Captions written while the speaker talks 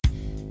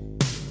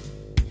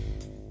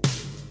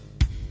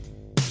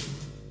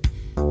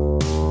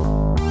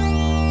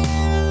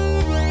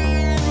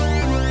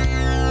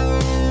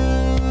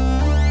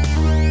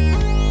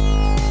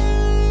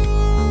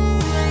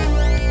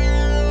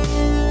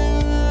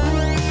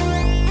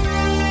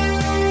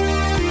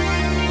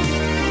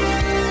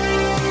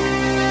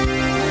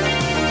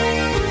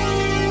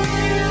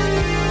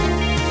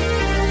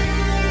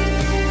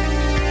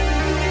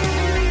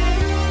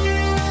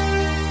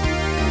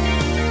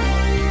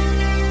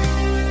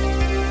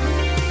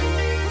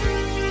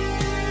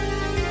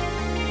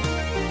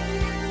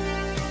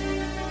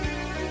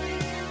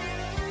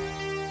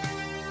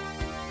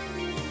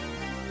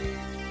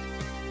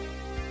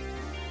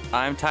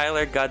I'm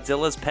Tyler,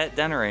 Godzilla's pet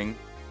Dennering.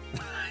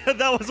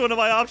 That was one of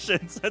my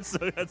options.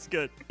 That's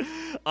good.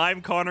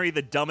 I'm Connery,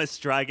 the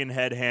dumbest dragon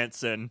head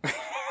Hansen.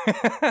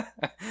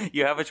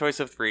 You have a choice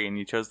of 3, and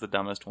you chose the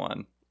dumbest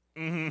one.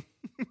 Mm-hmm.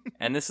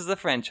 And this is The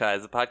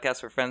Franchise, the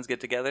podcast where friends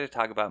get together to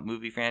talk about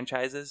movie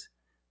franchises.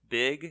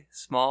 Big,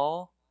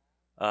 small,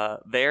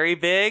 very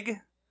big,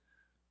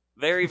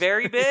 very,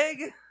 very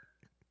big.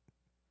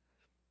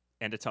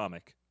 And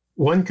atomic.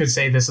 One could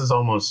say this is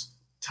almost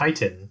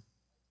Titan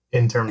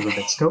in terms of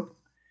its scope.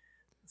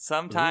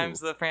 Sometimes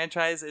the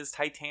franchise is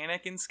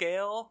Titanic in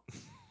scale.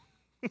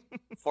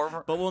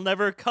 But we'll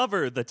never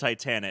cover the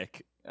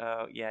Titanic.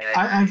 Oh, yeah.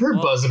 I've heard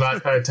buzz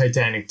about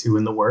Titanic 2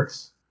 in the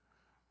works.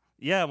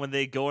 Yeah, when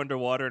they go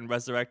underwater and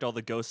resurrect all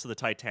the ghosts of the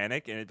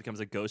Titanic and it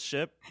becomes a ghost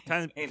ship.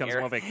 Kind of becomes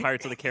more like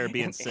Pirates of the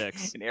Caribbean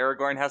 6. And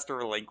Aragorn has to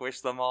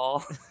relinquish them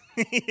all.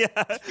 Yeah.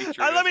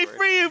 Let me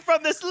free you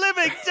from this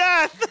living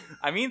death!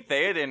 I mean,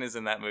 Theoden is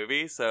in that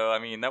movie, so, I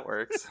mean, that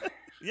works.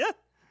 Yeah.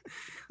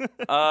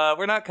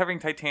 We're not covering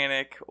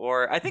Titanic,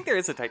 or I think there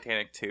is a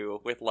Titanic 2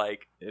 with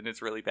and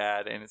it's really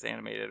bad and it's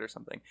animated or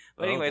something.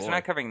 But anyways, we're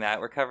not covering that.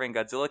 We're covering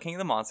Godzilla King of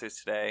the Monsters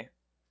today.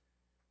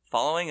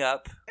 Following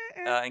up,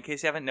 in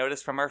case you haven't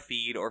noticed from our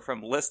feed or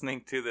from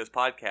listening to this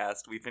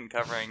podcast, we've been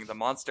covering the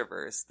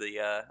Monsterverse,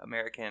 the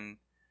American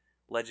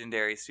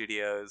Legendary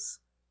Studios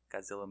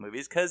Godzilla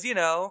movies, because,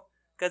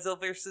 Godzilla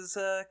vs.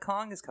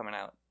 Kong is coming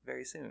out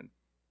very soon.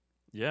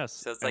 Yes,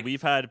 so it's and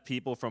we've had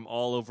people from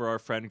all over our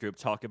friend group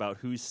talk about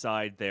whose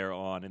side they're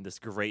on in this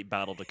great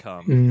battle to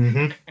come.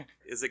 Mm-hmm.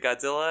 Is it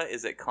Godzilla?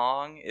 Is it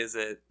Kong? Is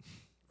it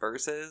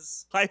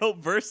Versus? I hope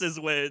Versus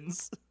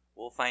wins.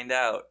 We'll find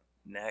out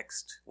in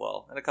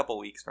a couple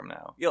weeks from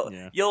now.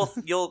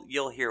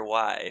 You'll hear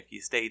why if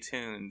you stay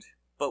tuned.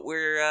 But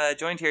we're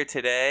joined here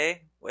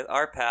today with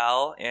our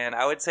pal, and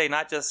I would say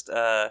not just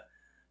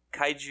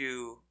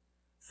kaiju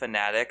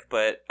fanatic,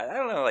 but I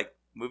don't know, like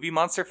movie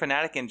monster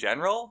fanatic in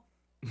general.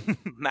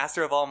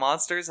 Master of all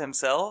monsters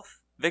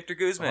himself, Victor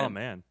Guzman. Oh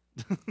man,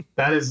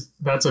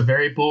 that's a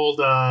very bold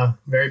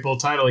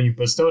title you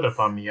bestowed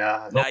upon me.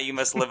 Now you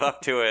must live up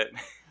to it.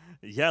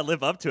 Yeah,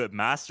 live up to it,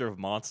 Master of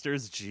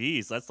Monsters.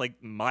 Jeez, that's like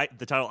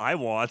the title I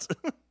want.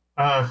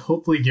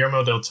 Hopefully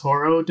Guillermo del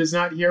Toro does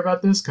not hear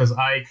about this, because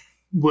I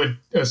would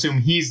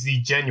assume he's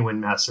the genuine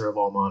Master of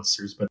all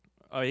monsters. But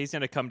he's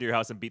gonna come to your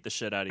house and beat the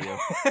shit out of you.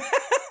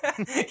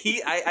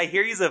 I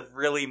hear he's a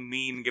really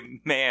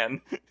mean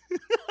man.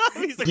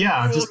 He's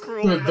a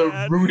cruel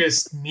the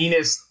rudest,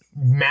 meanest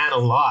man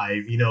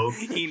alive.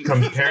 He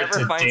compared never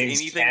to finds James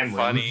anything Cameron.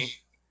 funny.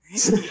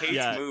 He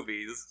hates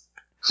movies.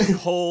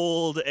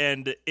 Cold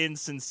and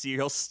insincere.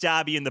 He'll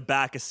stab you in the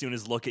back as soon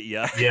as look at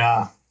you.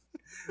 Yeah.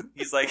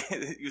 He's like,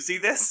 you see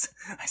this?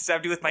 I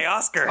stabbed you with my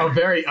Oscar. A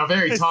very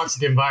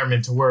toxic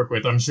environment to work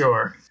with, I'm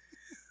sure.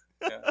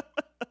 Yeah.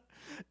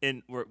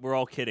 And we're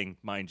all kidding,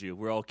 mind you.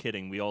 We're all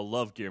kidding. We all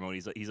love Guillermo.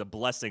 He's a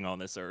blessing on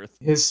this earth.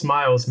 His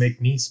smiles make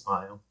me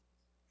smile.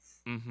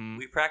 Mm-hmm.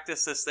 We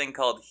practice this thing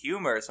called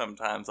humor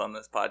sometimes on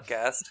this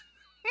podcast.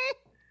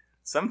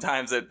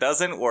 Sometimes it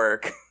doesn't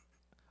work.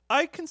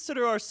 I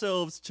consider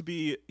ourselves to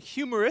be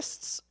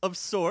humorists of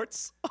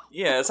sorts.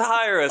 Yes,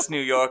 hire us, New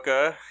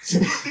Yorker.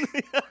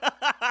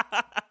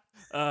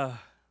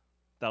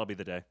 That'll be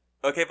the day.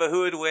 Okay, but who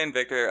would win,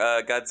 Victor?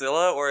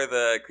 Godzilla or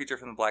the creature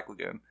from the Black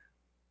Lagoon?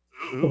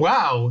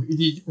 Wow,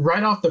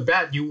 right off the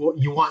bat, you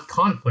want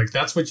conflict.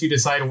 That's what you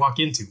decide to walk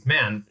into,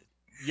 man.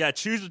 Yeah,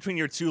 choose between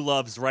your two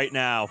loves right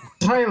now.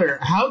 Tyler,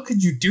 how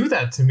could you do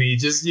that to me?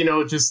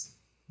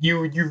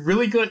 You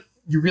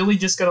really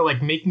just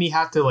gonna make me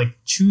have to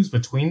choose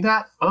between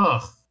that?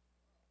 Ugh.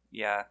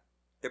 Yeah,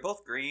 they're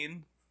both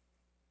green.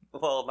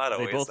 Well, not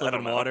always. They both live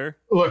in water.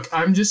 Look,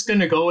 I'm just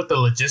gonna go with the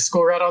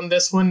logistical route on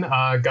this one.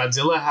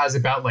 Godzilla has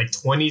about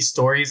 20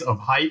 stories of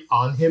height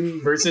on him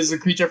versus a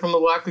creature from the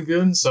Black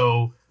Lagoon,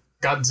 so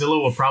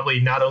Godzilla will probably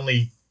not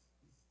only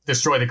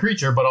destroy the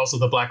creature, but also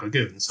the Black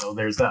Lagoon. So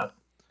there's that.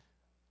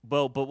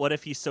 Well, but what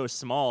if he's so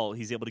small,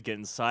 he's able to get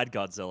inside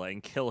Godzilla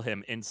and kill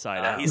him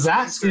inside out?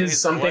 That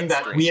is something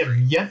that we have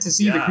yet to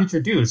see the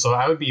creature do. So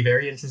I would be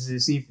very interested to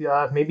see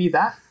if maybe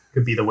that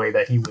could be the way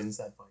that he wins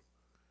that fight.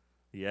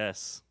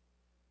 Yes.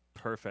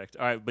 Perfect.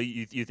 All right, but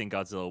you think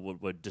Godzilla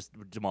would just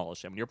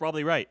demolish him. You're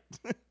probably right.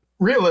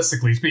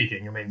 Realistically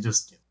speaking, I mean,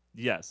 just...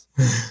 Yes.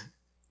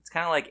 It's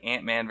kind of like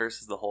Ant-Man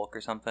versus the Hulk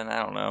or something.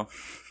 I don't know.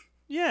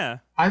 Yeah.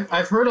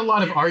 I've heard a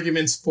lot of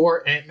arguments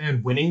for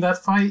Ant-Man winning that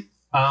fight,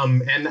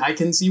 and I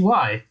can see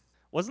why.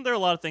 Wasn't there a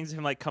lot of things of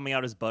him coming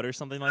out his butt or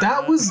something like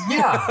that? That was,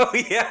 yeah. Oh,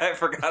 yeah, I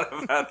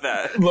forgot about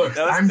that. Look,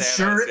 I'm Thanos,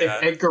 sure if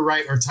Edgar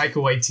Wright or Taika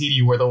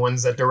Waititi were the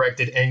ones that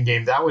directed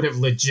Endgame, that would have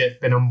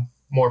legit been a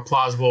more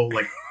plausible,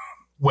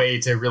 way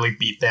to really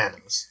beat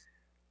Thanos.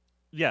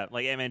 Yeah,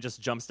 Ant-Man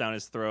just jumps down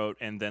his throat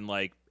and then,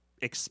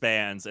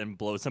 expands and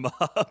blows him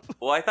up.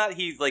 Well, I thought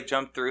he,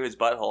 jumped through his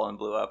butthole and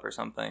blew up or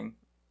something.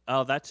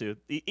 Oh, that too.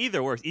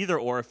 Either works. Either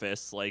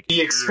orifice.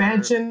 The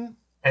expansion...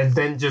 And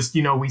then just,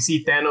 we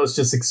see Thanos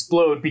just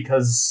explode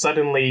because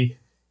suddenly,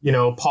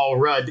 Paul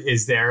Rudd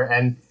is there.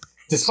 And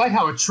despite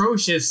how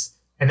atrocious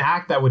an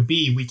act that would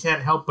be, we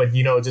can't help but,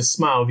 just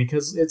smile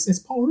because it's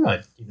Paul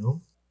Rudd,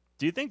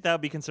 Do you think that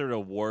would be considered a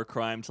war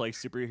crime to like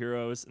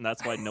superheroes, and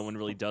that's why no one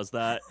really does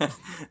that?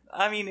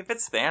 I mean, if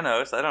it's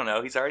Thanos, I don't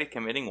know. He's already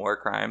committing war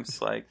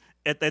crimes. Like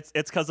it's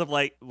because of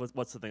like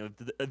what's the thing?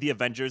 The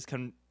Avengers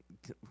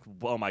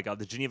oh my god,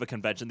 the Geneva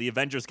Convention, the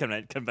Avengers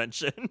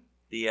Convention,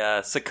 the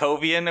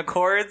Sokovian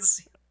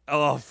Accords.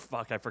 Oh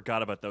fuck, I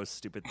forgot about those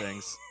stupid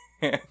things.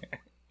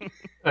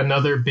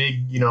 Another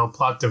big,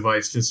 plot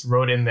device just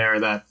wrote in there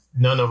that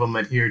none of them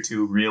adhere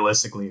to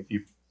realistically if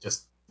you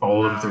just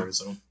follow them through.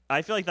 So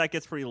I feel like that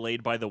gets pretty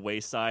laid by the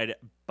wayside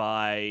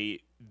by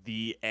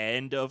the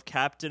end of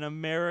Captain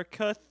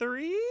America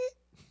 3,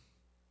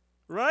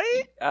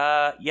 right?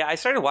 Yeah, I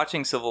started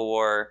watching Civil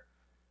War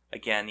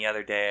again the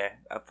other day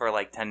for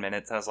like 10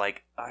 minutes. I was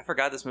like, I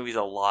forgot this movie's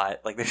a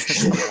lot. Like, there's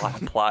just a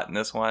lot of plot in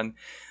this one.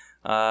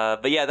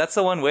 But yeah, that's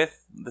the one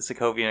with the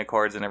Sokovian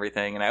Accords and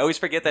everything. And I always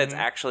forget that it's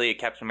actually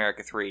Captain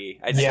America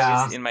 3. I just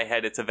always, in my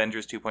head, it's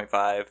Avengers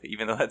 2.5,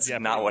 even though that's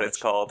not what it's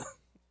called.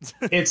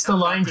 It's the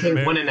Lion King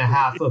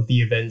 1.5 of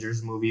the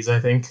Avengers movies, I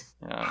think.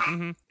 Yeah.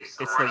 Mm-hmm. It's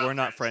the We're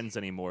Not Friends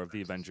Anymore of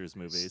the Avengers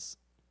movies.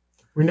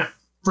 We're not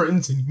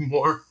friends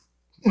anymore.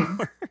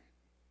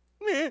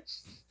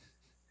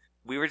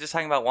 We were just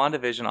talking about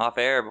WandaVision off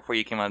air before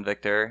you came on,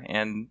 Victor.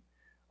 And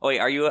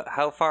wait,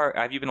 how far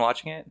have you been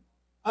watching it?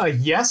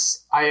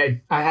 Yes, I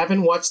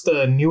haven't watched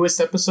the newest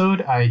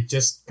episode. I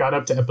just got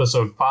up to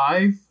episode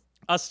 5.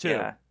 Us too.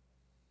 Yeah.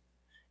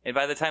 And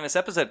by the time this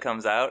episode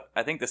comes out,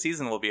 I think the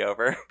season will be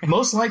over.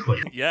 Most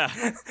likely. Yeah.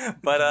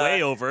 But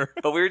way over.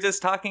 But we were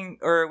just talking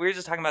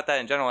about that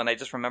in general, and I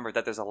just remembered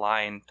that there's a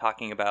line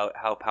talking about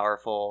how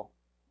powerful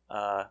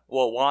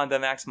Wanda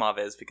Maximoff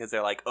is, because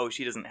they're like, oh,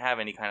 she doesn't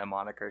have any kind of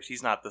moniker.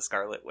 She's not the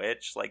Scarlet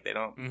Witch. Like, they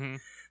don't. Mm-hmm.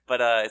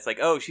 But it's like,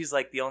 oh, she's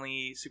like the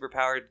only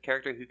superpowered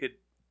character who could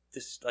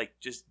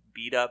just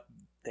beat up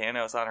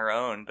Thanos on her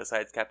own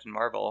besides Captain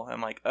Marvel. I'm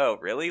like, oh,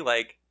 really?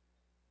 Like,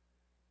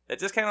 that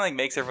just kind of like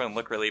makes everyone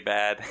look really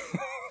bad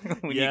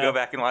when you go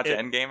back and watch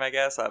Endgame, I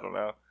guess. I don't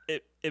know.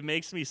 It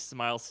makes me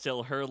smile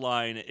still. Her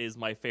line is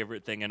my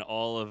favorite thing in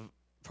all of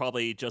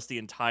probably just the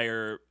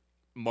entire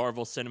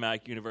Marvel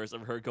Cinematic Universe,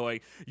 of her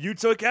going, "You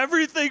took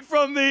everything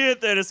from me,"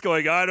 and then it's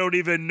going, "I don't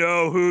even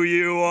know who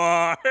you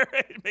are."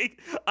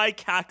 I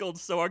cackled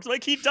so hard.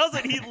 Like, he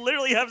doesn't. He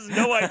literally has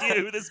no idea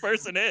who this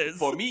person is.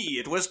 For me,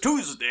 it was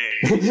Tuesday.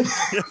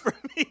 Yeah, for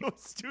me, it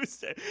was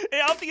Tuesday.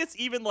 And I don't think it's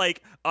even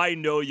like, I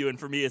know you, and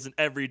for me, it's an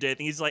everyday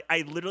thing. He's like,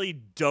 I literally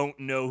don't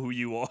know who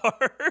you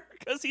are,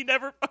 because he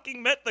never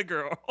fucking met the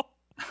girl.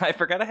 I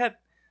forgot I had...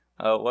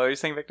 Oh, what were you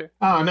saying, Victor?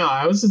 Oh, no,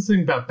 I was just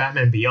thinking about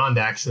Batman Beyond,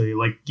 actually.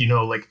 Like,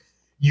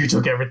 you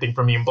took everything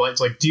from me in Blanche.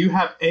 Like, do you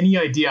have any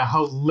idea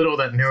how little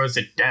that narrows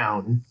it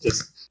down?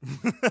 Just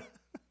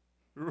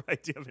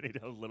right. Do you have any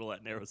idea how little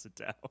that narrows it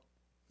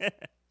down?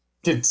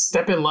 Just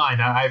step in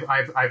line.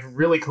 I've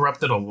really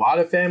corrupted a lot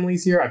of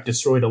families here. I've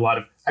destroyed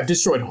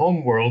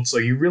Homeworld. So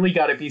you really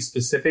got to be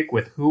specific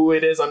with who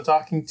it is I'm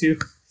talking to.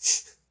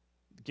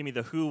 Give me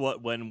the who,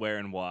 what, when, where,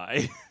 and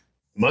why.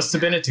 Must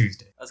have been a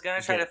Tuesday. I was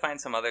gonna try to find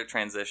some other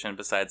transition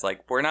besides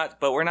like we're not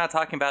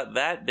talking about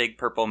that big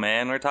purple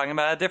man. We're talking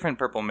about a different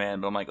purple man.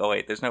 But I'm like, oh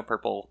wait, there's no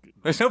purple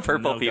people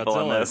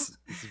Godzilla in this.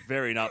 It's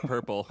very not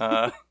purple.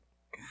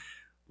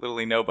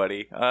 Literally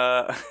nobody.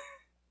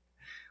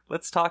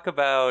 Let's talk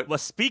about. Well,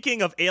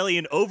 speaking of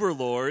alien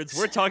overlords,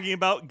 we're talking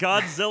about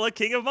Godzilla,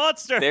 King of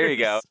Monsters. There you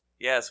go.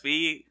 Yes,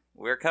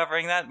 we're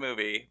covering that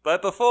movie.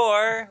 But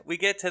before we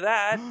get to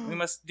that, we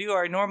must do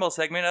our normal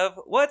segment of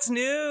What's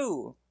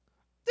New?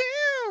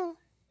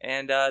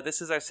 And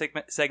this is our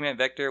segment,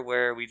 Victor,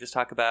 where we just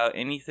talk about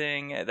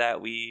anything that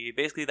we've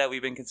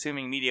been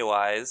consuming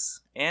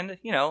media-wise, and, a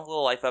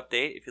little life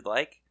update, if you'd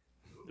like.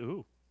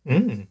 Ooh.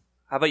 Mm.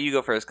 How about you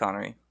go first,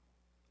 Connery?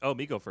 Oh,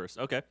 me go first.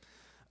 Okay.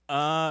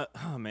 Oh,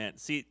 man.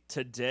 See,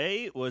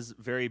 today was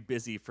very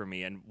busy for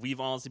me, and we've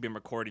honestly been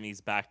recording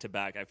these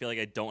back-to-back. I feel like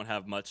I don't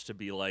have much to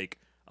be like,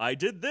 I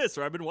did this,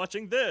 or I've been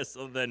watching this,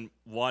 other than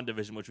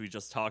WandaVision, which we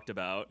just talked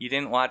about. You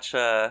didn't watch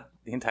the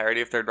entirety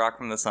of Third Rock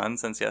from the Sun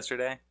since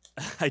yesterday?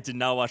 I did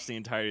not watch the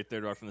entirety of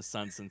Third Rock from the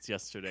Sun since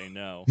yesterday,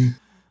 no.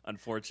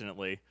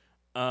 Unfortunately.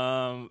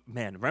 Man,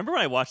 remember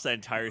when I watched that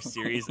entire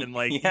series and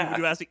like you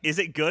asked me, is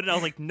it good? And I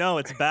was like, no,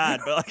 it's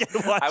bad. But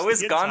like I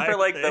was gone for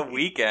like the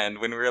weekend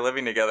when we were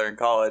living together in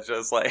college.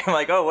 I'm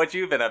like, oh, what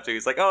you been up to?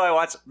 He's like, oh, I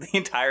watched the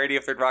entirety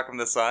of Third Rock from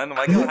the Sun. I'm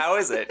like, oh, how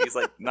is it? He's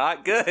like,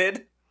 not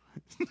good.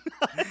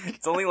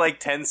 It's only like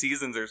 10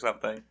 seasons or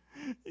something.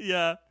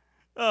 Yeah.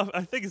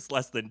 I think it's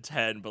less than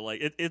 10, but like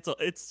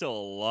it's still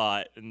a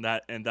lot, and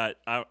that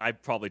I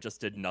probably just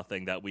did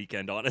nothing that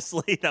weekend.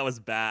 Honestly, that was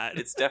bad.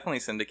 It's definitely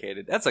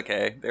syndicated. That's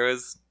okay. It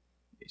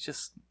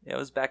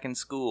was back in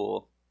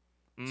school.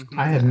 Mm-hmm.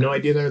 I had no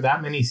idea there were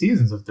that many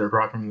seasons of Third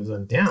Rock from the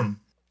Sun.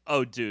 Damn.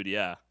 Oh, dude,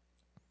 yeah.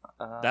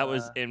 That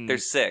was in.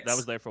 There's 6. That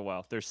was there for a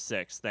while. There's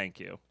 6. Thank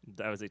you.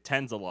 That was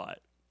 10's a lot.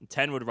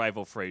 10 would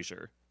rival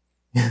Frasier.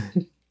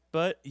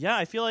 But yeah,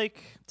 I feel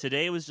like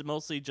today was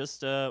mostly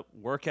just a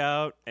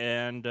workout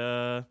and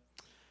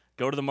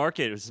go to the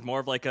market. It was more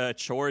of like a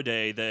chore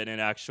day than an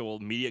actual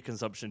media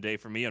consumption day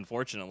for me,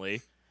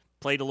 unfortunately.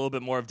 Played a little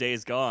bit more of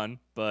Days Gone,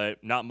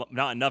 but not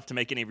enough to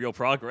make any real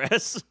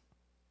progress.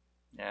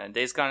 Yeah, and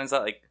Days Gone is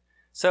like...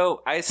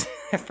 So, I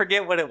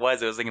forget what it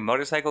was. It was like a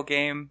motorcycle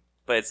game,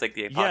 but it's like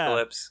the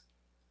apocalypse.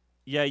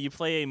 Yeah, you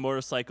play a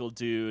motorcycle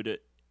dude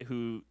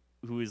who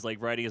is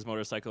like riding his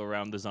motorcycle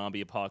around the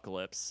zombie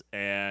apocalypse,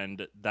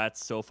 and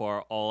that's so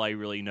far all I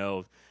really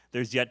know.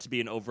 There's yet to be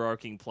an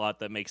overarching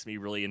plot that makes me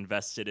really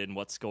invested in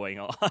what's going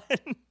on.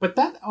 But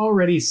that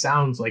already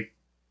sounds like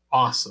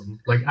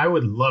awesome. Like, I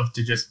would love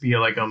to just be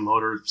like a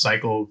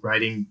motorcycle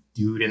riding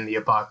dude in the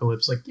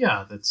apocalypse. Like,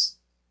 yeah, that's...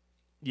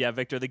 Yeah,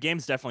 Victor, the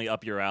game's definitely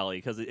up your alley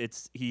because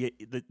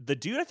the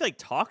dude I feel like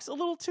talks a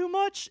little too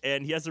much,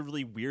 and he has a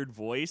really weird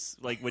voice.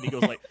 Like when he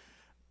goes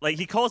like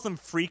he calls them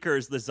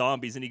freakers, the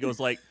zombies, and he goes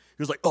like,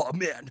 "Oh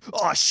man,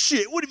 oh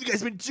shit, what have you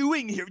guys been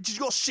doing here? Did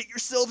you all shit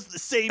yourselves at the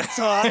same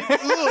time?"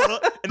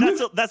 And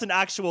that's an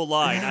actual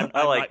line. I'm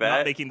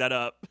not making that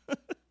up.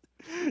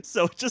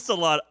 So just a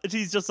lot.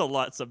 He's just a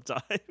lot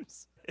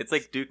sometimes. It's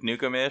like Duke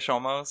Nukem-ish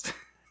almost.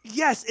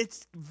 Yes,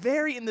 it's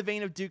very in the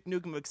vein of Duke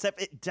Nukem,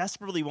 except it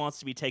desperately wants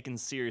to be taken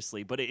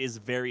seriously, but it is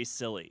very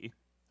silly.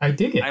 I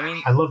dig it. I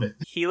mean, I love it.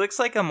 He looks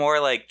like a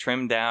more like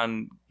trimmed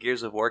down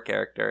Gears of War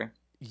character.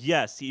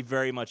 Yes, he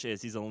very much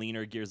is. He's a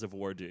leaner Gears of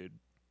War dude.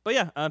 But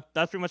yeah,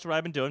 that's pretty much what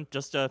I've been doing.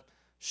 Just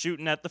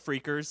shooting at the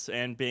freakers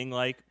and being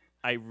like,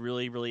 I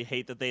really, really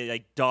hate that they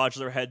like dodge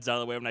their heads out of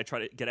the way when I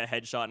try to get a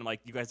headshot. And I'm like,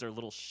 you guys are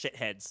little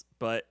shitheads.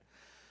 But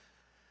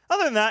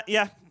other than that,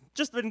 yeah.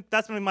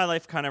 That's been my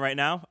life kind of right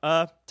now.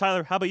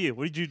 Tyler, how about you?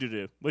 What did you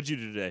do? What did you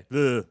do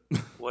today?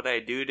 What I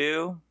do?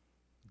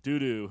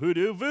 Doo-doo,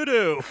 hoodoo,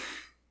 voodoo.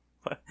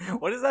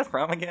 What is that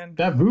from again?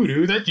 That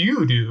voodoo that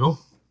you do.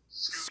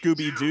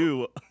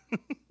 Scooby-Doo.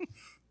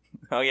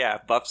 Oh yeah,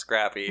 Buff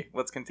Scrappy.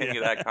 Let's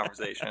continue that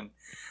conversation.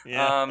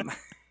 Yeah.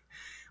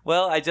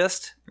 Well, I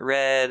just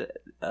read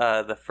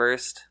the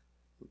first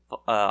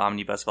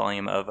omnibus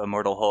volume of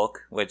Immortal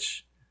Hulk,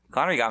 which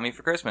Connery got me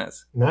for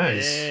Christmas.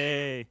 Nice.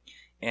 Yay.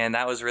 And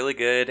that was really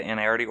good, and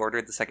I already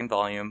ordered the second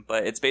volume.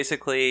 But it's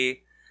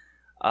basically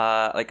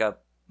like a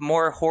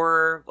more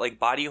horror, like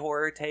body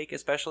horror take,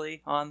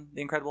 especially on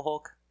the Incredible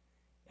Hulk,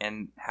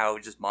 and how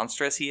just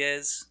monstrous he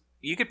is.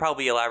 You could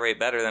probably elaborate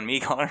better than me,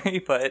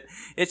 Connery, but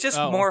it's just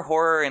more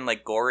horror and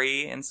like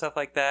gory and stuff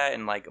like that,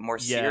 and like more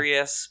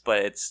serious, but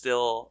it's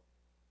still...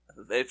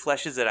 It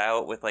fleshes it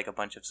out with like a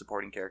bunch of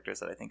supporting characters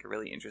that I think are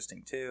really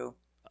interesting too.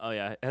 Oh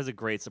yeah, it has a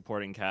great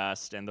supporting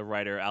cast, and the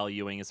writer Al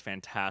Ewing is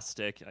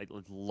fantastic. I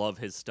love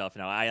his stuff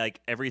now. I like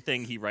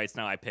everything he writes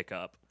now. I pick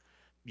up.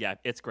 Yeah,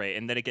 it's great,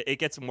 and then it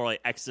gets more like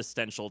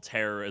existential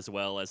terror as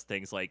well as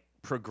things like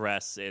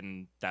progress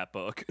in that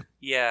book.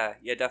 Yeah,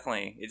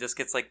 definitely. It just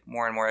gets like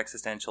more and more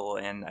existential,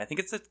 and I think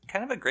it's a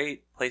kind of a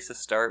great place to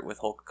start with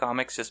Hulk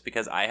comics, just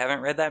because I haven't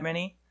read that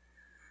many.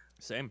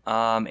 Same.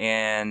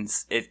 And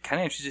it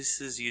kind of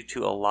introduces you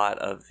to a lot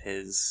of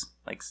his,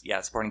 like,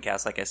 supporting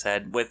cast, like I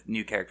said, with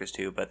new characters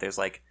too, but there's,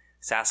 like,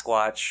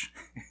 Sasquatch.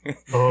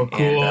 Oh,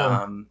 cool.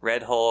 And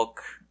Red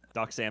Hulk.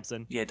 Doc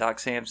Samson. Yeah, Doc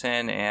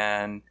Samson,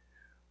 and,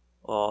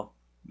 well,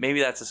 maybe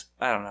that's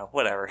I don't know,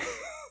 whatever.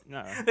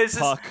 No,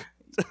 Puck.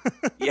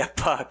 Yeah,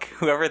 Puck,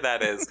 whoever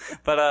that is.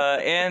 But,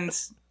 and,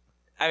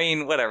 I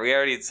mean, whatever, we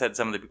already said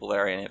some of the people that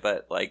are in it,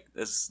 but, like,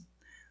 this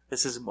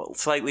is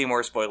slightly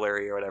more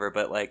spoilery or whatever,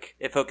 but like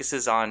it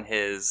focuses on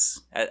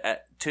his,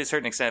 to a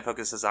certain extent, it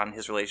focuses on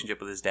his relationship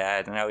with his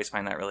dad, and I always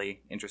find that really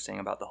interesting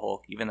about the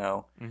Hulk. Even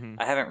though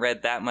I haven't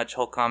read that many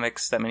Hulk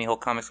comics,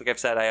 like I've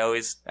said,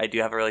 I do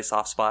have a really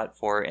soft spot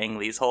for Ang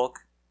Lee's Hulk.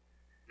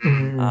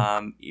 Even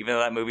though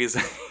that movie is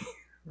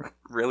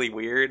really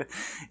weird,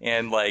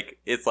 and like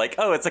it's like,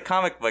 oh, it's a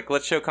comic book,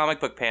 let's show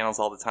comic book panels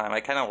all the time. I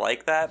kind of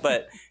like that,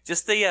 but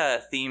just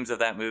the themes of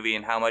that movie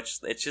and how much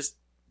it's just.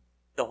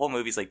 The whole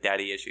movie's like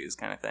daddy issues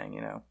kind of thing,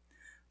 you know?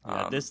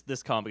 Yeah,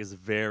 this comic is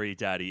very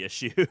daddy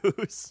issues.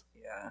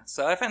 Yeah,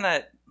 so I find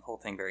that whole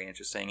thing very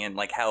interesting, and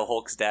like how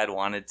Hulk's dad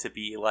wanted to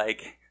be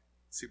like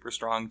super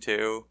strong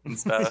too and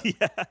stuff.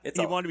 Yeah,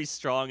 he wanted to be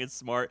strong and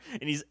smart,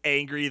 and he's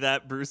angry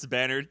that Bruce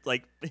Banner,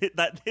 like,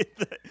 that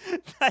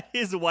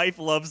his wife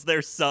loves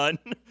their son.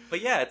 But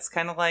yeah, it's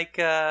kind of like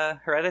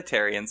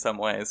Hereditary in some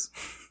ways.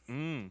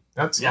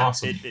 That's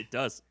awesome. It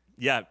does.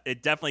 Yeah,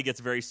 it definitely gets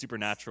very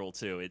supernatural,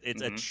 too.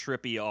 It's a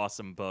trippy,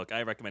 awesome book.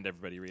 I recommend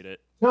everybody read it.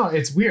 No,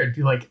 it's weird.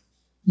 Like,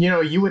 you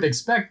know, you would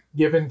expect,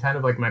 given kind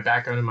of like my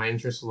background and my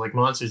interest with like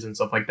monsters and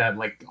stuff like that,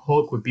 like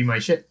Hulk would be my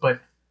shit. But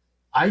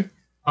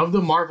of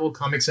the Marvel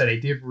comics that I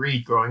did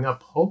read growing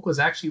up, Hulk was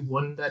actually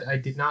one that I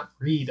did not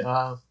read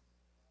a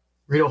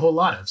whole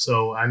lot of.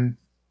 So I'm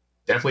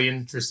definitely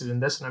interested in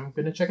this, and I'm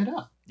going to check it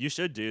out. You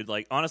should, dude.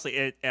 Like,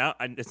 honestly,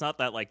 it's not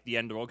that like the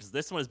end of the world, because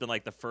this one has been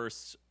like the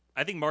first...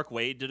 I think Mark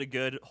Waid did a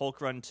good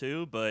Hulk run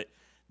too, but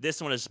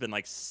this one has just been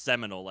like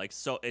seminal. Like,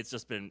 so it's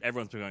just been,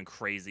 everyone's been going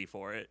crazy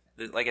for it.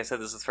 Like I said,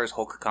 this is the first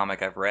Hulk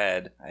comic I've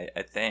read,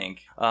 I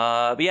think.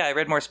 But yeah, I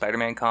read more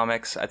Spider-Man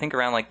comics, I think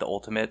around like the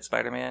Ultimate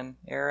Spider-Man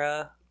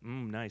era.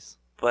 Nice.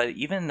 But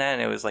even then,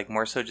 it was like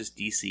more so just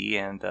DC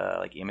and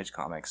like Image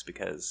Comics,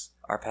 because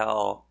our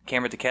pal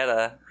Cameron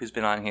Takeda, who's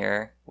been on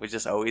here, would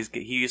just always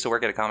he used to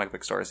work at a comic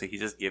book store, so he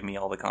just give me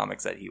all the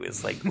comics that he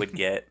was like would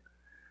get.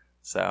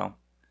 So,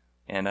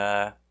 and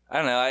I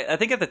don't know. I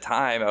think at the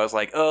time I was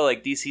like, oh,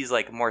 like DC's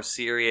like more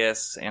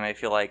serious, and I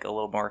feel like a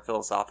little more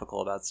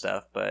philosophical about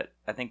stuff. But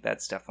I think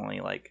that's definitely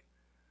like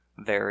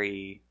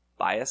very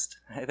biased,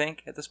 I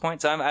think, at this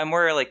point. So I'm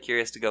more like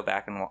curious to go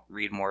back and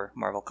read more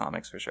Marvel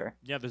comics for sure.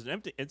 Yeah, there's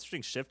an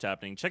interesting shift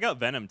happening. Check out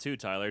Venom too,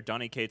 Tyler.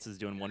 Donny Cates is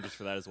doing wonders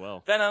for that as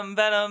well. Venom,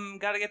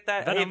 gotta get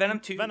that.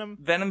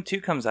 Venom 2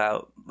 comes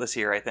out this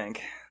year, I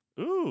think.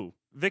 Ooh,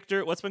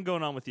 Victor, what's been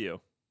going on with you?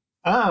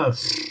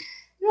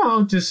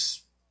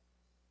 Just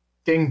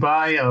getting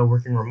by,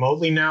 working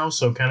remotely now,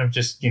 so kind of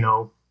just,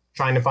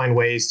 trying to find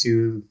ways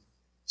to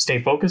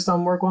stay focused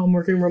on work while I'm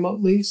working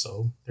remotely,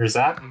 so there's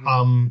that.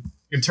 Mm-hmm.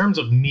 In terms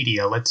of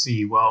media, let's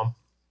see. Well,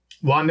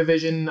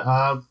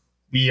 WandaVision,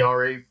 we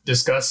already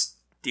discussed.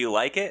 Do you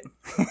like it?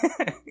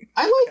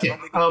 I like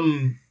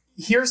it.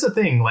 Here's the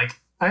thing.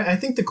 Like, I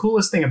think the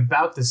coolest thing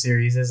about the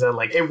series is that,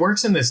 like, it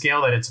works in the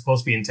scale that it's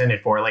supposed to be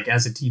intended for, like,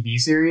 as a TV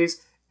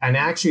series. And I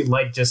actually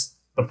like just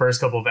the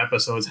first couple of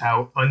episodes,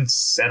 how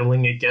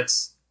unsettling it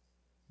gets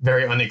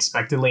very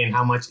unexpectedly and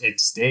how much it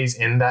stays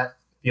in that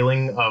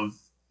feeling of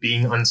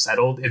being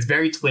unsettled. It's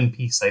very Twin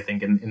Peaks, I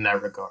think, in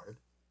that regard.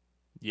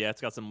 Yeah,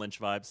 it's got some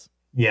Lynch vibes.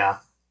 Yeah,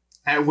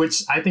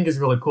 which I think is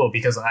really cool,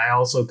 because I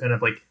also kind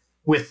of like,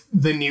 with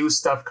the new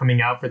stuff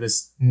coming out for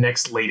this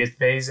next latest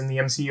phase in the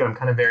MCU, I'm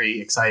kind of very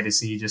excited to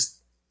see just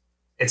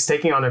it's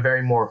taking on a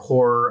very more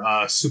horror,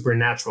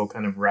 supernatural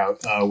kind of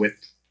route with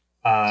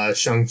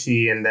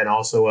Shang-Chi and then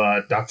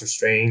also Doctor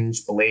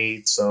Strange,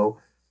 Blade. So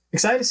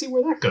excited to see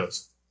where that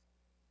goes.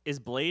 Is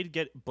Blade's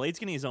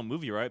getting his own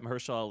movie, right?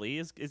 Mahershala Ali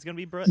is going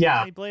to be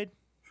Blade?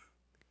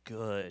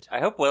 Good.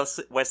 I hope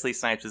Wesley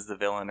Snipes is the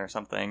villain or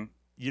something.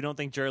 You don't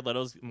think Jared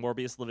Leto's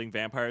Morbius Living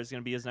Vampire is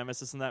going to be his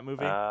nemesis in that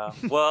movie?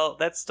 Well,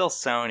 that's still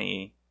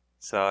Sony,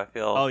 so I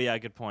feel... Oh, yeah,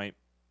 good point.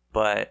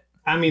 But...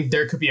 I mean,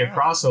 there could be a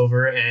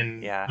crossover,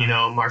 and,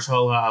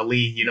 Mahershala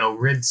Ali,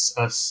 rids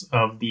us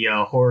of the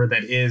horror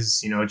that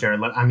is,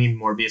 Jared Leto. I mean,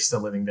 Morbius the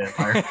Living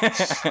Vampire.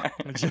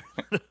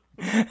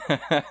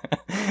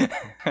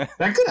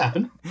 That could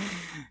happen.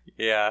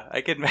 Yeah,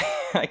 I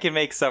could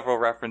make several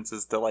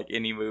references to like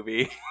any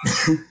movie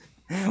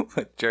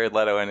with Jared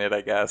Leto in it,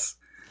 I guess.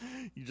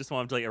 You just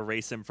want him to like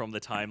erase him from the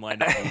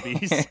timeline of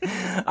movies.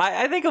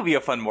 I think he'll be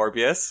a fun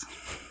Morbius.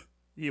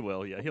 He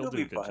will, yeah. He'll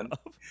do a good job.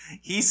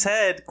 He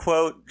said,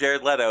 quote,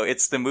 Jared Leto,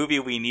 it's the movie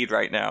we need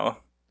right now.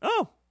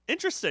 Oh,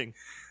 interesting.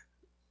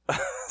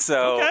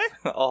 So okay.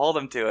 I'll hold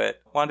him to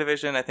it.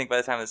 WandaVision, I think by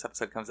the time this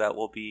episode comes out,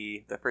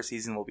 the first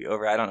season will be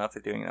over. I don't know if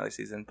they're doing another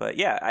season, but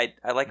yeah,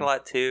 I like it a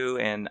lot too.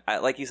 And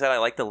like you said, I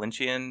like the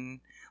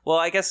Lynchian. Well,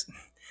 I guess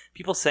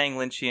people saying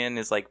Lynchian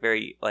is like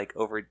very like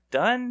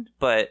overdone,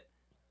 but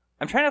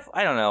I'm trying to,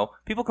 I don't know.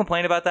 People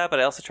complain about that, but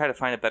I also try to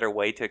find a better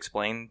way to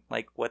explain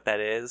like what that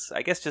is.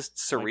 I guess just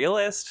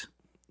surrealist.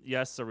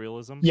 Yes,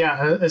 surrealism.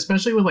 Yeah,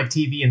 especially with like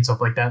TV and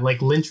stuff like that.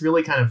 Like Lynch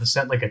really kind of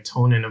set like a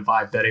tone and a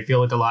vibe that I feel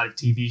like a lot of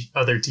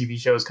other TV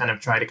shows kind of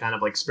try to kind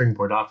of like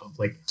springboard off of.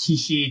 Like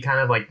Kishi, kind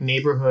of like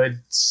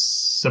neighborhood,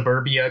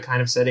 suburbia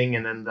kind of setting,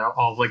 and then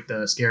all of like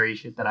the scary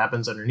shit that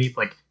happens underneath.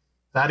 Like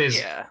that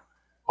is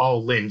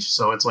all Lynch.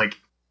 So it's like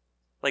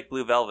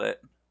Blue Velvet.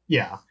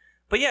 Yeah.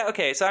 But yeah,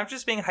 okay, so I'm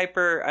being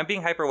hyper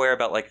aware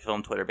about like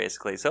film Twitter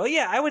basically. So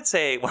yeah, I would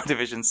say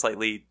WandaVision's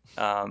slightly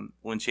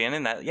Lynchian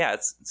in that, yeah,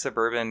 it's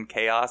suburban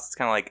chaos. It's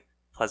kind of like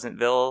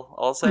Pleasantville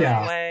also in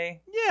a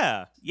way.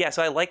 Yeah. Yeah,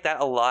 so I like that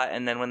a lot.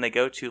 And then when they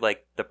go to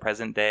like the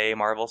present day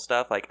Marvel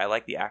stuff, like I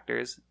like the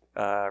actors,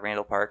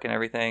 Randall Park and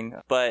everything.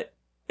 But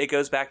it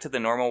goes back to the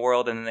normal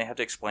world and then they have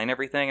to explain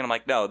everything. And I'm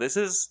like, no, this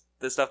is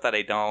the stuff that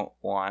I don't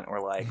want, or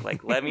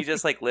like let me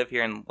just like live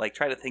here and like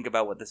try to think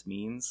about what this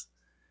means.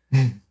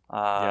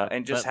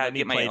 And just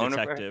get my own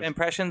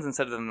impressions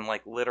instead of them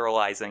like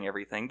literalizing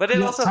everything. But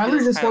it also Tyler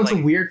just wants a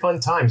weird fun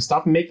time.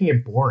 Stop making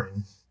it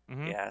boring.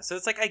 Mm-hmm. Yeah, so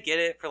it's like I get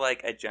it for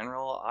like a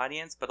general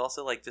audience, but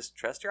also like just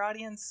trust your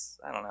audience.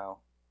 I don't know.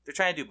 They're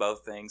trying to do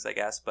both things, I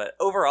guess. But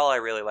overall, I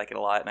really like it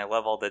a lot, and I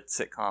love all the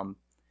sitcom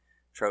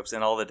tropes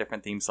and all the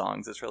different theme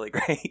songs. It's really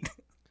great.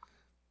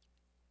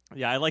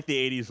 Yeah, I like the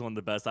 80s one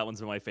the best. That one's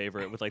been my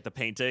favorite with like the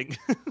painting.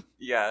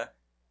 Yeah.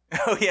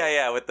 Oh,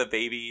 yeah, with the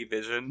baby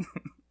vision.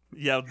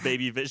 Yeah,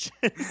 baby vision.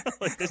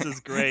 Like, this is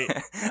great.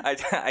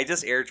 I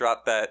just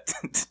airdropped that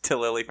to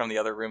Lily from the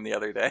other room the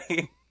other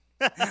day.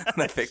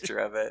 That picture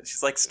of it.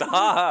 She's like,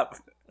 stop.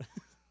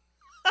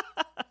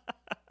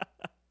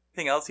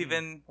 Anything else you've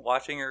been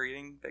watching or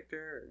reading,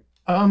 Victor?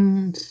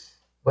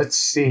 Let's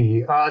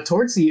see.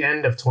 Towards the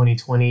end of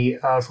 2020,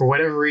 for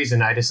whatever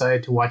reason, I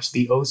decided to watch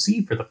The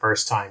OC for the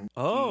first time.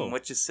 Oh.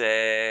 What you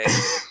say?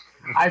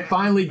 I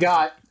finally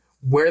got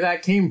where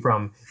that came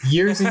from.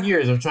 Years and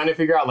years of trying to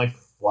figure out, like,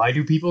 why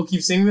do people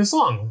keep singing this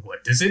song?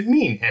 What does it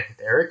mean? And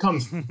there it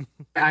comes from.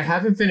 I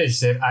haven't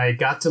finished it. I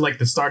got to like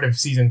the start of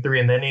season 3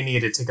 and then I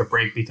needed to take a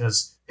break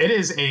because it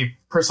is a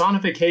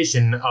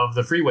personification of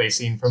the freeway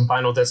scene from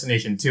Final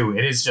Destination 2.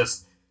 It is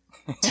just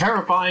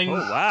terrifying. Oh,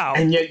 wow.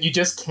 And yet you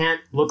just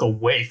can't look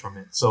away from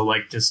it. So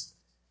like just...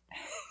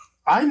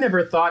 I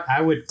never thought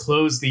I would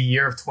close the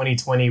year of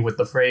 2020 with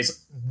the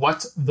phrase,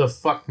 "What the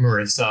fuck,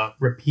 Marissa?"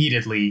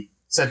 repeatedly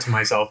said to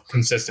myself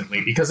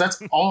consistently, because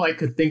that's all I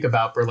could think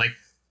about for like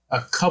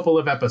a couple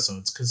of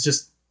episodes. Because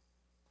just...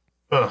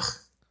 Ugh.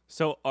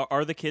 So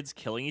are the kids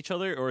killing each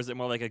other, or is it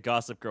more like a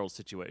Gossip Girl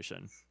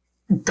situation?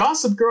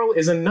 Gossip Girl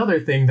is another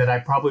thing that I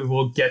probably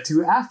will get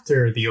to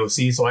after the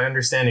OC, so I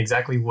understand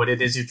exactly what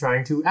it is you're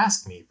trying to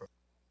ask me.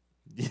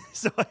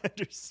 So I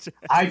understand.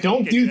 I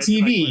don't Okay, do that's my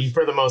TV question.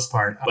 for the most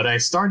part, but I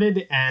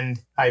started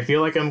and I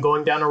feel like I'm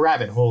going down a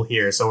rabbit hole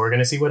here, so we're going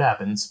to see what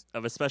happens.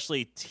 Of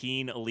especially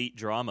teen elite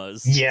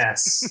dramas.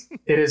 Yes,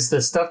 it is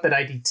the stuff that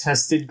I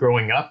detested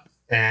growing up,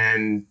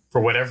 and for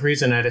whatever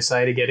reason, I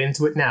decided to get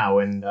into it now,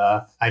 and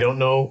I don't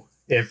know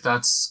if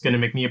that's going to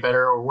make me a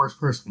better or worse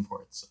person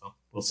for it, so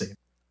we'll see.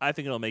 I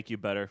think it'll make you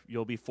better.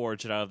 You'll be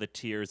forged out of the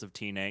tears of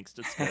teen angst.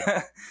 It's good.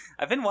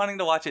 I've been wanting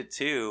to watch it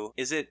too.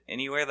 Is it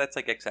anywhere that's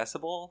like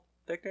accessible,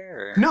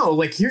 Victor? Or? No,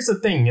 like here's the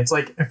thing. It's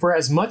like for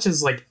as much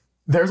as like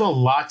there's a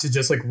lot to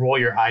just like roll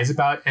your eyes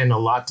about and a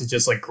lot to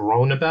just like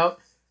groan about.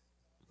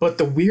 But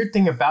the weird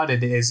thing about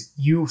it is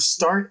you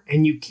start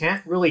and you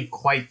can't really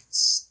quite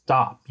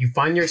stop. You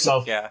find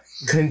yourself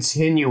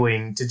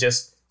continuing to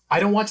just... I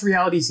don't watch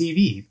reality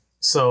TV.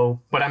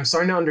 So, but I'm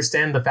starting to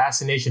understand the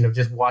fascination of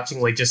just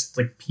watching like just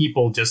like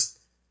people just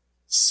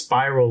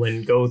spiral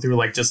and go through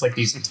like just like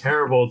these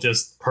terrible,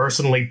 just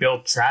personally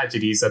built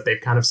tragedies that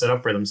they've kind of set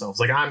up for themselves.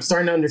 Like I'm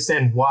starting to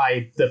understand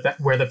why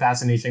where the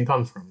fascination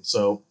comes from.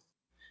 So,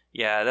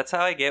 yeah, that's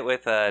how I get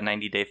with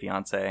 90 Day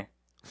Fiance.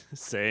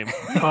 Same.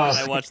 When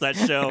I watch that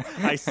show,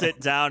 I sit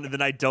down and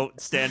then I don't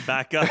stand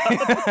back up.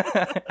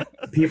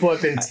 People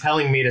have been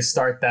telling me to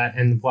start that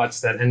and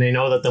watch that, and they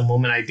know that the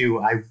moment I do,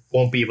 I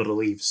won't be able to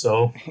leave.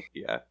 So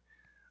yeah.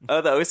 Oh,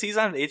 the OC's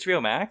on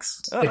HBO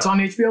Max? Oh. It's on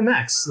HBO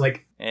Max.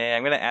 Like, yeah,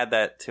 I'm gonna add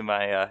that to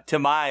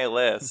my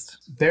list.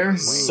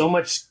 There's so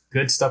much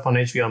good stuff on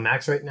HBO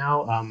Max right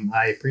now.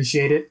 I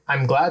appreciate it.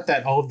 I'm glad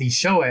that all of the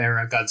Showa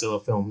era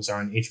Godzilla films are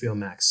on HBO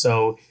Max.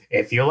 So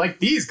if you like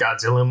these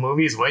Godzilla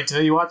movies, wait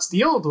till you watch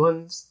the old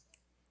ones.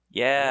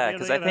 Yeah,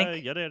 because I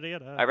think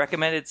I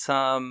recommended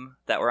some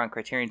that were on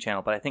Criterion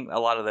Channel, but I think a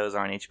lot of those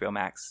are on HBO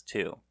Max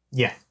too.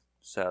 Yeah.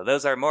 So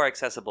those are more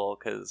accessible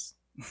because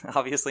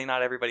obviously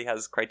not everybody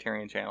has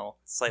Criterion Channel.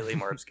 Slightly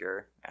more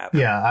obscure app.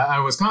 Yeah, I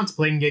was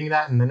contemplating getting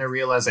that, and then I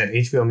realized that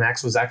HBO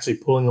Max was actually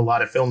pulling a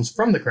lot of films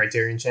from the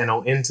Criterion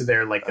Channel into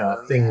their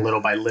thing little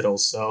by little.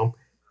 So.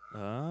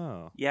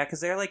 Oh. Yeah,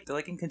 because they're like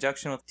in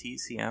conjunction with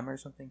TCM or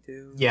something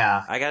too.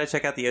 Yeah. I gotta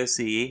check out the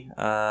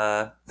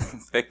OC.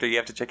 Victor, you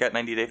have to check out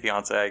 90 Day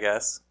Fiance, I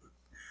guess.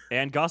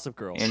 And Gossip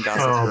Girl.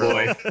 Oh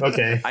boy.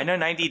 Okay. I know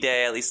 90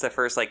 Day, at least the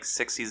first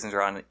 6 seasons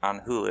are on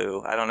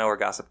Hulu. I don't know where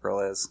Gossip Girl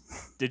is.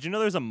 Did you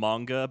know there's a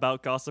manga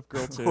about Gossip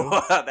Girl too?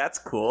 That's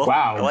cool.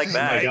 Wow. I like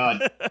that. Oh my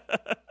god.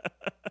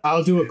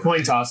 I'll do a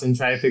coin toss and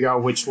try to figure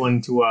out which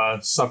one to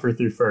suffer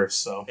through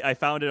first. So I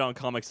found it on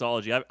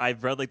Comixology.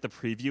 I've read the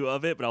preview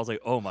of it, but I was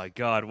like, oh my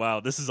god, wow,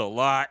 this is a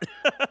lot.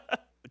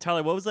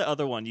 Tyler, what was the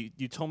other one?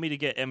 You told me to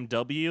get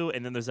MW,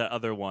 and then there's that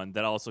other one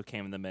that also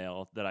came in the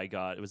mail that I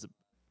got. It was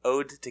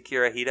Ode to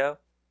Kirahito?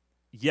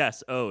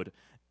 Yes, Ode.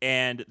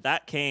 And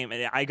that came,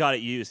 and I got it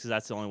used because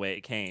that's the only way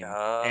it came.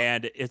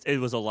 And it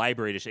was a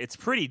library edition. It's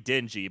pretty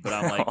dingy, but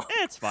I'm like,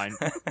 it's fine.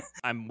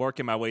 I'm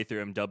working my way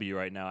through MW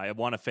right now. I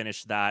want to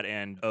finish that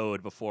and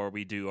Ode before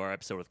we do our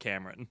episode with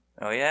Cameron.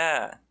 Oh,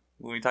 yeah.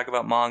 When we talk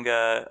about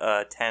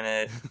manga,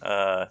 Tenet,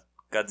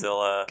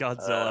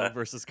 Godzilla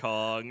versus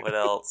Kong. What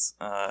else?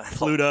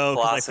 Pluto,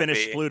 because I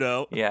finished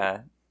Pluto.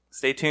 Yeah.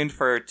 Stay tuned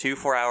for 2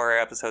 4-hour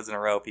episodes in a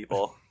row,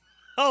 people.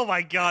 Oh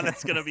my god,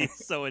 that's going to be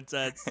so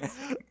intense.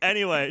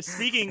 Anyway,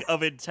 speaking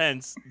of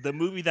intense, the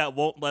movie that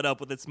won't let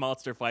up with its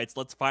monster fights,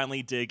 let's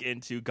finally dig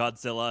into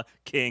Godzilla,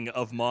 King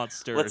of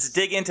Monsters. Let's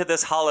dig into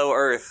this hollow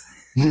earth.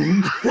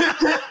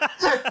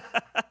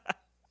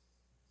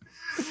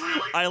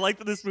 I like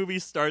that this movie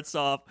starts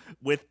off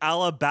with a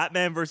la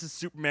Batman versus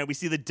Superman. We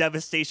see the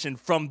devastation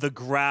from the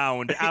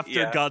ground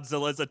after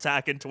Godzilla's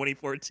attack in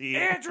 2014.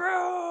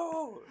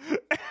 Andrew!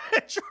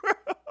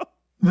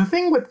 The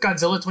thing with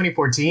Godzilla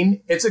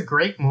 2014, it's a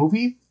great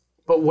movie,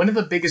 but one of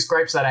the biggest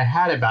gripes that I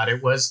had about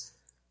it was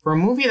for a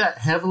movie that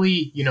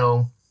heavily,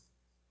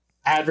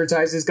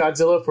 advertises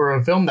Godzilla, for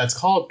a film that's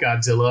called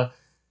Godzilla,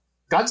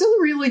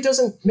 Godzilla really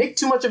doesn't make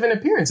too much of an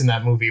appearance in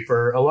that movie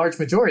for a large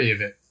majority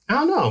of it. I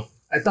don't know.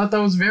 I thought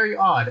that was very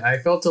odd. I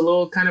felt a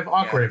little kind of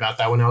awkward about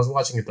that when I was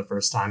watching it the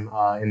first time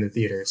in the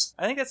theaters.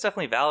 I think that's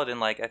definitely valid,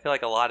 and I feel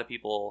like a lot of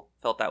people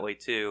felt that way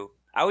too.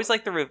 I always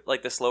like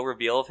the slow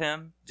reveal of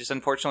him. Just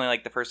unfortunately,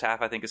 the first half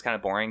I think is kind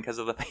of boring because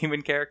of the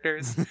human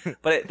characters.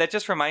 But that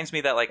just reminds me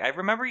that I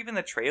remember even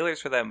the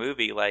trailers for that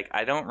movie.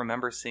 I don't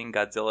remember seeing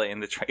Godzilla in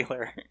the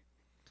trailer.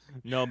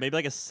 No, maybe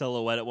a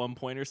silhouette at one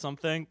point or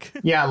something.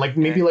 Yeah,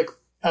 maybe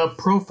a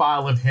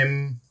profile of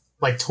him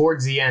like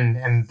towards the end,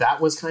 and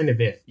that was kind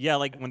of it. Yeah,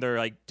 like when they're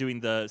like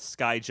doing the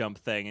sky jump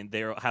thing and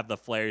they have the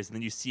flares, and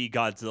then you see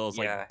Godzilla's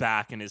like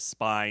back and his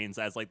spines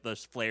as like the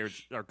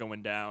flares are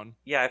going down.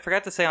 Yeah, I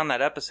forgot to say on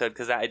that episode,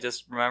 because I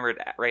just remembered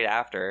right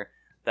after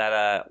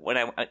that when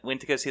I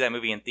went to go see that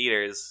movie in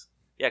theaters.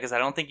 Yeah, because I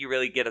don't think you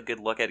really get a good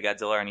look at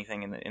Godzilla or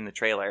anything in the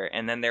trailer.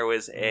 And then there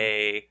was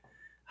I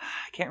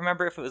can't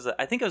remember if it was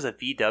I think it was a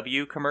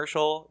VW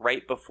commercial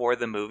right before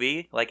the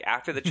movie, like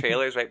after the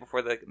trailers, right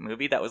before the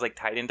movie, that was like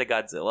tied into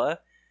Godzilla.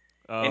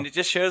 Oh. And it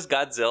just shows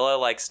Godzilla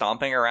like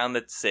stomping around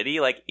the city,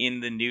 like in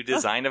the new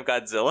design of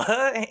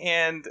Godzilla,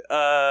 and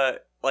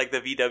like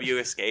the VW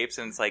escapes,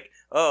 and it's like,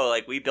 oh,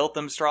 like we built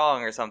them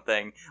strong or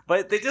something.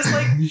 But they just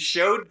like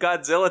showed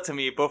Godzilla to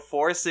me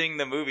before seeing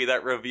the movie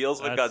that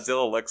reveals what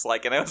Godzilla looks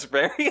like, and I was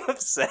very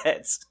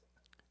upset.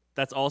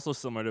 That's also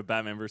similar to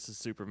Batman versus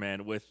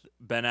Superman, with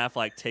Ben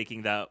Affleck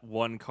taking that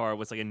one car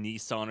was like a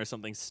Nissan or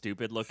something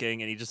stupid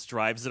looking, and he just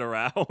drives it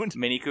around.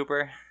 Mini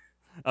Cooper?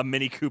 A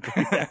Mini Cooper,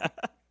 yeah.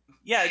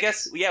 Yeah, I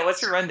guess,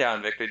 what's your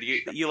rundown, Victor? Do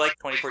you like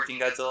 2014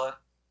 Godzilla?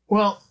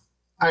 Well,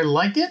 I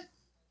like it.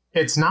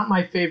 It's not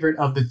my favorite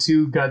of the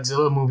two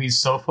Godzilla movies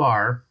so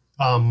far.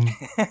 And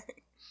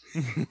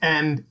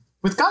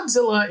with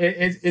Godzilla,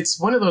 it's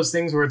one of those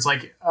things where it's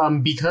like,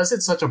 because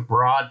it's such a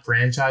broad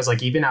franchise,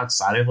 like even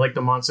outside of like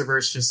the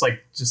MonsterVerse,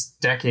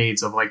 just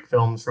decades of like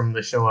films from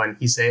the Showa and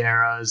Heisei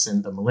eras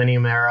and the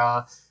Millennium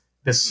era,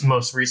 this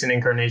most recent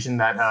incarnation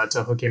that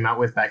Toho came out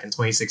with back in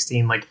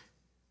 2016, like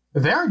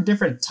there are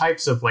different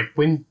types of like,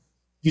 when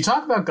you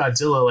talk about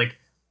Godzilla, like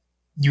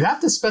you have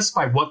to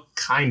specify what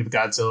kind of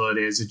Godzilla it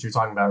is that you're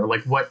talking about, or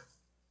like what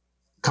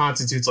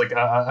constitutes like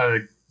a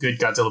good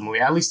Godzilla movie,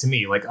 at least to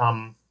me, like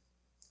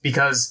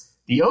because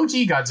the OG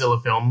Godzilla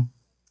film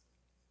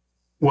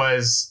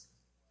was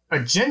a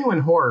genuine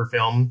horror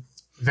film,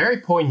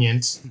 very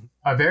poignant,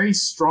 a very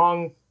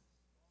strong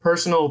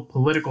personal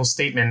political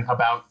statement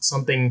about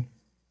something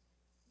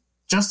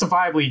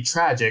justifiably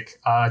tragic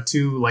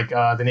to like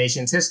the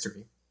nation's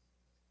history.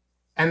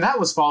 And that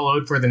was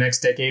followed for the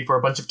next decade for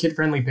a bunch of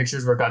kid-friendly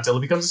pictures where Godzilla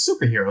becomes a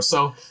superhero.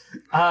 So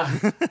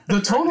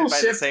the tonal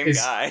shift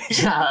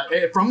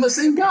from the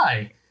same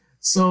guy.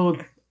 So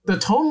the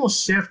tonal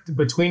shift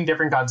between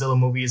different Godzilla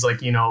movies,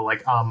 like, you know,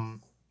 like,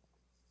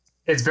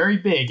 it's very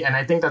big. And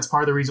I think that's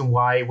part of the reason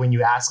why when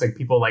you ask, like,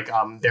 people, like,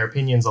 their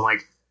opinions on,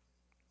 like,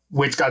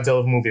 which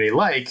Godzilla movie they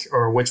like,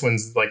 or which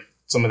one's, like,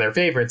 some of their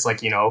favorites,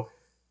 like, you know,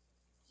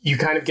 you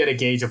kind of get a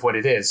gauge of what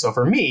it is. So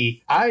for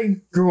me,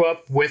 I grew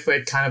up with,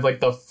 like, kind of, like,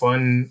 the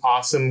fun,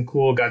 awesome,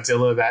 cool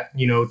Godzilla that,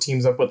 you know,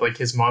 teams up with, like,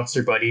 his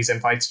monster buddies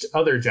and fights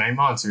other giant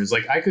monsters.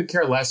 Like, I could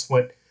care less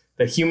what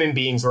the human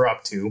beings were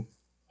up to.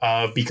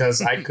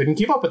 Because I couldn't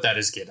keep up with that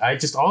as a kid.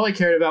 All I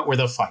cared about were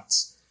the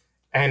fights.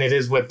 And it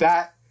is with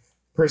that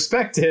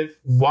perspective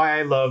why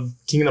I love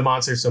King of the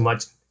Monsters so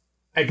much,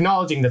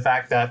 acknowledging the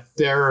fact that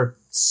there are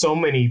so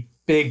many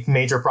big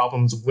major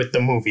problems with the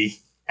movie.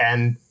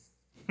 And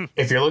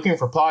if you're looking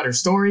for plot or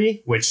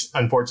story, which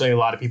unfortunately a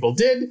lot of people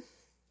did,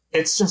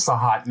 it's just a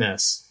hot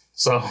mess.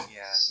 So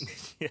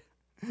yeah.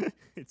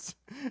 It's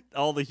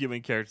all the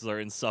human characters are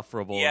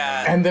insufferable.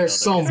 Yeah. And there's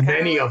so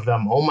many of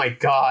them. Oh my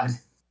god.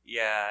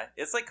 Yeah,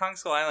 it's like Kong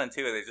Skull Island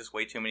too. There's just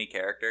way too many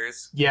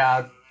characters.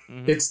 Yeah,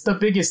 It's the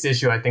biggest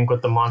issue I think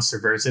with the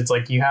MonsterVerse. It's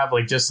like you have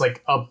like just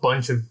like a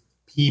bunch of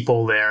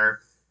people there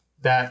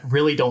that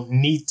really don't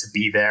need to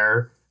be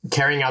there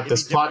carrying out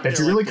this plot that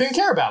you really couldn't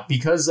care about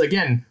because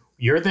again,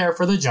 you're there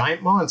for the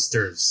giant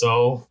monsters.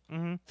 So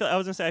I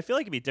was gonna say I feel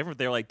like it'd be different if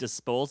they're like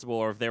disposable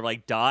or if they're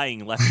like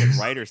dying left and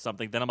right or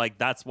something. Then I'm like,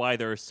 that's why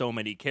there are so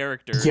many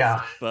characters.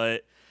 Yeah,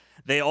 but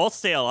they all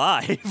stay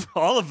alive,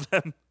 all of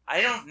them. I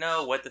don't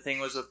know what the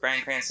thing was with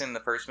Bryan Cranston in the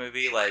first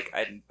movie. Like,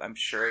 I'm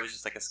sure it was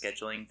just like a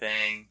scheduling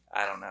thing.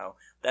 I don't know.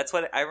 That's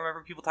what I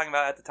remember people talking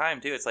about at the time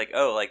too. It's like,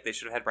 oh, like they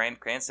should have had Bryan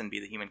Cranston be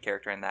the human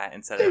character in that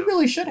instead of. They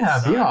really should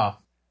have, yeah.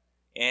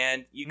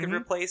 And you could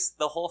replace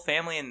the whole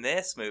family in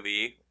this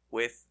movie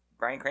with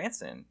Bryan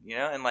Cranston, you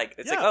know, and like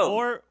it's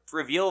or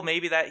reveal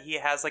maybe that he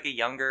has like a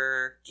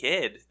younger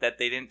kid that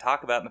they didn't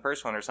talk about in the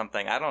first one or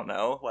something. I don't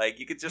know. Like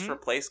you could just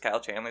replace Kyle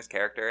Chandler's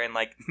character and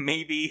like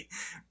maybe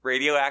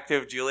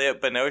radioactive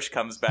Juliette Binoche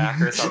comes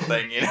back or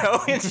something, you know,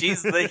 and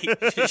she's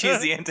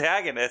the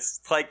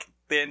antagonist, like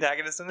the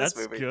antagonist in this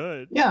movie. That's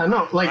good. Yeah,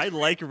 no, like I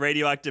like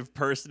radioactive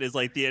person is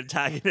like the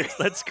antagonist.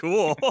 That's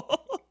cool.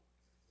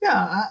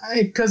 Yeah,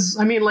 because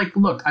I mean, like,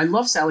 look, I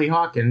love Sally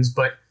Hawkins,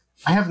 but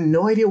I have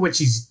no idea what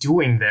she's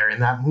doing there in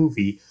that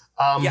movie.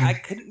 Yeah, I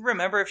couldn't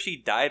remember if she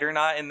died or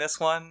not in this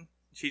one.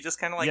 She just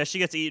kind of like... Yeah, she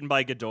gets eaten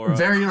by Ghidorah.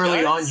 Very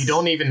early on, you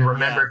don't even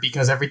remember it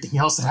because everything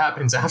else that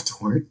happens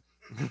afterward.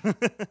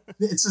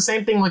 It's the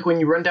same thing like when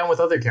you run down with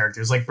other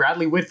characters, like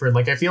Bradley Whitford.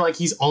 Like, I feel like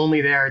he's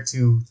only there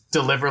to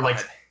deliver,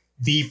 like,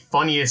 the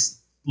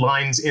funniest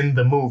lines in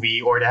the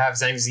movie, or to have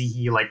Zhang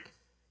Ziyi, like,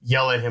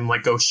 yell at him,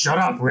 like, go, shut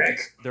up, Rick!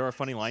 There are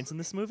funny lines in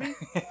this movie?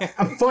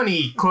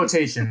 Funny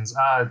quotations.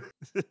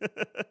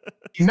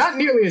 Not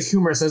nearly as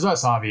humorous as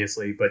us,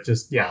 obviously, but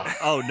just, yeah.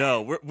 Oh,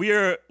 no.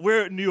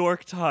 We're New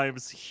York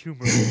Times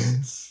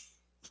humorists.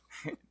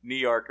 New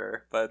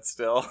Yorker, but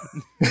still.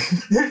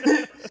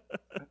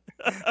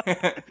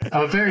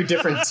 A very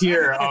different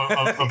tier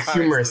of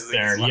humorous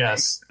there,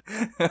 yes.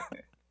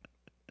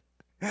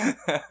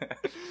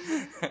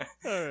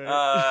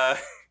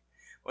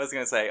 What was I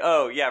gonna say?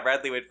 Oh yeah,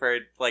 Bradley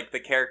Whitford, like the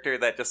character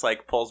that just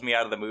like pulls me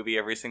out of the movie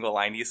every single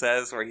line he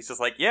says, where he's just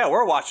like, "Yeah,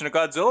 we're watching a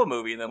Godzilla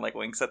movie," and then like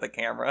winks at the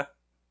camera.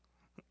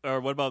 Or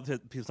what about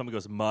someone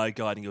goes, "My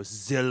God," and he goes,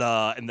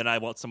 "Zilla," and then I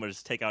want someone to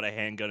just take out a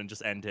handgun and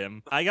just end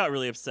him. I got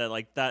really upset,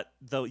 like that.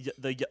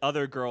 The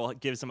other girl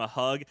gives him a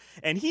hug,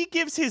 and he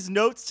gives his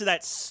notes to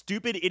that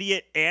stupid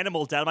idiot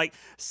animal dad. I'm like,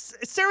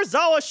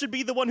 Serizawa should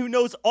be the one who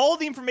knows all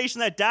the information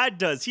that dad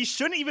does. He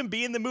shouldn't even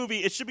be in the movie.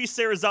 It should be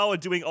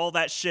Serizawa doing all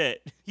that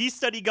shit. He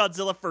studied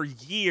Godzilla for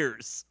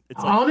years.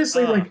 It's like,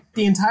 honestly, like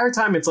the entire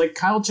time, it's like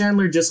Kyle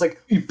Chandler just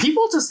like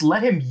people just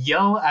let him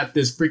yell at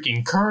this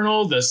freaking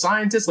colonel, the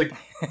scientist. Like,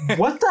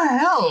 what the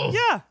hell?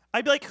 Yeah,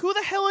 I'd be like, who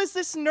the hell is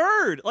this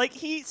nerd? Like,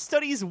 he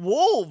studies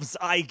wolves,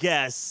 I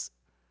guess.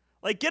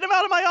 Like, get him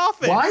out of my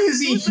office. Why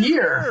is he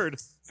here?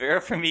 Nerd?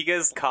 Vera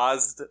Farmiga's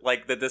caused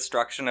like the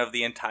destruction of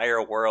the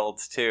entire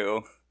world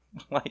too.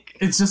 Like,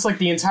 it's just like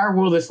the entire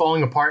world is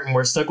falling apart, and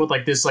we're stuck with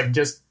like this like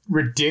just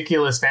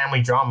ridiculous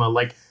family drama.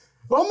 Like,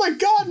 oh my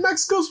God,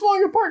 Mexico's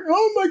falling apart.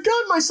 Oh my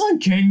God, my son,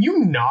 can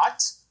you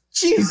not?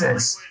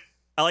 Jesus.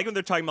 I like when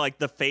they're talking about like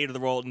the fate of the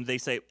world, and they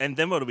say, and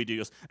then what do we do? He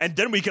goes, and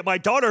then we get my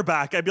daughter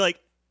back. I'd be like,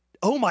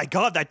 oh my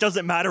God, that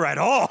doesn't matter at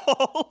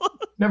all.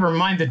 Never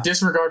mind the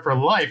disregard for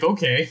life.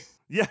 Okay.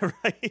 Yeah,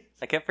 right.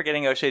 I kept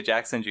forgetting O'Shea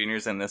Jackson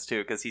Jr.'s in this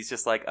too, because he's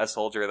just like a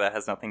soldier that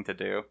has nothing to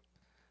do.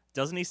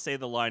 Doesn't he say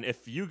the line,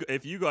 if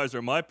you guys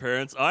are my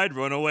parents, I'd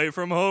run away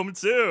from home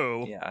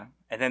too? Yeah.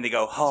 And then they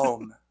go,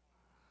 home.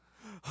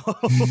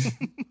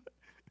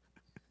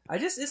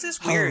 It's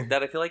just weird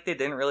that I feel like they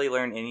didn't really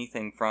learn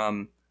anything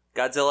from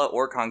Godzilla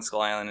or Kong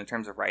Skull Island in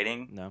terms of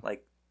writing. No.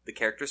 Like the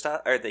character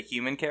style, or the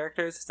human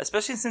characters,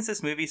 especially since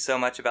this movie's so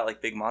much about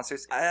like big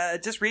monsters.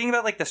 Just reading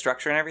about like the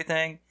structure and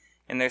everything,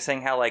 and they're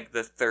saying how like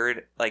the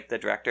third, like the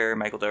director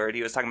Michael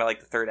Dougherty was talking about,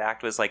 like the third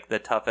act was like the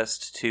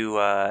toughest to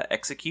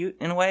execute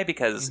in a way,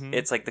 because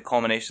it's like the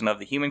culmination of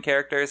the human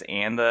characters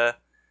and the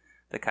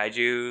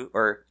kaiju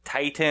or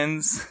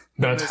titans.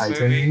 The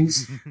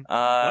Titans.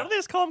 Why do they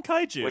just call them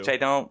kaiju? Which I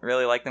don't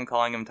really like them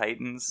calling them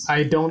titans.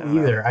 I don't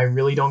either. I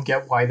really don't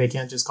get why they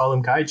can't just call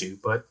them kaiju,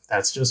 but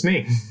that's just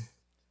me.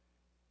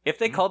 If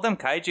they called them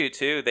kaiju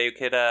too, they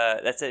could.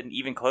 That's an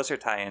even closer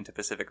tie-in to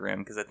Pacific Rim,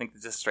 because I think they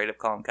just straight up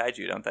call them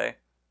kaiju, don't they?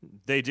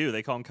 They do.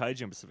 They call them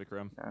kaiju in Pacific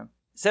Rim. Yeah.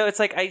 So it's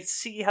like, I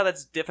see how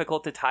that's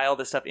difficult to tie all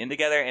this stuff in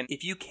together, and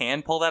if you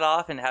can pull that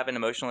off and have an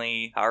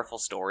emotionally powerful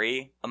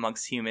story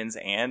amongst humans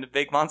and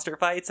big monster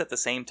fights at the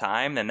same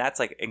time, then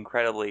that's like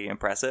incredibly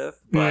impressive.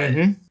 But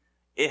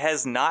it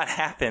has not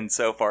happened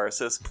so far,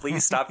 so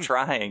please stop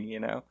trying, you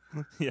know?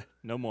 Yeah,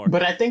 no more.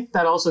 But I think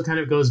that also kind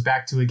of goes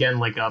back to, again,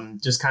 like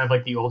just kind of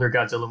like the older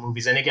Godzilla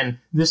movies. And again,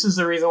 this is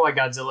the reason why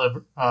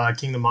Godzilla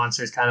King of the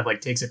Monsters kind of like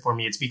takes it for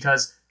me. It's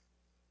because,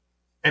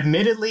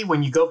 admittedly,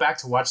 when you go back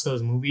to watch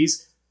those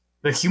movies,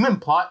 the human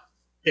plot,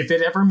 if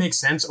it ever makes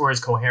sense or is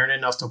coherent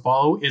enough to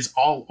follow, is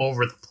all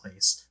over the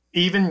place.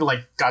 Even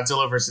like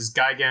Godzilla versus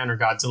Gigan or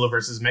Godzilla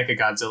versus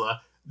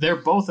Mechagodzilla, they're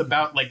both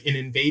about like an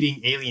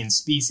invading alien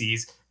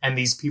species, and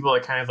these people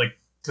that kind of like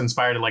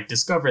conspire to like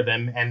discover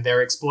them, and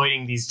they're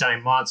exploiting these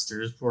giant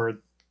monsters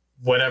for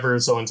whatever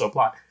so-and-so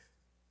plot.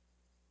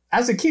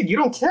 As a kid, you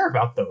don't care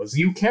about those.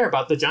 You care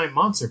about the giant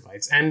monster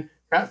fights. And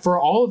for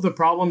all of the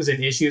problems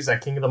and issues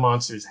that King of the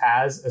Monsters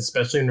has,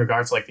 especially in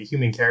regards to like the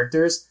human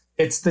characters,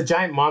 it's the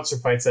giant monster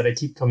fights that I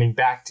keep coming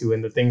back to,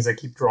 and the things that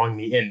keep drawing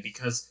me in,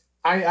 because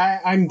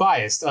I'm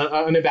biased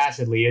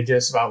unabashedly. It's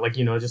just about like,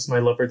 you know, just my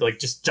love for like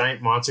just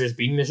giant monsters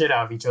beating the shit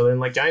out of each other in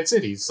like giant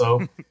cities.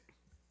 So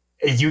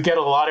you get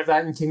a lot of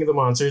that in King of the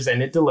Monsters,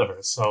 and it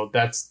delivers. So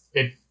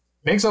it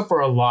makes up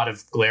for a lot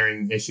of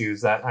glaring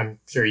issues that I'm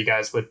sure you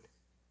guys would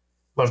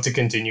love to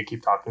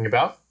keep talking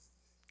about.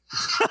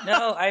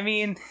 No, I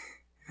mean,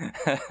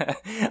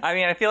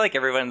 I feel like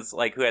everyone's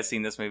like who has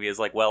seen this movie is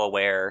like well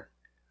aware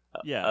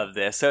of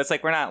this, so it's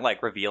like we're not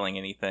like revealing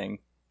anything,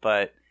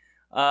 but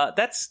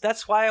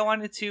that's why I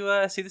wanted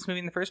to see this movie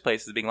in the first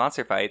place, is being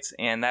monster fights.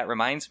 And that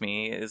reminds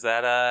me is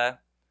that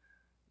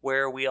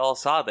where we all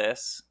saw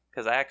this,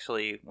 because I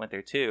actually went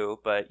there too,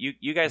 but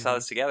you guys saw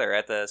this together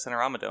at the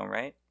Cinerama Dome,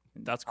 right?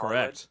 That's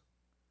correct.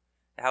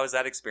 How was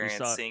that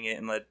experience, seeing it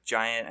in the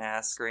giant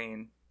ass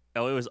screen?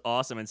 Oh, it was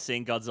awesome. And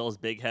seeing Godzilla's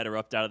big head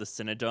erupt out of the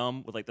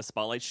Cinedome with like the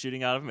spotlight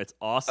shooting out of him, it's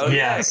awesome. Oh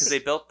yeah, because they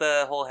built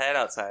the whole head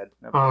outside.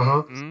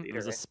 It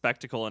was a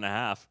spectacle and a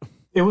half.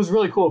 It was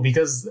really cool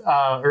because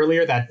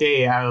earlier that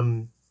day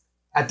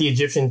at the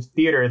Egyptian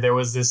Theater, there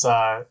was this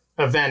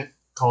event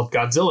called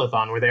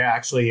Godzillathon, where they're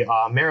actually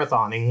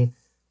marathoning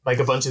like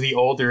a bunch of the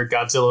older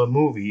Godzilla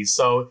movies.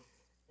 So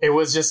it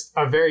was just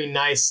a very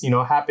nice,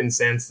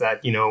 happenstance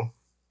that,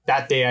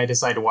 that day I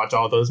decided to watch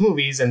all those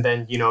movies, and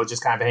then,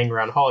 just kind of hang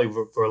around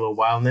Hollywood for a little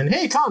while. And then,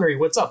 hey, Connery,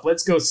 what's up?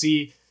 Let's go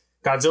see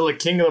Godzilla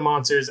King of the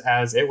Monsters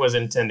as it was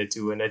intended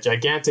to, in a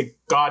gigantic,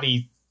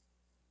 gaudy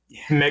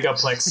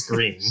megaplex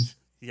screen.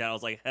 Yeah, I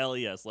was like, hell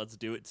yes, let's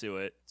do it to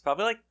it. It's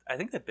probably like, I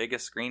think, the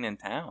biggest screen in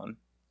town.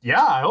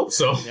 Yeah, I hope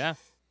so. Yeah.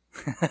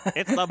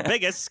 It's the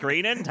biggest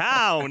screen in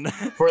town.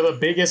 For the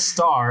biggest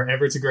star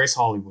ever to grace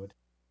Hollywood.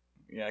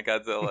 Yeah,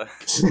 Godzilla.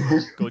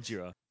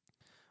 Gojira.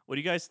 What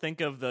do you guys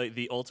think of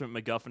the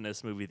ultimate MacGuffin in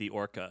this movie, the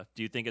Orca?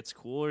 Do you think it's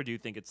cool or do you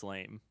think it's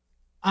lame?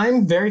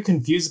 I'm very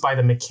confused by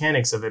the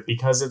mechanics of it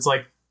because it's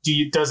like,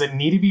 does it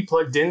need to be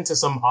plugged into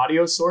some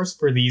audio source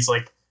for these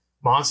like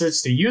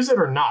monsters to use it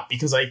or not?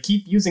 Because I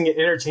keep using it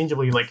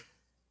interchangeably. Like,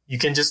 you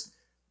can just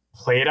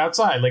play it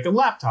outside like a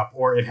laptop,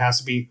 or it has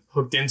to be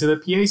hooked into the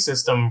PA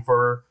system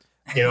for,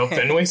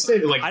 Fenway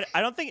Stadium. Like,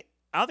 I don't think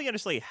it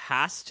necessarily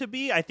has to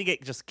be. I think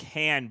it just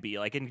can be.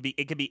 Like,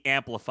 it can be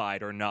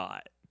amplified or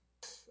not.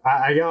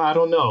 I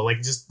don't know. Like,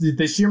 just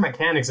the sheer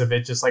mechanics of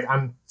it, just like,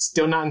 I'm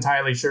still not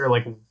entirely sure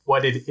like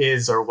what it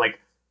is or like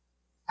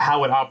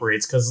how it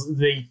operates, because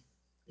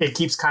it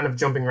keeps kind of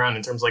jumping around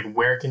in terms of like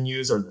where it can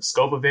use or the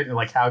scope of it and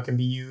like how it can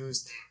be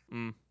used.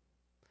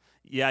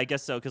 Yeah, I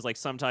guess so, because like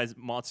sometimes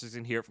monsters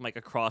can hear it from like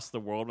across the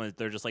world when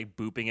they're just like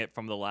booping it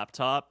from the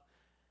laptop,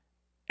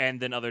 and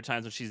then other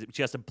times when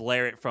she has to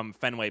blare it from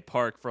Fenway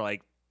Park for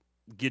like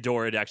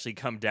Ghidorah to actually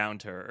come down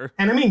to her.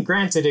 And I mean,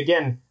 granted,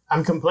 again,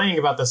 I'm complaining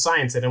about the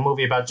science in a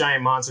movie about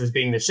giant monsters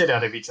beating the shit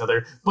out of each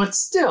other, but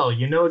still,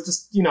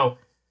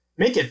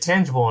 make it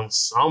tangible in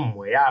some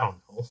way. I don't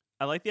know.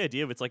 I like the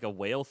idea of it's like a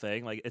whale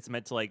thing. Like, it's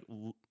meant to like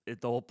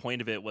the whole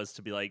point of it was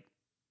to be like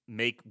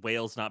make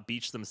whales not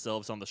beach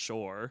themselves on the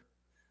shore.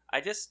 I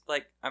just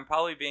like, I'm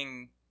probably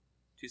being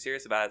too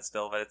serious about it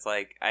still, but it's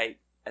like I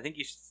think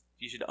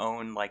you should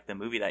own like the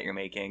movie that you're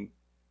making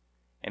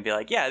and be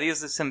like, yeah,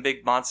 these are some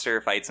big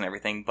monster fights and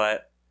everything,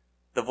 but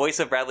the voice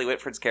of Bradley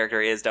Whitford's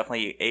character is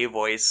definitely a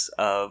voice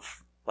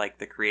of like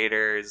the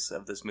creators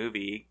of this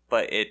movie,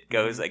 but it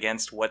goes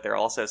against what they're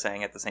also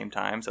saying at the same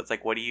time. So it's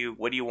like, what do you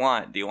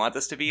want? Do you want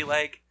this to be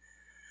like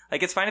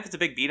it's fine if it's a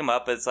big beat 'em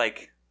up, but it's like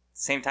at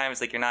the same time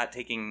it's like you're not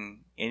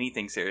taking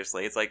anything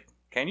seriously. It's like,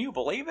 can you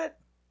believe it?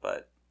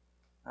 But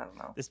I don't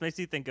know. This makes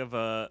me think of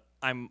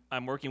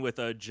I'm working with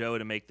Joe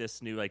to make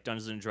this new like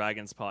Dungeons and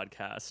Dragons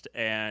podcast,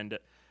 and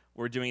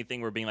we're doing a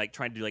thing. We're being like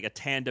trying to do like a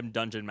tandem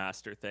dungeon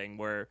master thing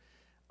where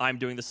I'm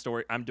doing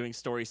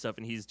story stuff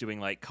and he's doing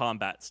like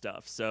combat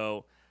stuff.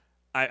 So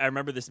I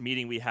remember this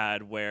meeting we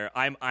had where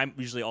I'm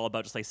usually all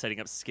about just like setting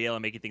up scale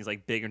and making things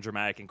like big and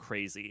dramatic and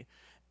crazy.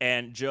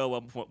 And Joe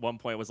at one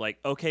point was like,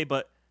 okay,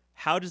 but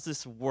how does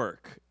this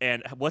work?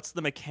 And what's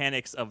the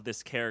mechanics of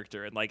this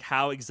character? And like,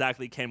 how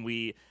exactly can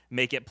we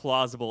make it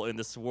plausible in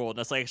this world? And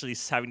that's like actually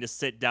having to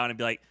sit down and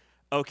be like,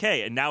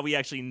 okay, and now we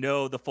actually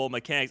know the full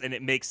mechanics and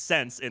it makes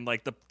sense in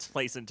like the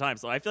place and time.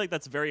 So I feel like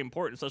that's very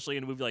important, especially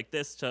in a movie like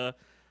this, to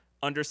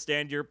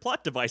understand your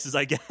plot devices,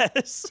 I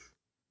guess.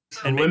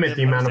 And limit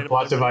the amount of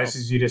plot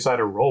devices you decide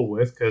to roll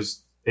with,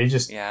 because they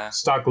just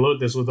stock load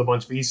this with a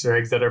bunch of Easter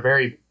eggs that are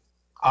very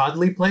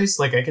oddly placed.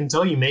 Like, I can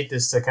tell you make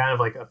this to kind of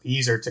like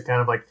appease or to kind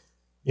of like,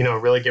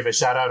 really give a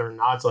shout out or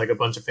not to like a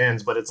bunch of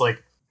fans, but it's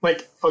like,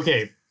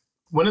 okay,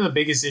 one of the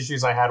biggest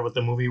issues I had with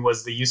the movie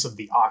was the use of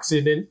the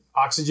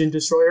oxygen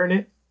destroyer in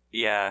it.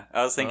 Yeah,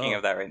 I was thinking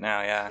of that right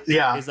now,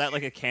 Yeah. Is that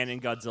like a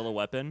canon Godzilla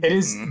weapon? It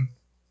is. Mm-hmm.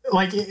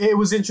 Like, it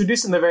was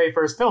introduced in the very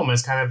first film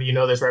as kind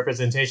of, this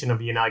representation of,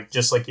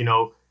 just like,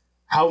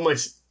 how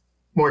much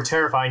more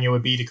terrifying it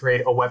would be to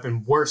create a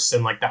weapon worse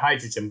than like the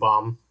hydrogen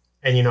bomb.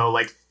 And,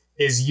 like,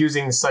 is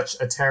using such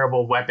a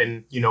terrible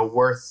weapon,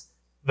 worth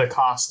the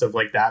cost of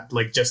like that,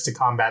 like just to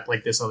combat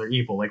like this other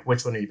evil? Like,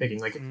 which one are you picking?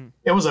 Like,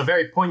 it was a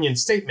very poignant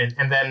statement.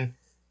 And then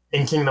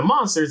in King of the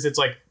Monsters, it's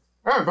like,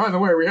 oh, by the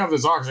way, we have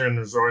this oxygen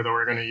destroyer that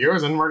we're going to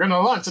use and we're going to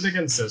launch it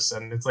against this.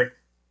 And it's like,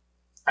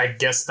 I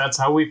guess that's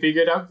how we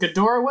figured out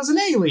Ghidorah was an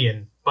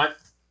alien. But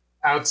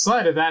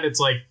outside of that, it's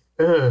like,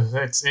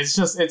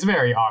 it's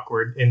very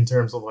awkward in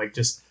terms of like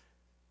just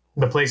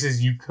the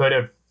places you could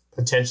have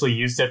potentially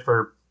used it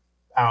for,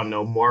 I don't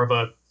know, more of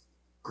a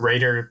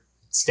greater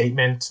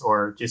statement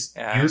or just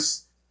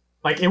use.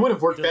 Like, it would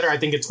have worked better, I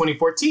think, in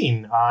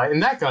 2014 in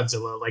that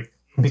Godzilla. Like,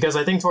 because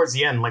I think towards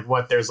the end, like,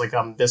 there's like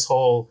this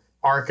whole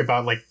arc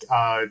about like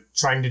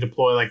trying to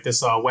deploy like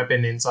this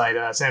weapon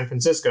inside San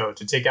Francisco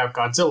to take out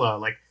Godzilla.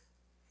 Like,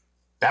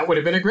 that would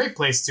have been a great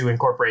place to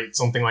incorporate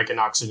something like an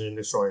oxygen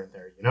destroyer in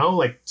there,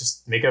 like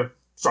just make a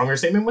stronger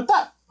statement with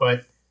that.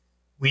 But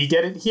we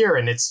get it here,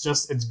 and it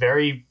feels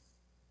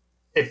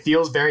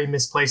very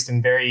misplaced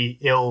and very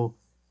ill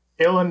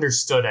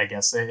understood, I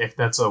guess, if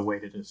that's a way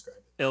to describe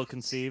it.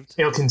 Ill-conceived?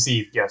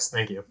 Ill-conceived, yes,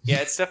 thank you.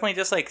 Yeah, it's definitely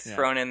just like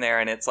thrown in there,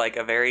 and it's like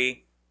a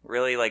very,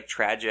 really like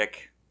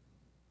tragic,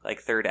 like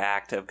third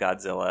act of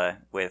Godzilla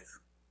with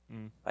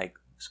like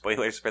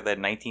spoilers for the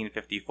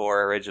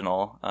 1954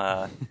 original.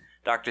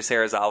 Dr.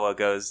 Serizawa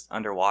goes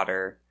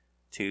underwater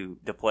to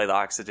deploy the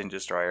oxygen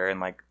destroyer, and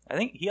like I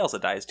think he also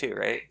dies too,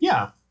 right?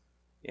 Yeah.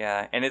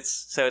 Yeah, and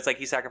it's like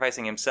he's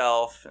sacrificing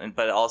himself,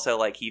 but also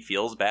like he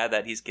feels bad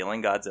that he's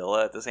killing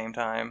Godzilla at the same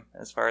time,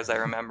 as far as I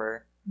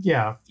remember.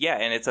 Yeah. Yeah,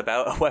 and it's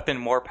about a weapon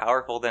more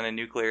powerful than a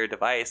nuclear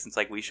device. It's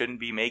like we shouldn't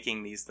be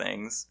making these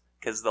things,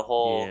 because the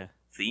whole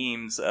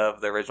themes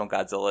of the original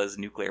Godzilla's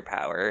nuclear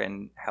power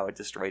and how it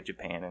destroyed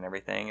Japan and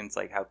everything. And it's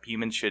like how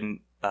humans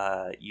shouldn't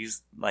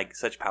use like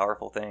such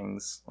powerful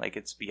things. Like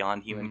it's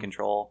beyond human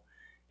control.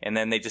 And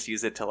then they just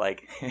use it to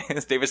like,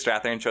 David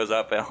Strathairn shows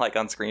up and like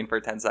on screen for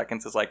 10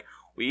 seconds. It's like,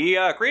 we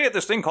created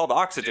this thing called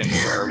oxygen.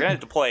 We're going to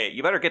deploy it.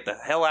 You better get the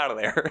hell out of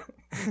there.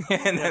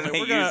 And then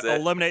we're going to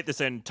eliminate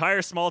this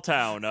entire small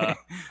town.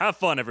 Have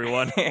fun,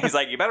 everyone. He's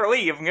like, you better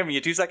leave. I'm giving you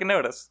a 2-second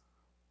notice.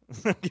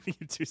 I'm giving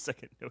you a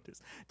 2-second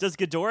notice. Does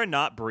Ghidorah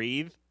not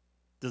breathe?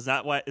 Is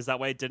that why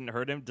it didn't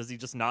hurt him? Does he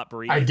just not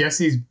breathe? I guess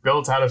he's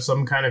built out of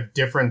some kind of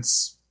different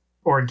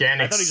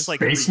organic just, like,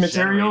 space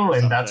material,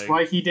 and that's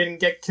why he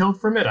didn't get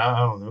killed from it. I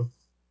don't know.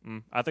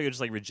 I thought he would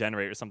just like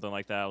regenerate or something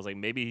like that. I was like,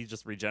 maybe he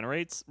just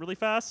regenerates really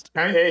fast.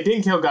 It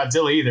didn't kill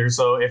Godzilla either,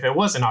 so if it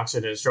was an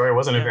oxygen destroyer, it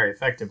wasn't a very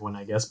effective one,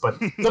 I guess. But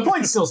the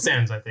point still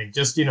stands, I think.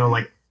 Just,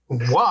 like,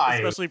 why?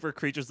 Especially for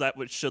creatures that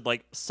should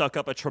like suck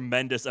up a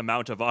tremendous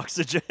amount of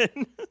oxygen.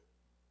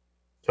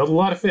 Killed a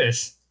lot of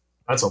fish.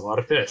 That's a lot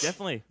of fish.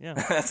 Definitely, yeah.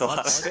 That's a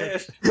lot of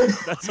fish.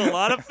 That's a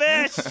lot of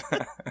fish.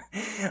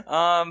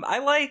 I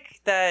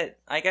like that.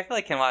 I feel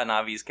like Ken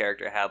Watanabe's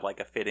character had like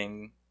a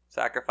fitting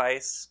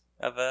sacrifice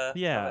of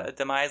a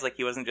demise. Like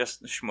he wasn't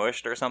just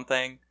smushed or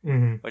something,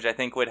 which I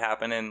think would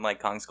happen in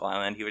like Kong Skull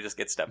Island. He would just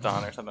get stepped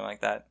on or something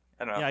like that.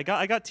 I don't know. Yeah,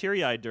 I got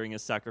teary-eyed during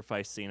his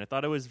sacrifice scene. I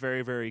thought it was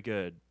very, very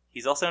good.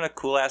 He's also in a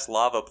cool ass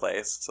lava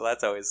place, so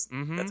that's always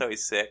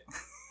sick.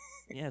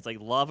 Yeah, it's like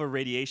lava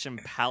radiation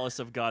palace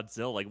of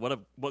Godzilla. Like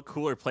what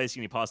cooler place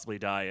can you possibly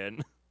die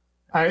in?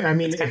 I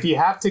mean, if you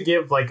have to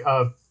give like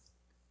a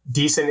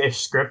decent-ish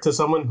script to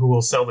someone who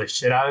will sell the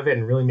shit out of it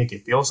and really make you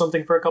feel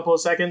something for a couple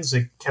of seconds,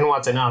 like Ken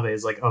Watanabe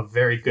is like a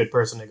very good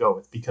person to go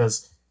with,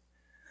 because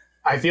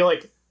I feel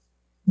like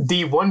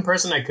the one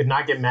person I could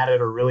not get mad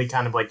at or really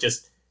kind of like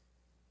just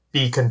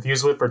be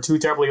confused with for too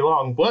terribly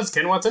long was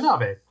Ken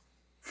Watanabe.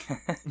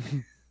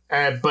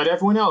 But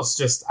everyone else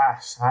just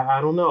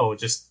I don't know,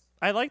 just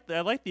I like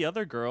the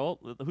other girl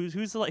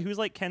who's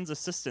like Ken's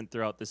assistant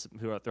throughout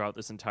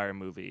this entire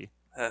movie.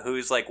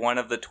 Who's like one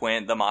of the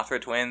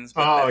Mothra twins?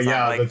 But oh that's yeah,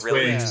 not, like, the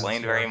really twins.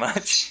 explained very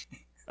much.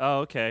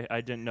 Oh, okay.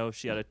 I didn't know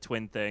she had a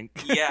twin thing.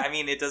 Yeah, I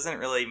mean, it doesn't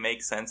really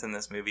make sense in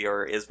this movie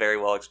or is very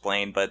well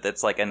explained, but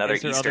that's like another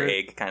Easter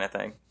egg kind of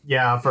thing.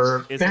 Yeah,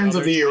 for fans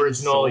of the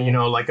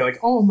original, like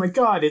oh my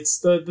god, it's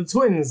the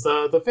twins,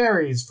 the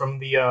fairies from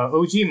the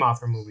OG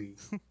Mothra movie.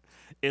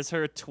 Is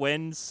her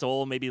twin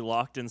soul maybe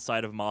locked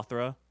inside of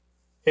Mothra?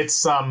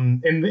 It's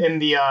in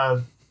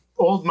the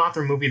old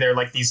Mothra movie, there are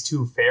like these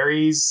two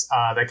fairies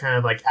that kind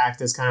of like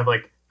act as kind of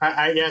like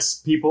I guess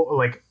people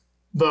like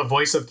the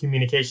voice of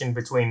communication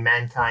between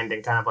mankind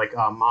and kind of like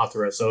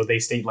Mothra. So they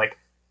state like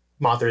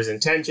Mothra's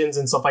intentions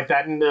and stuff like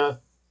that, and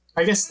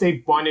I guess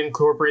they want to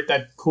incorporate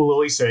that cool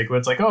little Easter egg where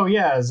it's like, oh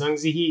yeah, Zhang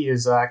Ziyi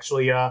is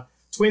actually a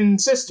twin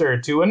sister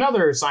to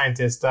another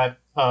scientist that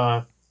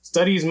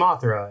studies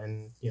Mothra,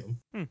 and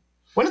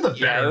one of the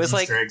better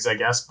Easter eggs, I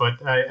guess. But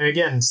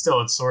again, still,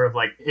 it's sort of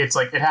like it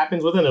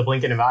happens within a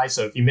blink of an eye.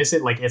 So if you miss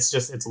it, like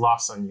it's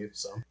lost on you.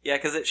 So yeah,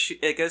 because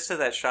it goes to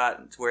that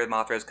shot where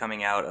Mothra is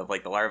coming out of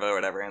like the larva or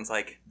whatever, and it's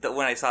like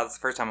when I saw this the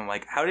first time, I'm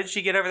like, how did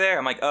she get over there?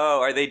 I'm like, oh,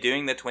 are they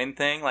doing the twin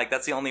thing? Like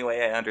that's the only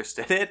way I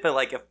understood it. But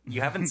like if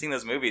you haven't seen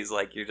those movies,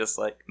 like you're just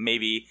like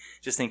maybe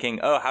just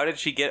thinking, oh, how did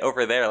she get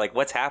over there? Like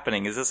what's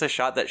happening? Is this a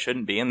shot that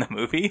shouldn't be in the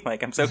movie?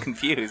 Like I'm so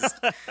confused.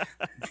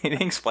 They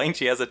didn't explain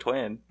she has a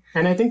twin.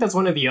 And I think that's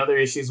one of the other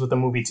issues with the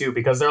movie, too,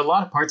 because there are a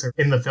lot of parts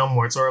in the film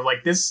where it's sort of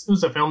like this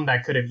was a film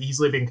that could have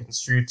easily been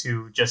construed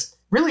to just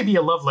really be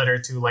a love letter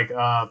to like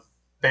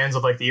fans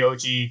of like the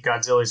OG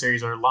Godzilla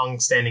series or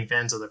long-standing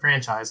fans of the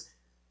franchise.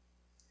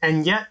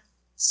 And yet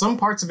some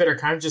parts of it are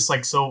kind of just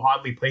like so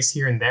oddly placed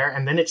here and there.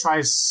 And then it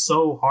tries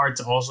so hard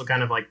to also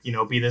kind of like,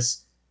 be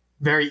this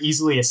very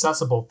easily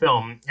accessible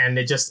film. And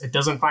it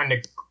doesn't find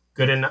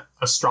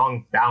a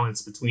strong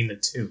balance between the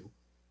two.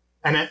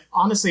 And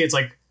honestly, it's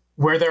like,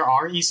 where there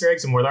are Easter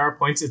eggs and where there are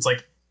points,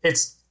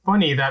 it's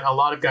funny that a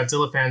lot of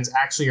Godzilla fans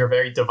actually are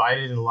very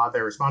divided in a lot of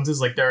their responses.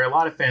 Like there are a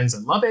lot of fans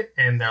that love it,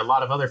 and there are a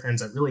lot of other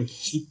fans that really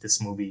hate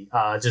this movie,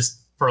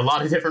 just for a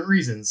lot of different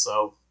reasons.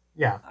 So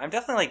yeah, I'm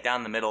definitely like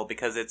down the middle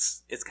because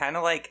it's kind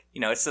of like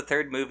it's the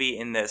third movie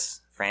in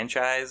this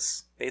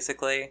franchise,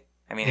 basically.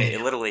 I mean,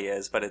 it literally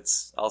is, but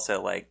it's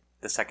also like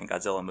the second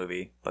Godzilla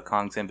movie, but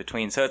Kong's in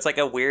between. So it's like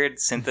a weird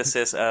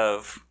synthesis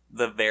of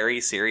the very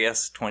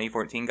serious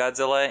 2014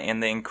 Godzilla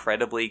and the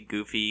incredibly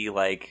goofy,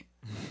 like,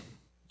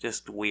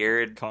 just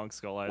weird Kong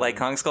Skull Island. Like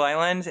Kong Skull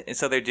Island. And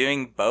so they're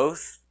doing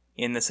both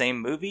in the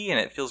same movie, and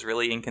it feels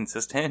really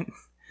inconsistent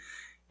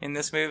in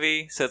this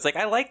movie. So it's like,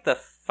 I like the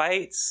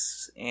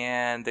fights,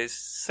 and there's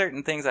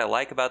certain things I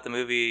like about the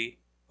movie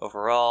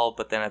overall,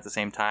 but then at the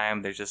same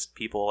time, there's just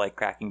people, like,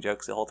 cracking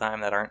jokes the whole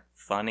time that aren't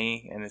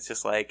funny, and it's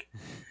just like,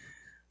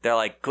 they're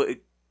like,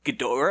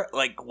 Ghidorah?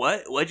 Like,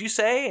 what? What'd you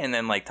say? And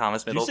then, like,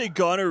 Thomas Middle... Did you say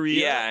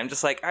gonorrhea? Yeah, I'm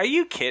just like, are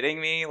you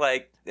kidding me?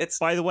 Like, it's...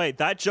 By the way,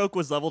 that joke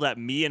was leveled at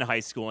me in high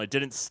school, and it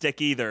didn't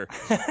stick either.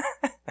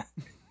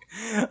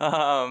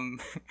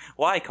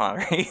 Why,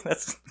 Connery?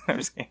 That's what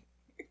I'm saying.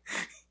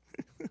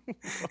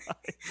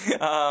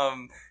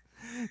 No,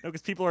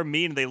 because people are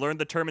mean. They learned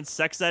the term in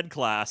sex ed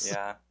class.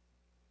 Yeah.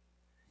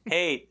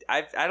 Hey,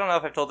 I don't know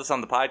if I've told this on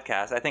the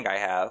podcast. I think I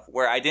have.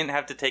 Where I didn't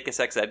have to take a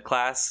sex ed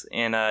class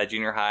in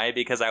junior high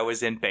because I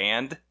was in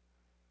band.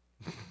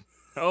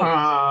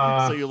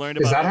 Oh, so you learned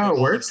about is that how it all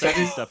the works?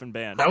 sexy stuff in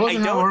band. That I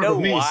wasn't how it don't worked know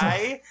with me.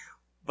 why,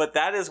 but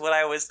that is what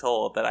I was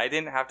told, that I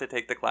didn't have to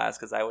take the class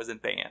because I was in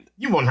band.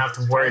 You won't have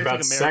to worry Sounds like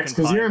about sex American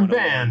because Pie you're in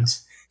 101. band.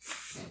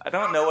 I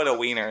don't know what a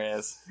wiener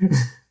is.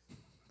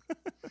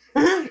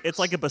 It's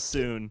like a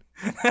bassoon.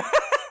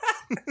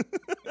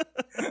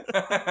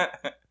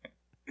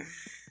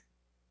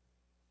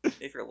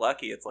 If you're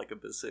lucky, it's like a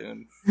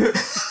bassoon.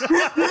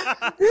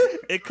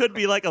 It could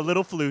be like a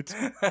little flute,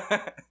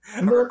 A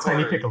little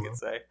tiny recorder, you piccolo. could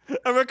say.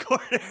 a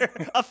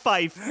recorder, a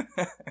fife.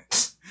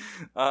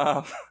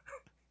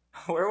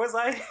 Where was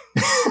I?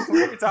 What were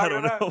we I talking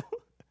don't about? know.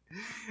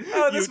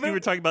 Oh, You, this you were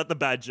talking about the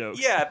bad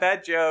jokes. Yeah,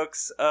 bad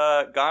jokes.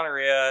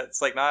 Gonorrhea.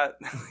 It's like not.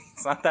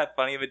 It's not that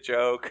funny of a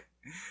joke.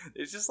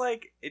 It's just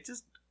like it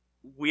just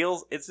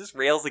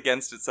rails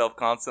against itself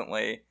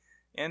constantly.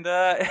 And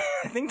I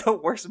think the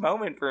worst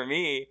moment for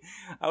me,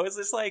 I was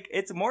just like,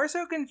 it's more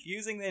so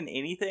confusing than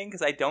anything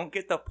because I don't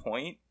get the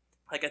point.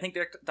 Like, I think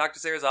Dr.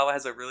 Serizawa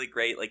has a really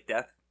great like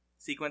death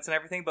sequence and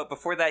everything, but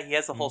before that, he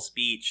has the whole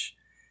speech,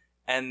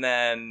 and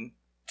then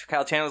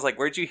Kyle Chan was like,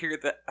 "Where'd you hear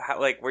that?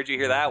 Where'd you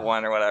hear that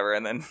one or whatever?"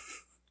 And then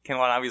Ken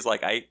Watanabe's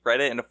like, "I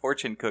read it in a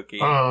fortune cookie."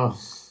 Oh,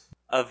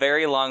 A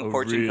very long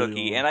fortune really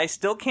cookie, long. and I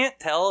still can't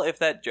tell if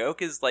that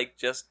joke is like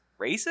just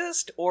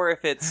racist or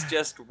if it's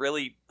just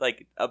really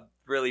like a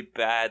really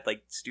bad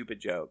like stupid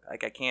joke.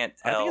 Like I can't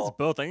I think it's tell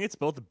both. I think it's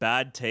both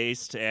bad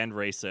taste and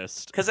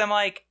racist. because I'm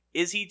like,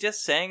 is he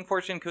just saying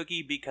fortune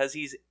cookie because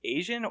he's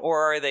Asian,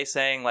 or are they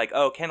saying like,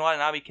 oh, Ken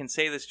Watanabe can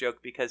say this joke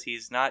because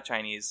he's not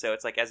Chinese? So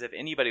it's like as if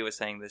anybody was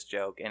saying this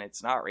joke, and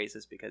it's not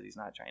racist because he's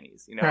not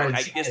Chinese. You know,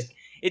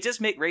 it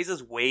just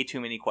raises way too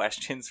many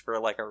questions for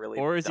like a really.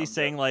 Or is he dumb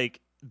saying joke.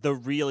 like the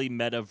really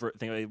meta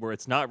thing where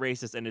it's not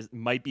racist and it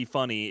might be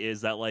funny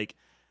is that like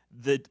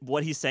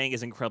what he's saying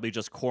is incredibly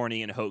just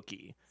corny and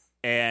hokey,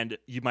 and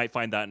you might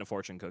find that in a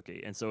fortune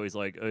cookie, and so he's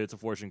like, oh, it's a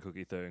fortune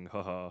cookie thing,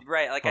 haha.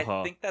 Right, like I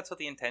Haha. think that's what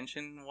the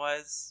intention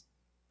was,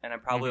 and I'm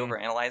probably Mhm.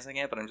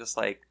 overanalyzing it, but I'm just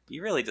like,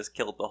 you really just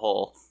killed the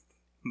whole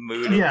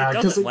mood. yeah, it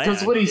because doesn't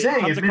land. what he's It saying,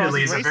 comes across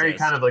admittedly, as is a very racist.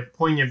 kind of like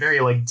poignant, very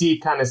like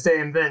deep kind of stay,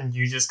 and then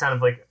you just kind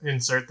of like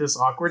insert this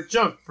awkward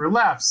joke for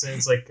laughs, and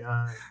it's like,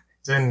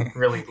 didn't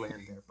really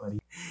land there, buddy.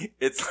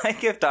 It's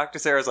like if Dr.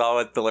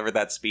 Serizawa delivered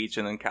that speech,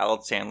 and then Kyle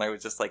Chandler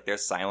was just like,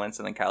 there's silence,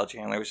 and then Kyle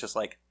Chandler was just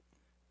like,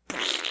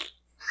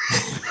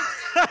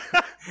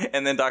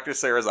 and then Dr.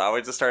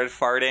 Serizawa just started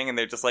farting, and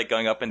they're just like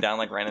going up and down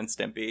like Ren and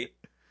Stimpy,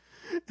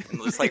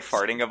 and just like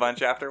farting a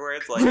bunch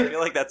afterwards. Like I feel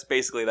like that's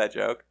basically that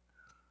joke.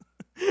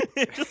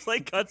 It just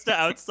like cuts to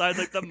outside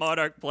like the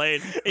Monarch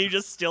plane, and you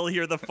just still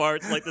hear the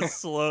farts, like the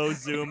slow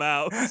zoom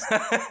out,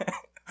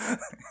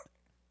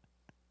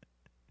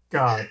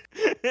 God,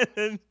 and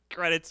then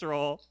credits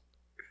roll.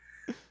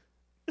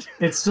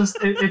 it's just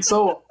it's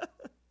so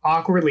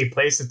awkwardly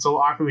placed. It's so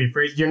awkwardly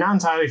phrased. You're not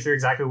entirely sure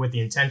exactly what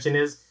the intention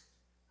is.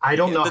 I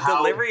don't know the how.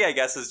 delivery, I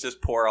guess, is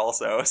just poor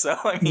also. So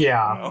I mean,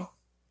 Yeah. I don't know.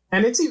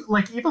 And it's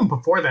like even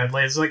before that,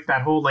 like, it's like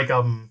that whole like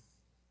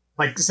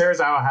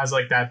Serizawa has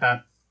like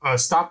that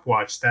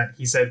stopwatch that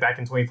he said back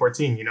in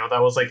 2014. You know,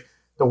 that was like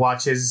the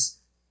watch his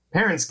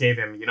parents gave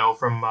him. You know,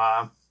 from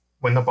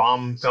when the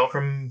bomb fell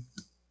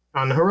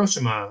on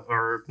Hiroshima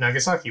or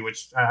Nagasaki,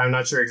 which I'm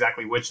not sure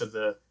exactly which of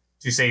the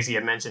two says he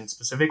had mentioned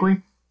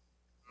specifically,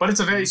 but it's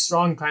a very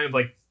strong kind of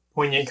like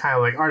poignant kind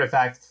of like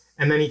artifact.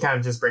 And then he kind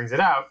of just brings it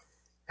out,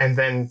 and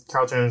then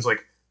Carl Turner's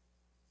like,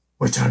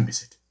 "What time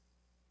is it?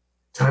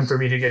 Time for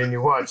me to get a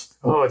new watch."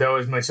 Oh, that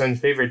was my son's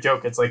favorite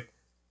joke. It's like,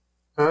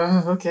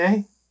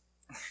 okay.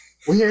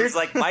 Weird. He's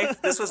like,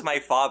 this was my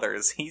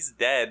father's. He's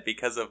dead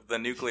because of the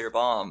nuclear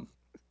bomb.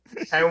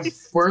 And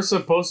we're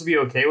supposed to be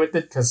okay with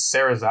it because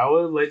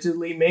Serizawa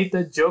allegedly made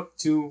the joke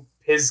to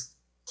his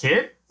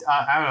kid?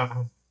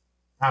 I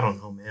don't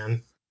know,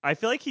 man. I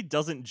feel like he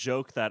doesn't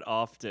joke that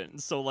often.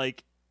 So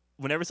like,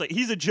 whenever it's like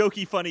he's a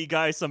jokey, funny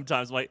guy,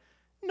 sometimes I'm like,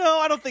 no,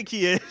 I don't think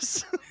he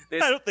is. I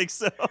don't think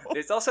so.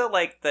 There's also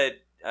like the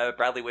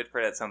Bradley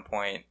Whitford at some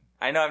point.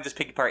 I know I'm just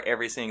picking apart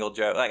every single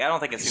joke. Like I don't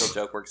think a single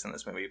joke works in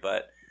this movie,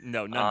 but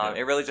No, none.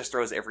 it really just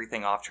throws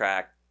everything off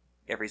track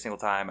every single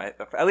time.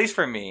 At least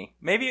for me.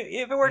 Maybe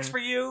if it works for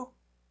you,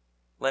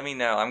 let me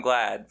know. I'm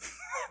glad.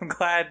 I'm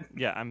glad.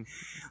 Yeah, I'm.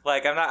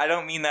 Like I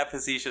don't mean that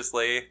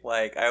facetiously.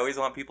 Like I always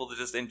want people to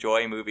just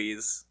enjoy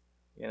movies.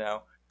 You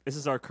know. This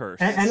is our curse.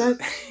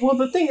 Well,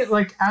 the thing is,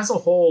 like, as a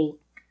whole,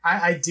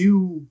 I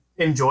do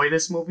enjoy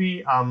this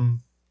movie.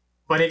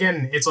 But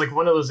again, it's like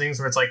one of those things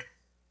where it's like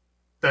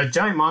the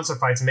giant monster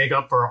fights make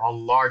up for a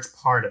large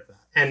part of that.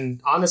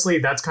 And honestly,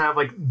 that's kind of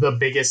like the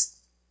biggest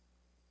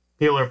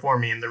healer for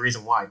me and the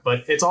reason why.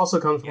 But it also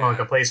comes from like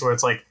a place where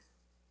it's like,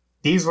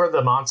 these were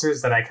the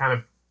monsters that I kind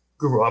of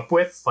grew up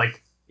with,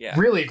 like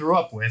really grew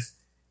up with.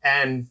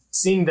 And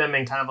seeing them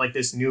in kind of like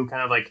this new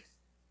kind of like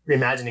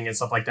reimagining and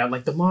stuff like that,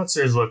 like the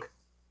monsters look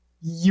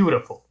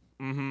beautiful.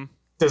 Mm-hmm.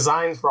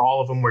 designs for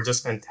all of them were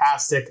just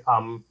fantastic.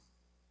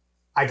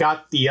 I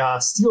got the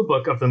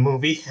steelbook of the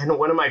movie, and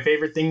one of my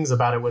favorite things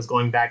about it was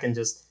going back and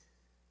just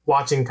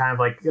watching kind of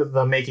like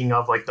the making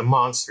of like the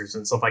monsters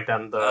and stuff like that,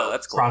 and the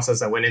that's cool. process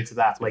that went into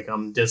that. Like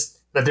just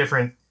the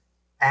different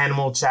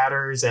animal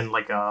chatters and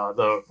like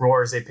the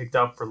roars they picked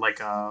up for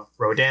like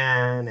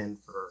Rodan and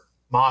for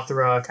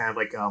Mothra, kind of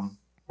like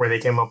where they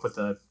came up with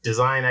the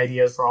design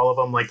ideas for all of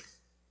them. Like,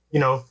 you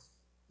know,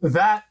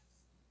 that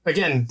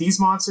again, these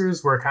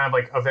monsters were kind of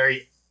like a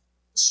very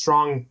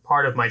strong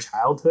part of my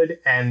childhood,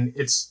 and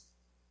it's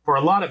for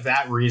a lot of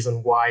that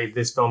reason why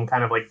this film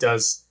kind of like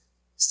does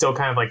still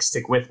kind of like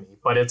stick with me.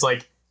 But it's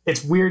like,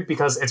 it's weird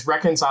because it's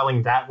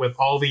reconciling that with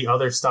all the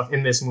other stuff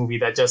in this movie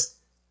that just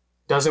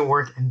doesn't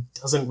work and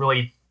doesn't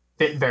really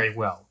fit very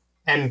well.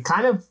 And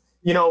kind of,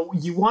 you know,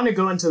 you want to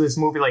go into this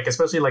movie, like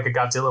especially like a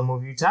Godzilla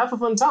movie, to have a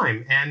fun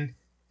time. And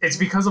it's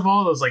because of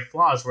all those like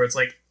flaws where it's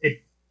like,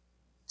 it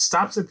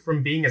stops it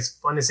from being as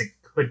fun as it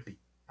could be,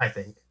 I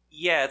think.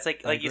 Yeah, it's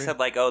like you said,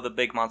 like, oh, the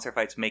big monster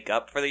fights make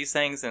up for these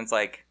things, and it's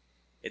like,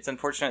 it's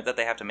unfortunate that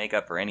they have to make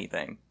up for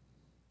anything.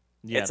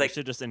 Yeah, it's they like,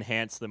 should just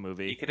enhance the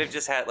movie. You could have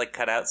just had like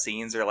cut out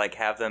scenes or like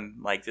have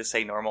them like just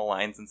say normal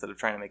lines instead of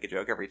trying to make a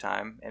joke every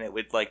time, and it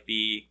would like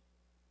be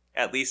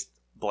at least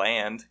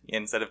bland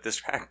instead of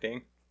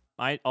distracting.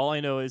 All I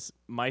know is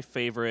my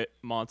favorite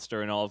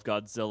monster in all of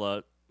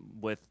Godzilla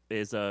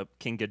is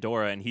King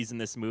Ghidorah, and he's in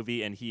this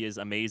movie, and he is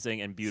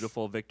amazing and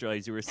beautiful. Victor,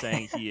 as you were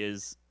saying, he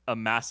is a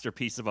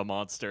masterpiece of a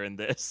monster in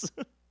this.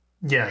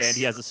 Yes. And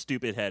he has a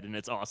stupid head, and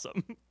it's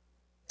awesome.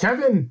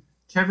 Kevin,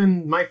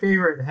 my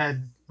favorite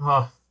head.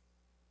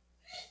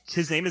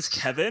 His name is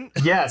Kevin?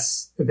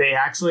 Yes, they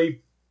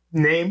actually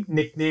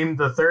nicknamed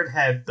the third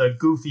head, the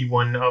goofy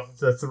one of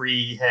the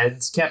three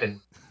heads,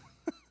 Kevin.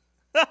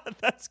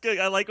 That's good.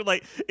 I like when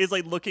like is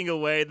like looking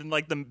away, then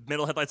like the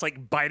middle headlights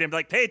like bite him,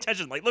 like pay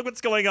attention, like look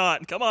what's going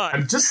on. Come on.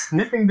 I'm just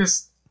sniffing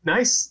this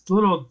nice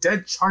little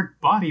dead charred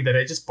body that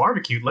I just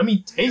barbecued. Let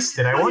me taste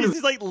it. I want to.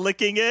 He's like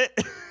licking it.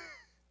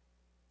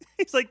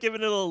 He's like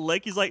giving it a little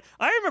lick. He's like,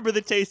 I remember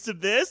the taste of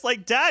this.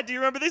 Like, Dad, do you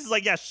remember this? He's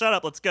like, yeah, shut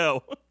up. Let's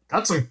go.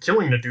 Got some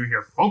killing to do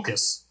here.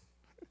 Focus.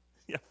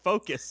 Yeah,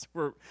 focus.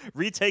 We're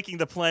retaking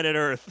the planet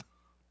Earth.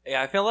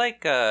 Yeah, I feel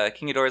like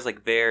King Ghidorah is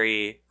like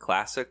very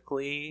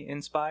classically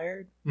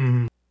inspired.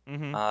 Mm-hmm.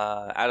 Mm-hmm.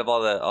 Out of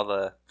all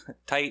the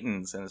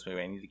Titans in this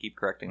movie, I need to keep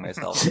correcting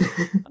myself,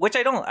 which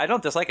I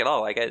don't dislike at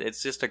all. Like,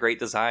 it's just a great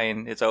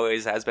design. It's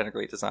always has been a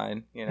great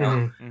design. You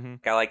know, Mm-hmm.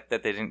 I like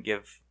that they didn't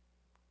give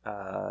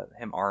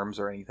him arms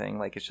or anything.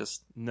 Like, it's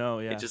just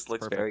it just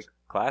looks perfect. very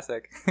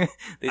classic.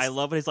 I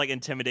love his like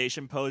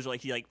intimidation pose.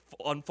 Like he like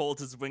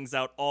unfolds his wings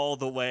out all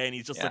the way, and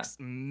he just looks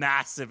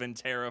massive and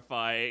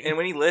terrifying. And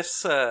when he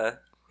lifts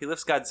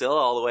Godzilla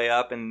all the way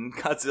up, and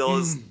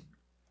Godzilla's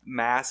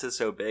mass is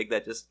so big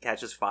that just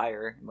catches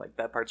fire. Like,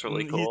 that part's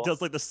really cool. He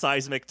does like the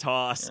seismic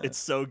toss. Yeah. It's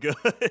so good.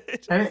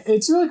 And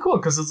it's really cool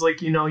because it's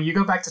like, you know, you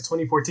go back to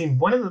 2014.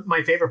 One of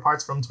my favorite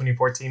parts from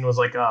 2014 was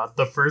like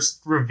the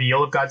first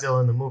reveal of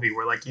Godzilla in the movie,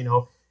 where like, you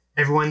know,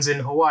 everyone's in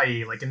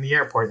Hawaii, like in the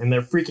airport, and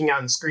they're freaking out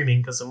and screaming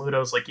because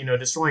Samuto's like, you know,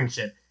 destroying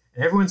shit,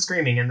 and everyone's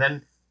screaming. And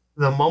then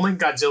the moment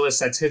Godzilla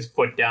sets his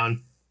foot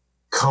down,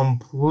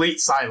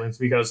 complete silence,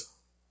 because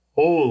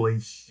holy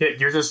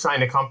shit, you're just trying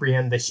to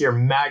comprehend the sheer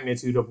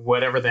magnitude of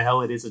whatever the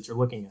hell it is that you're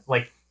looking at.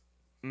 Like,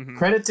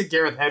 credit to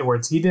Gareth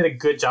Edwards. He did a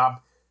good job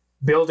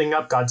building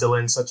up Godzilla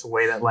in such a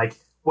way that, like,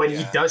 when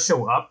he does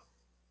show up,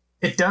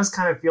 it does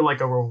kind of feel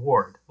like a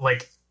reward.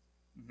 Like,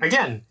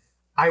 again,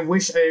 I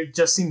wish I had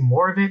just seen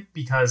more of it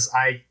because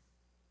I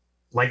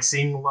like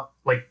seeing,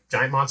 like,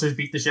 giant monsters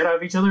beat the shit out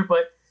of each other,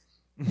 but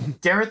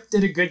Gareth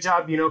did a good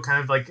job, you know,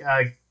 kind of, like,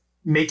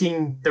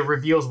 making the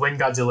reveals when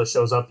Godzilla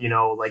shows up, you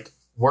know, like,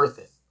 worth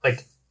it.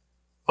 Like,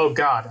 oh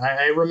god,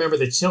 I remember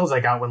the chills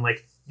I got when,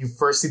 like, you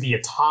first see the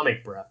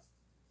atomic breath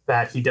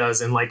that he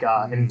does in, like,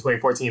 in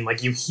 2014.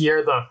 Like, you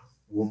hear the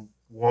whoomp,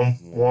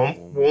 whoomp,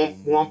 whoomp,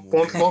 whoomp, whoomp,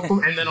 whoomp, whoomp,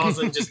 whoomp, and then all of a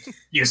sudden just,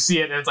 you see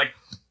it, and it's like,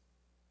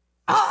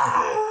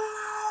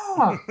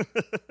 ah!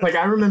 Like,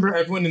 I remember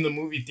everyone in the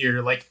movie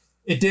theater, like,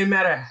 it didn't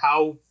matter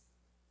how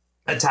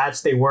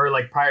attached they were,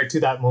 like, prior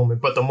to that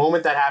moment, but the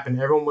moment that happened,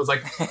 everyone was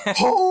like,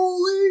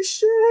 holy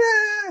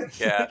shit!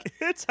 Yeah.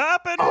 It's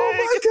happening! Oh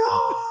my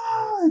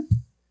god!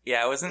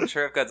 Yeah, I wasn't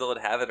sure if Godzilla would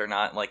have it or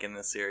not, like, in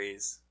this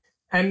series.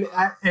 And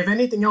if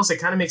anything else, it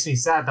kind of makes me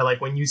sad that, like,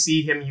 when you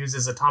see him use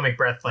his atomic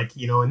breath, like,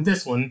 you know, in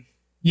this one,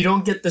 you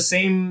don't get that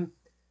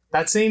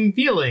same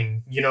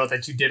feeling, you know,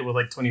 that you did with,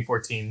 like,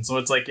 2014. So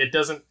it's like, it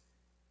doesn't...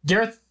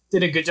 Gareth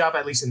did a good job,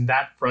 at least in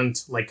that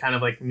front, like, kind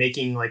of, like,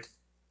 making, like,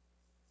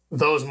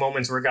 those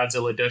moments where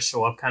Godzilla does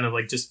show up kind of,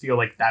 like, just feel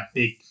like that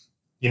big,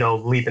 you know,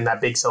 leap in that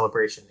big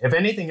celebration. If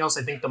anything else,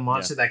 I think the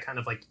monster that kind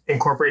of, like,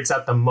 incorporates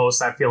that the most,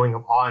 that feeling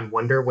of awe and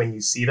wonder when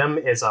you see them,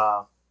 is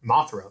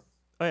Mothra.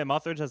 Oh yeah,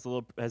 Mothra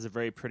has a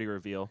very pretty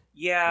reveal.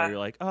 Yeah. Where you're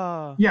like,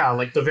 oh. Yeah,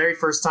 like the very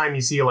first time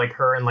you see like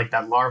her in like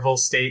that larval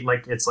state,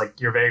 like it's like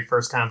your very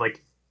first kind of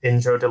like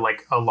intro to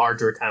like a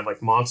larger kind of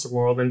like monster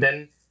world. And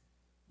then,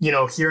 you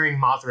know,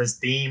 hearing Mothra's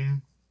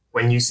theme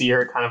when you see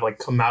her kind of like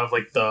come out of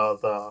like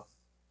the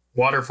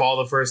waterfall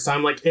the first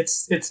time. Like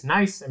it's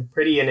nice and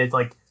pretty, and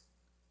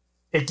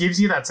it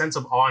gives you that sense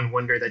of awe and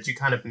wonder that you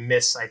kind of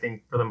miss, I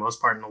think, for the most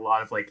part in a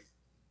lot of like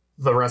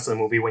the rest of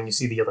the movie when you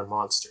see the other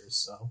monsters.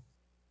 So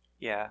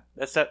yeah,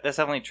 that's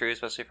definitely true,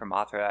 especially for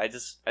Mothra. I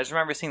just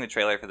remember seeing the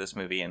trailer for this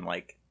movie and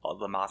like all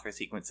the Mothra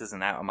sequences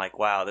and that. I'm like,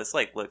 wow, this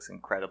like looks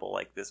incredible.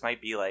 Like this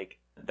might be like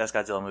the best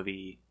Godzilla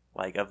movie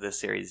like of this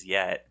series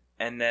yet.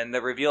 And then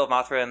the reveal of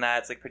Mothra in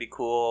that's like pretty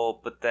cool,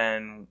 but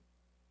then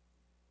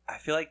I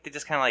feel like they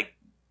just kind of like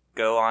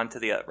go on to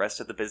the rest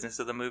of the business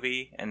of the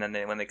movie, and then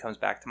when it comes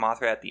back to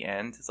Mothra at the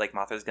end, it's like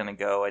Mothra's gonna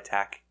go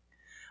attack.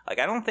 Like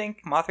I don't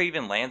think Mothra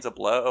even lands a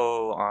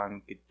blow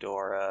on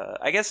Ghidorah.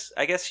 I guess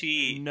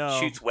she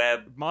shoots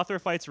web. Mothra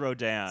fights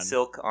Rodan.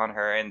 Silk on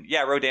her, and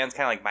yeah, Rodan's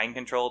kind of like mind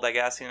controlled, I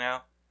guess, you know.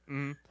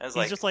 Mm-hmm.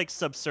 He's just like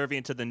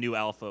subservient to the new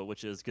alpha,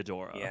 which is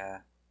Ghidorah.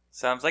 Yeah.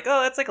 So I was like,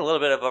 oh, that's like a little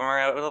bit of a bummer.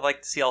 I would have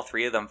liked to see all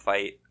three of them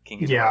fight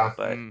King Ghidorah, Yeah.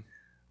 but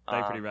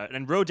That'd be pretty rad.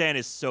 And Rodan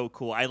is so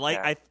cool.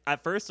 I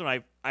at first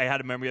when I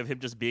had a memory of him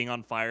just being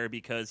on fire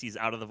because he's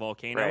out of the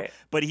volcano, right.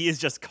 But he is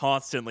just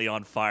constantly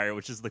on fire,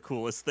 which is the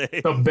coolest thing.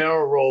 the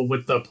barrel roll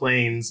with the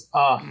planes,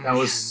 that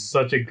was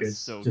such a good,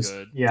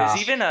 good. Yeah,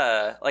 there's even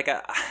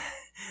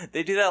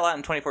they do that a lot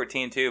in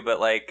 2014 too. But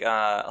like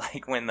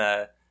when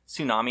the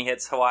tsunami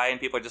hits Hawaii and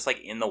people are just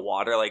like in the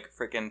water, like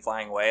freaking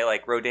flying away,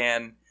 like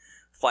Rodan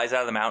flies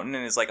out of the mountain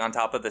and is like on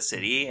top of the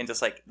city, and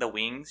just like the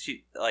wings,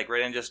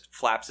 Rodan just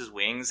flaps his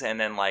wings, and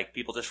then like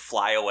people just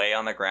fly away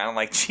on the ground. I'm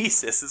like,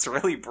 Jesus, it's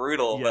really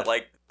brutal. Yeah. But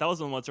like that was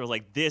the one where I was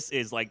like, this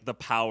is like the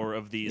power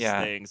of these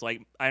things.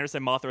 Like I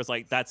understand Mothra is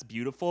like that's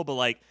beautiful, but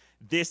like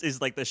this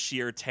is like the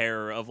sheer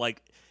terror of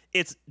like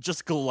it's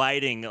just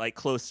gliding like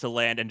close to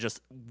land and just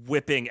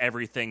whipping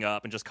everything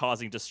up and just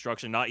causing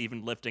destruction, not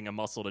even lifting a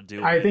muscle to do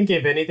it. I think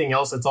if anything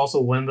else, it's also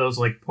one of those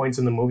like points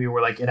in the movie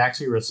where like it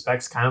actually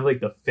respects kind of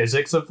like the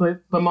physics of the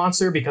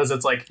monster, because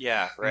it's like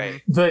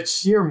the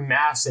sheer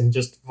mass and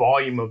just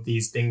volume of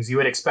these things. You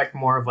would expect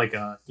more of like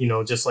a, you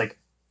know, just like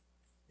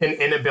an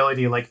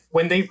inability, like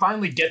when they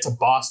finally get to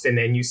Boston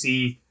and you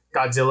see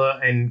Godzilla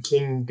and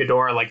King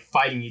Ghidorah like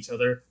fighting each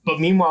other, but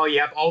meanwhile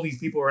you have all these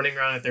people running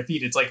around at their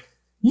feet. It's like,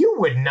 you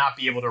would not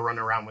be able to run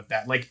around with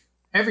that. Like,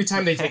 every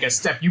time they take a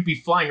step, you'd be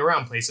flying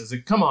around places.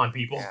 Like, come on,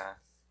 people. Yeah.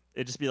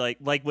 It'd just be like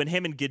when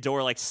him and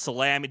Ghidorah like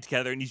slam it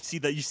together, and you see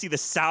the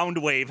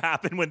sound wave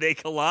happen when they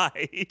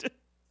collide.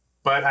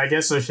 But I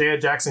guess O'Shea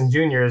Jackson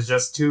Jr. is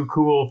just too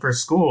cool for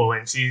school,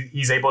 and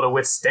he's able to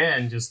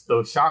withstand just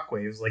those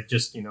shockwaves, like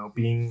just, you know,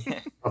 being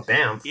a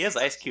bamf. He has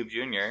Ice Cube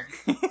Jr.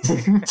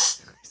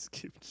 Ice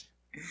Cube.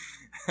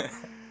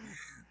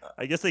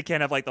 I guess they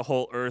can't have like the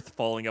whole Earth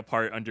falling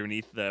apart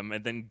underneath them,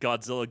 and then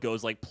Godzilla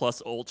goes like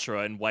plus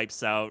ultra and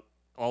wipes out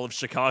all of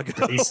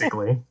Chicago.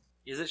 Basically.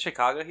 Is it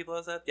Chicago he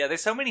blows up? Yeah,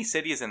 there's so many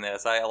cities in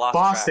this. I lost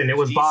Boston. track. It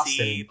was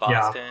DC,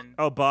 Boston. Yeah.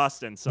 Oh,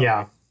 Boston. Sorry.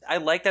 Yeah. I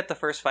like that the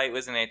first fight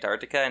was in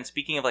Antarctica. And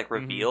speaking of like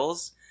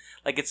reveals,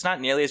 like it's not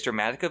nearly as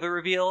dramatic of a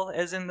reveal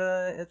as in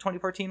the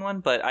 2014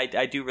 one, but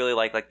I do really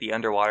like the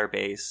underwater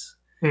base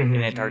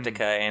in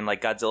Antarctica, and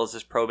like Godzilla's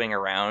just probing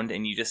around,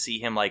 and you just see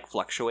him like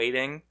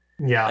fluctuating.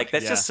 Yeah. Like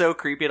that's just so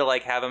creepy to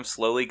like have him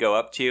slowly go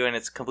up to you, and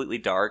it's completely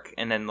dark,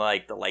 and then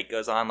like the light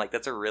goes on. Like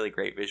that's a really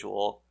great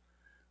visual.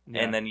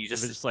 Yeah. And then you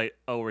just like,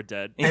 oh, we're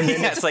dead. And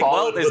then it's like,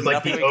 well, there's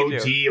nothing we can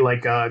do. OG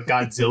like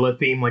Godzilla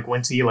theme, like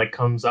once he like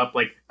comes up,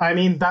 like I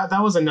mean that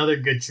was another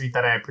good treat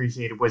that I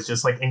appreciated, was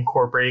just like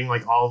incorporating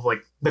like all of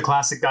like the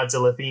classic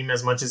Godzilla theme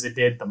as much as it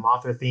did the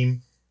Mothra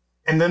theme.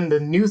 And then the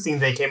new theme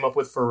they came up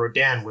with for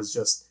Rodan was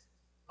just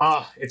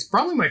it's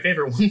probably my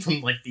favorite one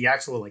from like the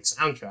actual like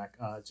soundtrack.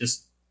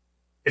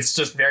 It's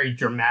just very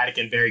dramatic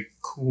and very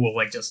cool.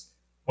 Like just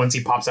once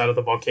he pops out of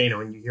the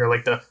volcano and you hear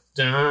like the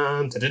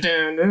dun, dun, dun,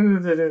 dun,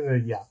 dun, dun, dun,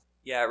 dun, yeah.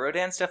 Yeah,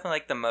 Rodan's definitely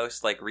like the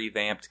most like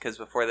revamped, because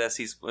before this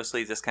he's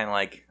mostly just kind of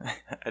like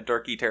a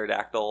dorky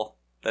pterodactyl.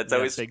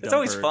 It's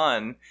always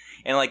fun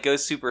and like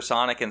goes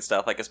supersonic and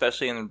stuff. Like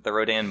especially in the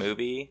Rodan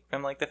movie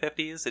from like the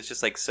 50s, it's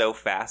just like so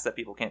fast that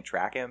people can't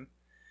track him.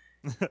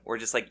 Or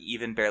just like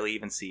barely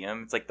even see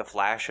him. It's like the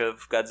Flash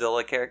of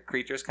Godzilla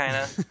creatures, kind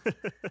of.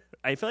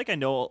 I feel like I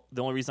know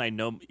the only reason I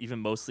know even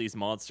most of these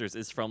monsters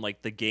is from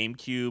like the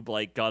GameCube,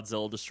 like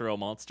Godzilla Destroy All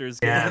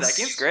Monsters game. Yeah, that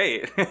game's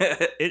great.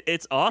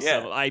 It's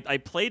awesome. Yeah. I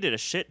played it a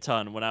shit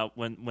ton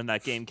when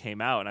that game came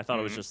out, and I thought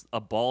it was just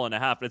a ball and a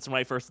half. It's when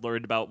I first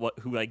learned about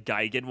who like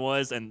Gigan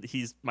was, and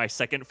he's my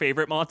second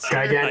favorite monster.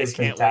 Gigan I is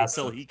can't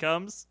fantastic. wait till he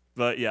comes.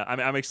 But yeah,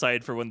 I'm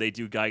excited for when they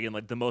do Gigan,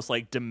 like the most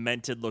like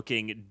demented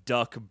looking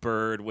duck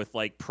bird with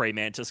like praying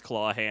mantis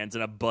claw hands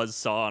and a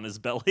buzzsaw on his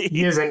belly.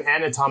 He is an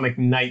anatomic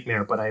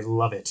nightmare, but I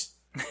love it.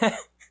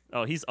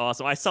 Oh, he's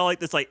awesome. I saw like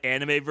this like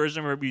anime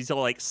version where he's all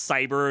like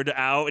cybered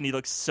out and he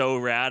looks so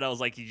rad. I was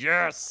like,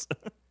 yes.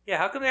 Yeah,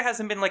 how come there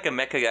hasn't been like a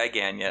mecha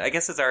Gigan yet? I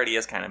guess it already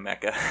is kind of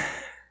mecha.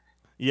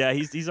 Yeah,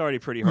 he's already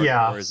pretty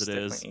hardcore as it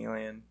is.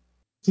 Alien.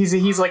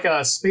 He's like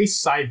a space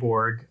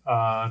cyborg.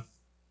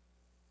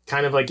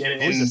 Kind of like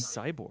he's a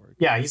cyborg.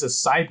 Yeah, he's a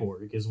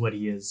cyborg is what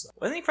he is.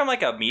 Wasn't he from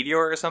like a meteor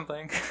or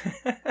something?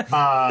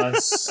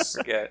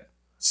 Forget.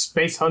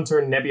 Space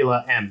Hunter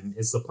Nebula M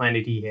is the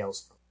planet he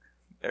hails from.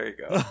 There you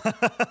go.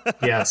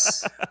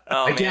 Yes.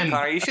 Oh Again, man,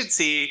 Connor, you should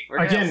see.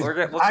 We'll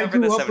I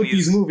grew up with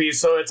these movies,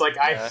 so it's like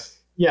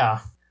yeah.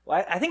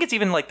 Well, I think it's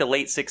even like the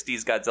late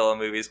 '60s Godzilla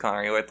movies,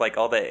 Connor, with like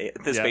all the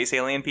space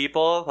alien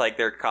people, like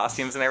their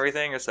costumes and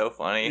everything are so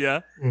funny.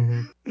 Yeah,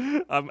 mm-hmm.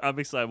 I'm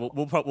excited.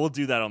 We'll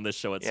do that on this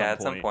show at some point. Yeah,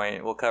 at some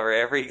point we'll cover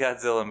every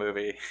Godzilla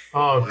movie.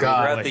 Oh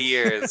god, throughout the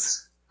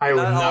years. I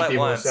would not be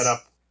able to set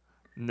up.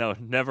 No,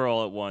 never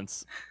all at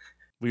once.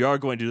 We are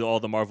going to do all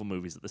the Marvel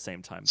movies at the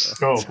same time,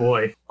 though. Oh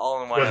boy,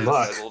 all in one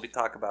episode. We'll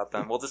talk about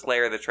them. We'll just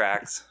layer the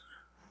tracks.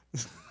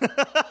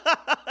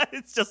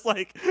 It's just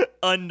like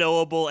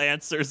unknowable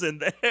answers in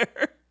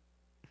there.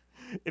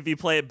 If you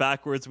play it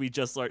backwards, we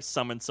just like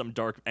summon some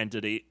dark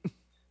entity.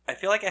 I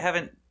feel like I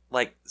haven't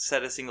like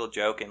said a single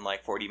joke in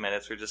like 40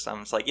 minutes.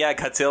 I'm just like, yeah,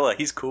 Godzilla,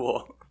 he's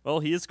cool. Well,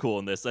 he is cool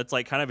in this. That's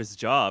like kind of his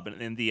job.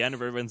 And in the end,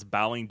 if everyone's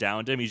bowing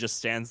down to him, he just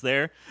stands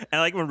there.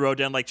 And like when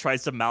Rodan like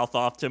tries to mouth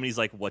off to him, and he's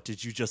like, "What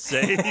did you just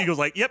say?" He goes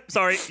like, "Yep,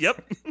 sorry,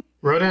 yep."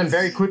 Rodan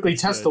very quickly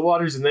tests the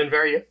waters and then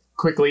very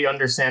quickly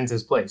understands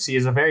his place. He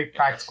is a very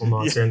practical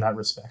monster in that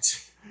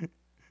respect.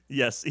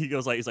 Yes,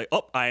 he's like,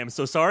 "Oh, I am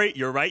so sorry.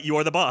 You're right. You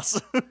are the boss."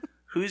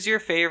 Who's your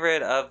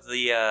favorite of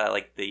the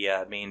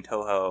main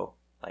Toho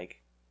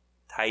like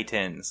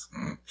Titans?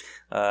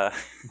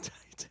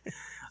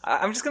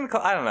 I'm just gonna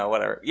call. I don't know.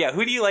 Whatever. Yeah.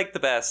 Who do you like the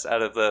best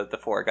out of the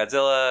four?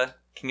 Godzilla,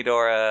 King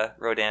Ghidorah,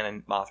 Rodan,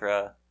 and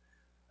Mothra.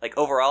 Like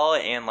overall,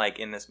 and like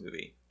in this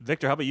movie.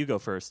 Victor, how about you go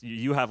first?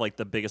 You have like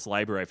the biggest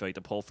library I feel like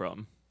to pull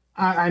from.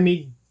 I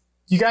mean,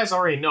 you guys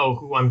already know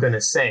who I'm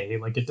gonna say.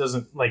 Like it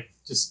doesn't like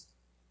just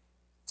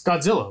it's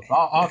Godzilla,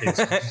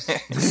 obviously.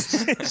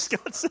 It's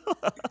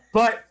Godzilla.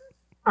 But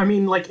I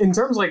mean, like in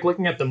terms of like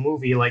looking at the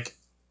movie, like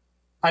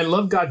I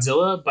love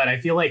Godzilla, but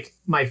I feel like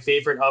my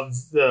favorite of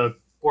the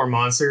four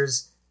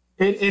monsters,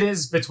 it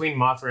is between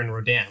Mothra and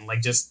Rodan.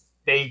 Like just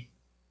they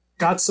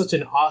got such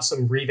an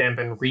awesome revamp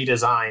and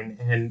redesign,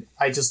 and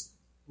I just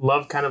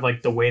love kind of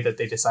like the way that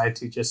they decided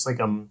to just like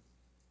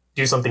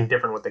do something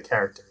different with the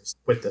characters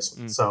with this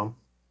one. So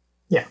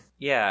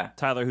yeah.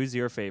 Tyler, who's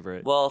your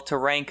favorite? Well, to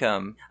rank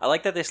them, I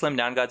like that they slimmed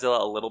down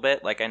Godzilla a little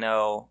bit. Like I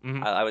know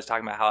I was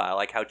talking about how I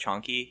like how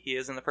chunky he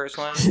is in the first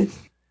one.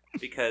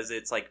 Because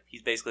it's like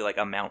he's basically like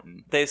a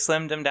mountain. They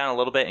slimmed him down a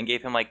little bit and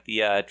gave him like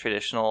the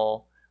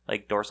traditional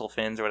like dorsal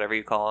fins or whatever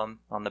you call them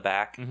on the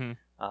back.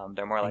 Mm-hmm.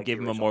 They're more like gave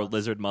him a more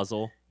lizard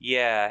muzzle.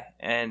 Yeah,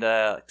 and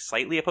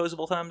slightly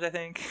opposable thumbs, I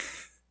think.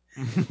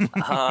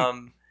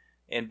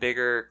 And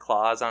bigger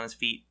claws on his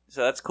feet,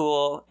 so that's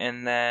cool.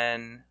 And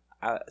then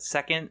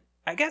second,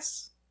 I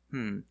guess.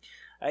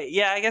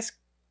 I guess.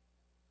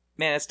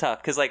 Man, it's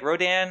tough because like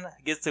Rodan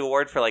gets the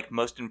award for like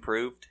most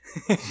improved,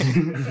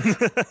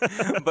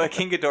 but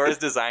King Ghidorah's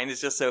design is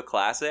just so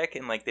classic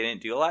and like they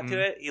didn't do a lot to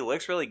it. He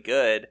looks really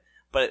good,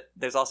 but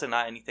there's also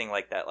not anything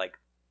like that like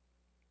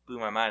blew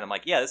my mind. I'm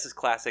like, yeah, this is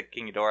classic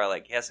King Ghidorah.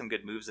 Like he has some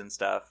good moves and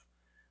stuff.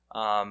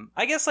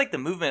 I guess like the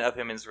movement of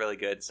him is really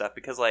good and stuff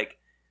because like,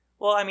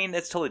 well, I mean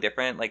it's totally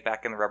different. Like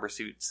back in the rubber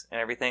suits and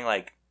everything,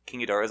 like King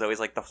Ghidorah is always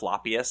like the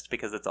floppiest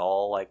because it's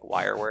all like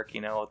wire work,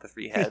 you know, with the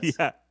three heads.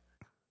 Yeah.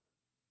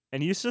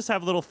 And you used to just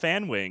have little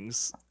fan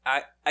wings.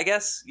 I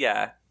guess,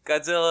 yeah.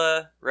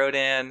 Godzilla,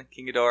 Rodan,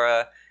 King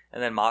Ghidorah,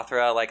 and then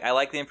Mothra. Like, I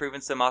like the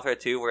improvements to Mothra,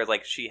 too, where,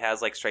 like, she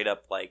has, like, straight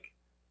up, like,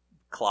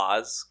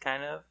 claws,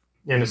 kind of.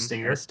 And a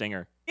stinger. And a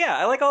stinger. Yeah,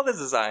 I like all the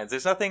designs.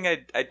 There's nothing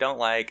I don't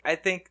like. I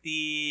think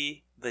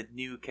the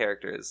new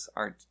characters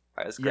aren't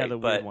as great. Yeah, the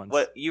weird ones.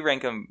 What you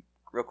rank them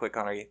real quick,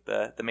 Connor,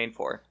 the main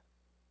four.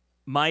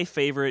 My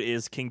favorite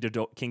is King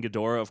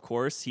Ghidorah, of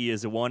course. He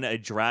is, one, a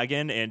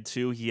dragon, and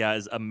two, he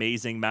has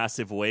amazing,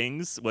 massive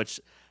wings, which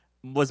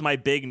was my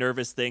big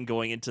nervous thing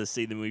going into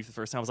see the movie for the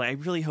first time. I was like, I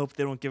really hope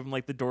they don't give him,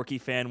 like, the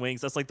dorky fan wings.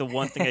 That's, like, the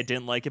one thing I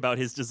didn't like about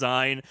his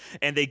design.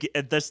 And they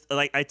get this,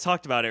 like, I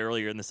talked about it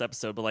earlier in this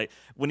episode, but, like,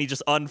 when he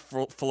just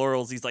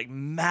unfurls these, like,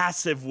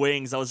 massive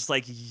wings, I was just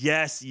like,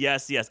 yes,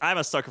 yes, yes. I'm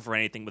a sucker for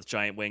anything with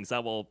giant wings.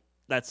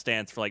 That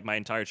stands for, like, my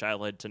entire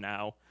childhood to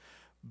now.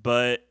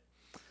 But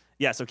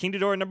yeah, so King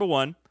Ghidorah number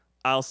 1.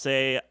 I'll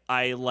say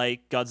I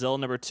like Godzilla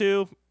number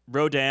 2,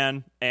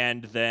 Rodan,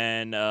 and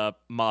then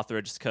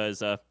Mothra, just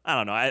because I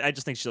don't know. I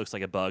just think she looks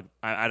like a bug.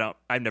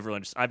 I've never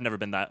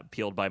been that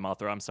appealed by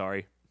Mothra. I'm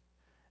sorry.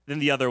 Then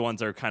the other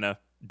ones are kind of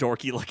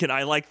dorky looking.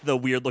 I like the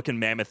weird looking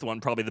mammoth one,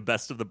 probably the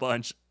best of the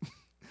bunch.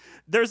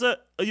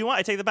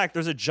 I take that back.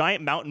 There's a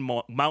giant mountain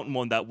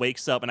one that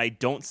wakes up, and I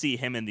don't see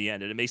him in the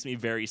end, and it makes me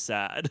very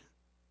sad.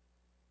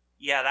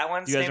 Yeah, that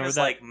one's name is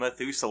like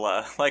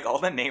Methuselah. Like, all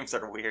the names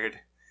are weird.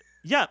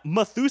 Yeah,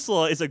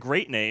 Methuselah is a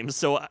great name,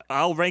 so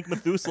I'll rank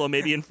Methuselah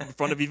maybe in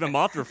front of even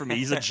Mothra for me.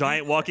 He's a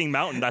giant walking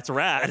mountain. That's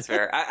rad. That's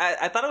fair.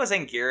 I thought it was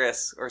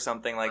Anguirus or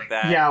something like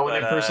that. Yeah, when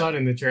I first saw it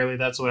in the trailer,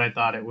 that's what I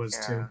thought it was,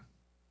 too.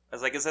 I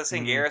was like, is this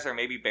Anguirus or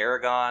maybe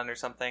Baragon or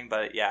something?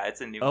 But yeah,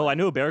 it's a new one. Oh, I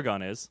know who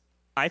Baragon is.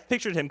 I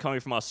pictured him coming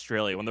from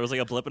Australia. When there was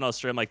like a blip in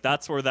Australia, I'm like,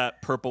 that's where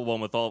that purple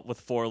one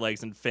with 4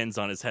 legs and fins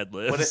on his head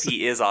lives. What if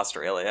he is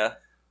Australia?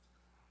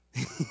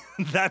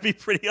 That'd be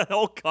pretty. A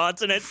whole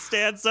continent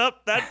stands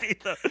up. That'd be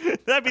the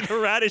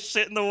raddest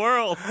shit in the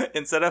world.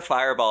 Instead of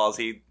fireballs,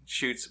 he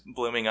shoots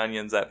blooming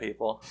onions at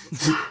people.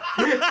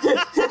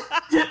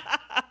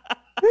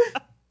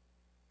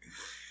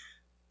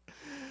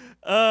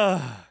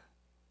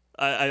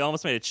 I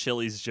almost made a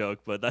Chili's joke,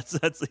 but that's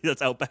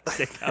Outback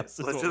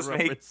Steakhouse.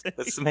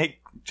 Let's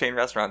make chain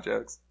restaurant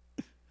jokes.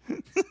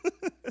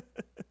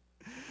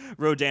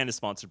 Rodan is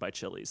sponsored by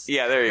Chili's.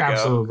 Yeah, there you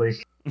Absolutely.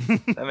 go.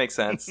 That makes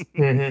sense.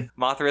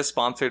 Mothra is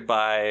sponsored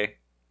by,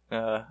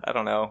 I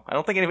don't know. I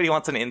don't think anybody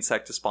wants an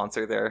insect to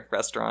sponsor their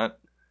restaurant.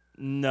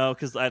 No,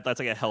 because that's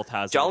like a health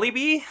hazard.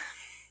 Jollibee?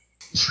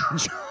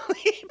 Jollibee!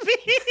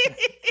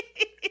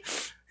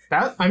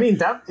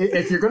 That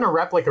if you're gonna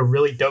rep like a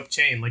really dope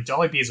chain, like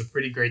Jollibee is a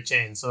pretty great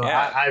chain, so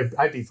Yeah.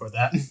 I'd be for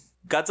that.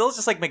 Godzilla's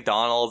just like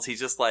McDonald's. He's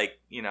just like,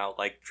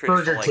 like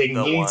traditional, Burger King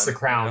like, he needs one, the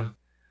crown. you know?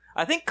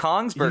 I think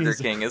Kong's Burger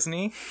King, isn't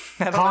he?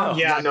 I don't know. Kong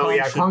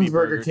Kong's should be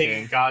Burger Burger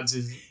King,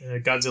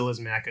 Godzilla's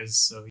Macca's.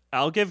 So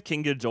I'll give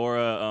King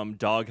Ghidorah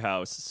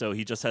Doghouse, so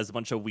he just has a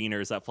bunch of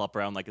wieners that flop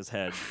around like his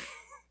head.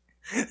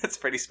 That's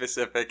pretty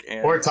specific.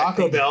 And or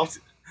Taco Bell.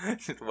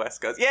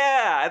 West Coast.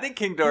 Yeah, I think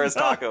King Dora's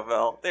Taco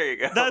Bell. There you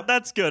go.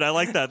 That's good. I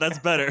like that. That's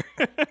better.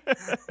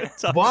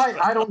 Why?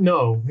 I don't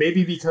know.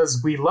 Maybe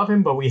because we love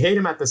him, but we hate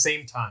him at the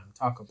same time.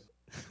 Taco Bell.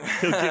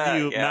 He'll give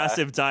you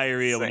massive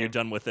diarrhea when you're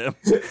done with him.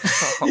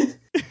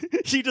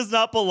 He does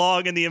not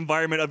belong in the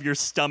environment of your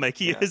stomach.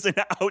 He is an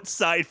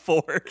outside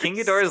force. King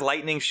Ghidorah's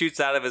lightning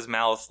shoots out of his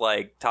mouth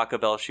like Taco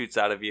Bell shoots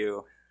out of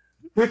you.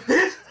 There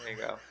you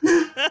go.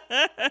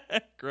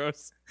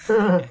 Gross.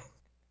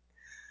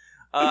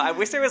 I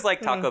wish there was like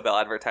Taco Bell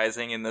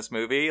advertising in this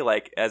movie,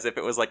 like as if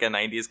it was like a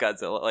 90s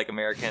Godzilla, like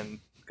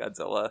American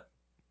Godzilla.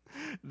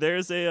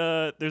 There's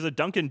a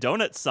Dunkin'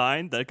 Donuts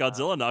sign that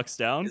Godzilla knocks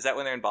down. Is that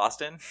when they're in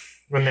Boston?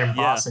 When they're in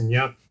Boston,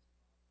 yep.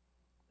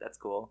 That's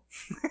cool.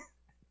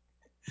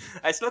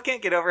 I still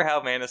can't get over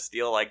how Man of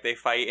Steel, like, they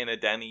fight in a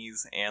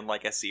Denny's and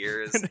like a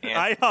Sears and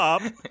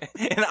IHOP.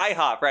 An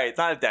IHOP, right? It's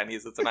not a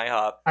Denny's, it's an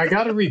IHOP. I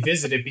gotta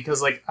revisit it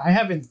because like I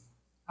haven't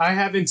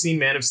seen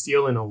Man of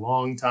Steel in a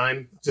long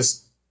time.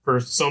 Just for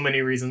so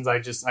many reasons. I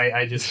just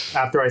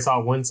after I saw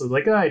it once, I was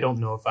like, I don't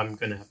know if I'm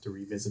gonna have to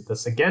revisit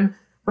this again.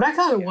 But I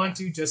kind of want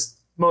to, just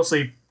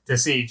mostly to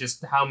see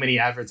just how many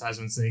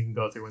advertisements they can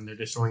go through when they're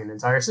destroying an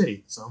entire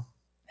city. So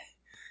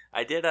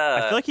I did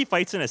I feel like he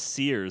fights in a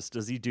Sears.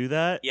 Does he do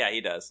that? Yeah,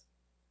 he does.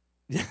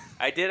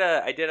 I did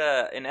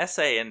an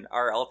essay in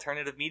our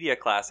alternative media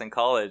class in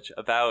college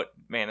about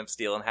Man of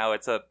Steel and how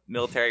it's a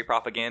military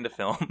propaganda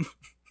film.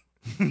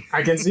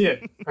 I can see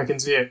it.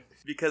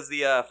 Because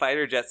the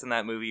fighter jets in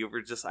that movie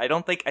were just,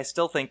 I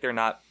still think they're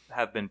not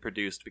have been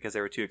produced because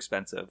they were too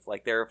expensive.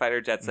 Like, there were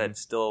fighter jets that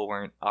still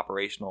weren't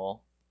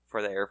operational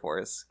for the Air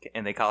Force,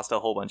 and they cost a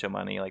whole bunch of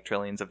money, like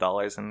trillions of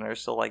dollars, and they're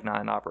still like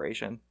not in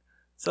operation.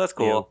 So that's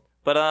cool. Yeah.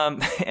 But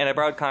and I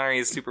borrowed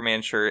Connery's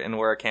Superman shirt and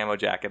wore a camo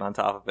jacket on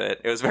top of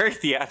it. It was very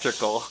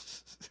theatrical.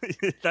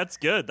 That's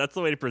good. That's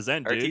the way to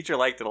present, Our dude. teacher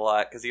liked it a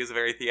lot because he was a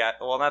very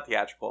not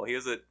theatrical. He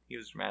was a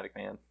dramatic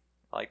man.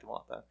 I liked him a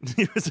lot, though.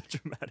 He was a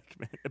dramatic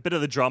man. A bit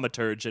of the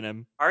dramaturge in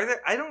him.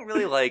 I don't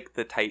really like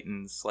the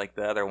Titans like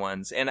the other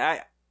ones. And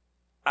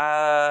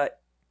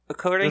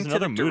according to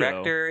the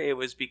director, it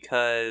was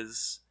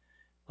because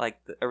like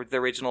the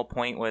original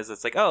point was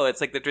it's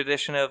like the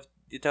tradition of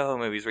the Toho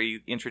movies where you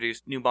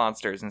introduce new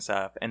monsters and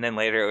stuff. And then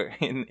later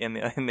in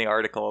the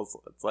articles,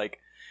 it's like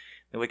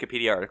the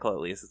Wikipedia article at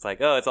least, it's like,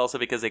 it's also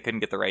because they couldn't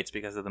get the rights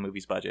because of the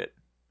movie's budget.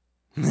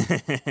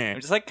 I'm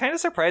just like kind of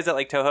surprised that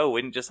like Toho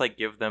wouldn't just like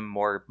give them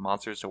more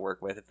monsters to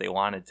work with if they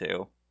wanted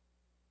to.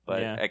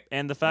 But yeah.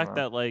 And the fact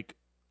that like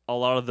a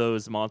lot of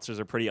those monsters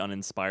are pretty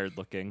uninspired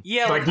looking.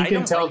 Yeah, like you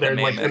can tell they're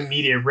like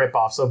immediate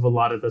ripoffs of a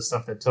lot of the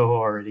stuff that Toho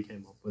already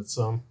came up with.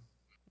 So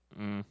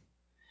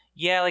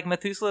yeah, like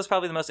Methuselah is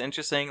probably the most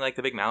interesting, like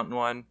the big mountain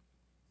one.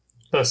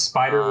 The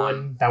spider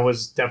one that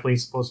was definitely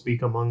supposed to be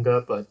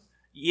Kamunga, but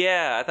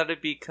yeah, I thought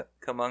it'd be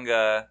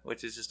Kamunga,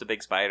 which is just a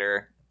big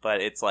spider,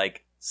 but it's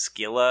like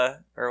Scylla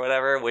or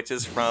whatever, which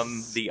is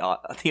from the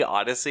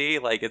Odyssey.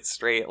 Like it's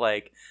straight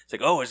like it's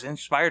like it's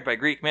inspired by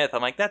Greek myth.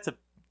 I'm like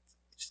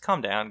just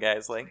calm down,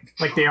 guys. Like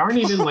they aren't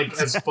even like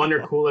as fun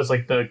or cool as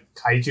like the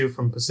kaiju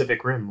from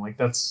Pacific Rim. Like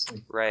that's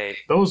like, right.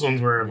 Those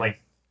ones were like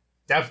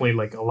definitely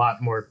like a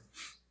lot more.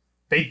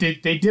 They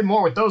did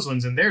more with those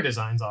ones in their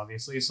designs,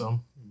 obviously. So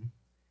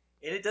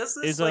and it does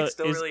this is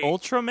really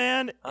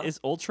Ultraman is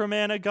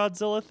Ultraman a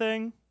Godzilla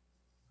thing?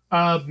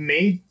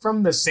 Made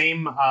from the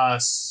same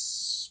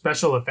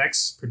special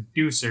effects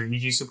producer,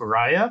 Eiji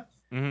Tsuburaya.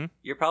 Mm-hmm.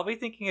 You're probably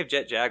thinking of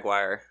Jet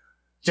Jaguar.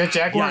 Jet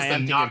Jaguar is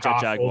the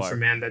knockoff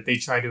Ultraman that they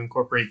try to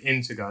incorporate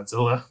into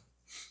Godzilla.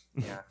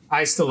 Yeah,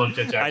 I still love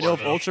Jet Jaguar. I know of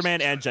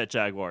Ultraman and Jet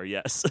Jaguar.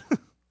 Yes.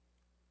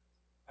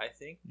 I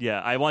think. Yeah,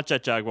 I want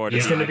Jet Jaguar to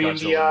He's going to be in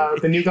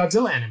the new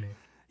Godzilla anime.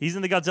 He's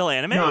in the Godzilla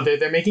anime? No,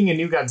 they're making a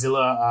new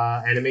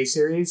Godzilla anime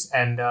series,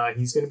 and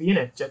he's going to be in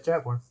it, Jet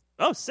Jaguar.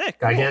 Oh, sick.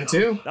 Gigan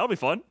too. That'll be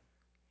fun.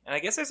 And I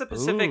guess there's a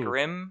Pacific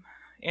Rim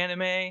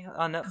anime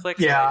on Netflix.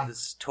 Yeah.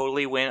 This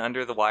totally went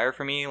under the wire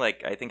for me.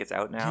 Like, I think it's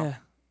out now. Yeah.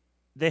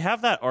 They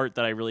have that art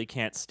that I really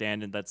can't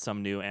stand and that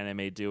some new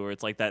anime do, where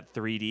it's like that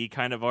 3D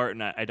kind of art,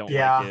 and I don't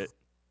like it.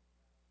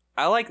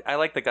 I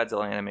like the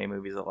Godzilla anime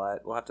movies a lot.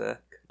 We'll have to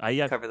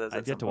cover those.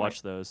 I've yet to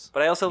watch those.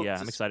 But I also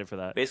I'm excited for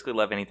that. Basically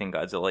love anything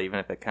Godzilla, even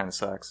if it kind of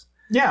sucks.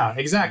 Yeah,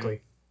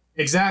 exactly.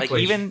 Like,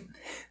 even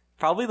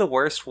probably the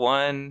worst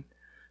one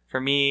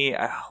for me.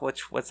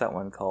 What's that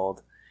one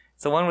called?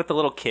 It's the one with the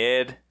little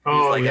kid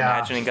who's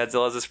imagining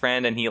Godzilla as his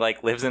friend, and he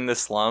like lives in the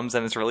slums,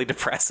 and it's really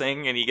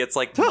depressing, and he gets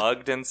like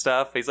mugged and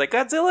stuff. He's like,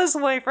 Godzilla's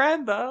my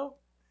friend, though.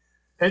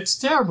 It's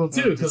terrible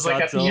too, because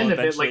like at the end of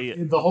it,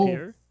 like the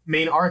whole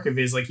main arc of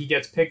it is like he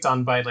gets picked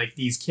on by like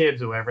these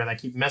kids or whatever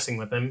that keep messing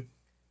with him,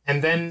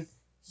 and then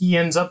he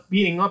ends up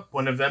beating up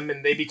one of them,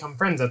 and they become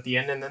friends at the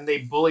end, and then they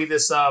bully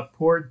this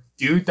poor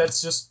dude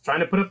that's just trying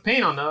to put up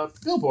paint on a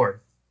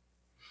billboard.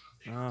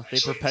 They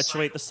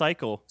perpetuate the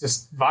cycle.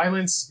 Just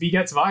violence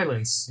begets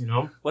violence, you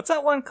know? What's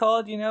that one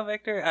called,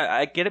 Victor?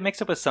 I get it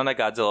mixed up with Son of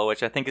Godzilla,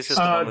 which I think is just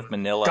the one with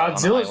Manila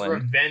Godzilla's on the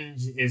island.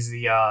 Revenge is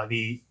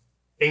the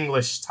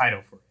English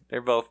title for it. They're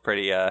both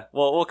pretty,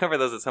 we'll cover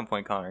those at some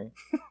point, Connery.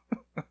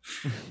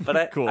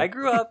 But Cool. I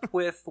grew up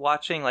with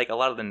watching like a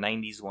lot of the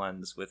 90s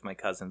ones with my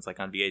cousins, like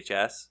on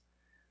VHS.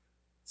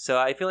 So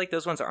I feel like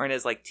those ones aren't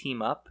as like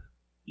team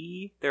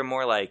up-y. They're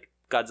more like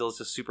Godzilla's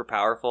just super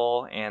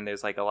powerful, and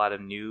there's like a lot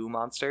of new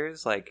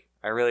monsters. Like,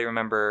 I really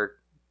remember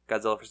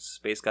Godzilla vs.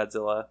 Space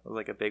Godzilla was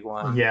like a big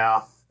one.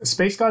 Yeah.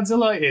 Space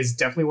Godzilla is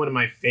definitely one of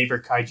my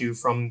favorite kaiju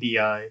from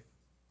the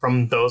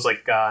from those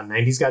like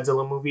 90s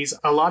Godzilla movies.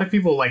 A lot of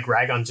people like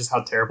rag on just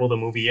how terrible the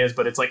movie is,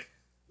 but it's like,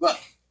 look,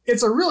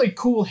 it's a really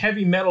cool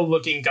heavy metal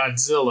looking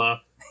Godzilla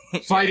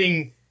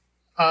fighting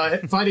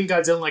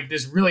Godzilla in like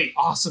this really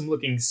awesome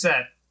looking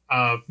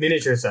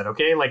miniature set,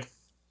 okay? Like,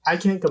 I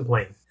can't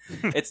complain.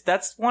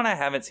 That's one I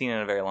haven't seen in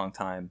a very long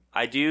time.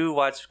 I do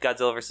watch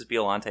Godzilla vs.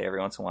 Biollante every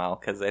once in a while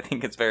because I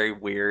think it's very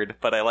weird,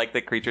 but I like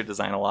the creature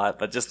design a lot.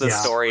 But just the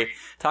story,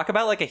 talk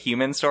about like a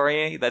human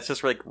story that's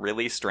just like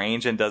really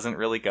strange and doesn't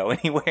really go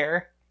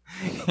anywhere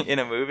in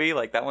a movie.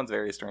 Like, that one's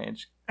very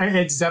strange. And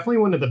it's definitely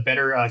one of the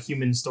better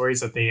human stories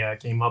that they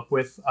came up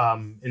with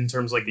in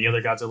terms of like the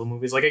other Godzilla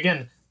movies. Like,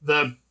 again,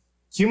 the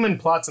human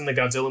plots in the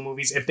Godzilla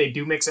movies, if they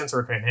do make sense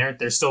or coherent,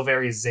 they're still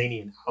very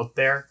zany and out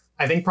there.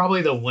 I think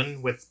probably the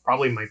one with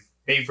probably my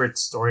favorite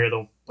story, or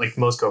the like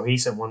most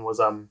cohesive one, was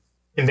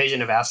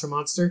Invasion of Astro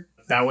Monster.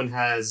 That one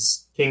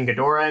has King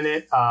Ghidorah in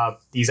it.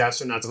 These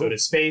astronauts go to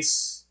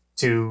space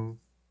to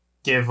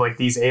give like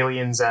these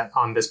aliens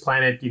on this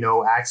planet,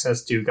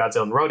 access to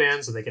Godzilla and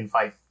Rodan so they can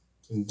fight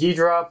King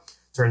Ghidorah.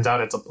 Turns out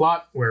it's a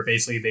plot where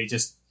basically they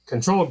just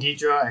control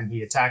Ghidorah and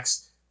he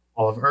attacks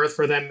all of Earth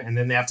for them, and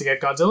then they have to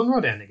get Godzilla and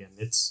Rodan again.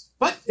 It's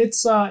fun,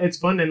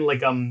 and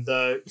like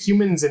the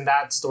humans in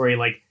that story,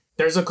 like,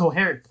 there's a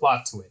coherent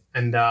plot to it,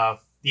 and the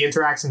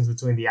interactions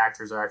between the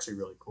actors are actually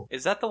really cool.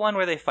 Is that the one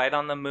where they fight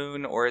on the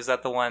moon, or is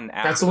that the one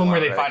after? That's the one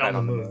where they fight on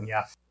the moon,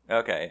 yeah.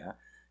 Okay, yeah.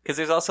 Because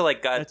there's also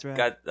like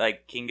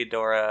like King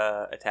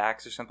Ghidorah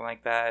attacks or something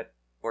like that,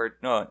 or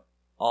no,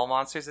 all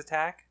monsters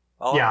attack.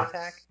 All out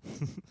attack.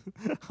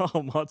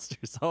 All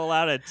monsters, all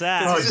out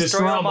attack. There's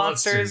destroy all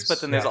monsters,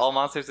 but then there's all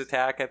monsters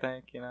attack. I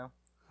think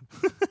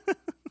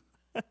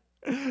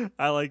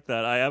I like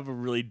that. I have a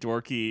really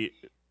dorky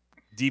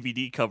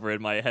DVD cover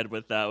in my head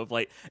with that, with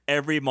like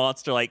every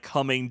monster like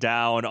coming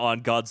down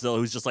on Godzilla,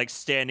 who's just like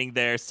standing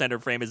there, center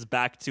frame, his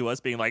back to us,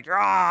 being like,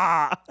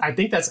 "Rah!" I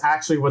think that's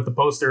actually what the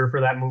poster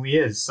for that movie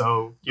is,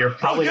 so you're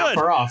probably not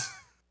far off.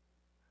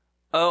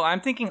 Oh,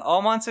 I'm thinking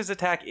All Monsters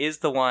Attack is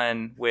the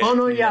one with... Oh,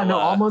 no, yeah, no,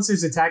 All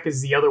Monsters Attack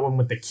is the other one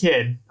with the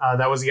kid.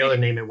 That was the other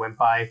name it went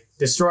by.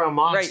 Destroy All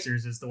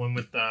Monsters is the one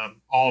with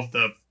all of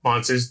the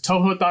monsters.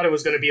 Toho thought it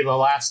was going to be the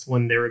last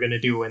one they were going to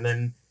do, and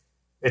then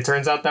it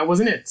turns out that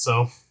wasn't it,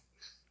 so...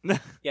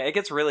 Yeah, it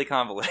gets really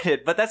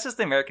convoluted, but that's just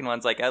the American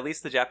ones. Like, at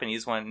least the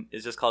Japanese one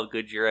is just called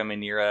Gojira,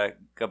 Minira,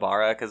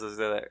 Gabara, because those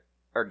are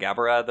or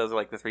Gabara, those are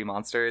like the three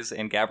monsters,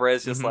 and Gabara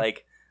is just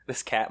like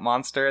this cat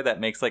monster that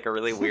makes like a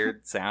really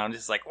weird sound,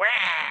 just like wah!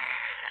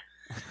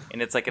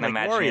 And it's like an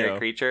imaginary Wario.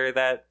 creature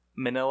that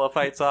Manila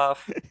fights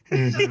off.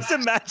 It's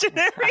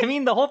imaginary. I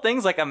mean, the whole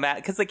thing's like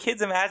because the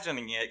kid's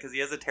imagining it because he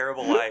has a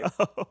terrible life.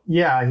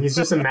 Yeah, he's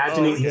just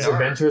imagining his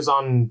adventures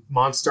on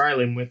Monster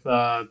Island with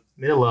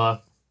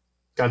Manila,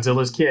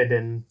 Godzilla's kid,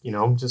 and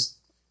just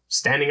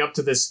standing up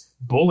to this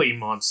bully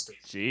monster.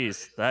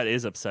 Jeez, that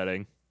is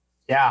upsetting.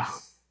 Yeah,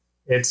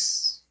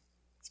 it's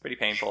pretty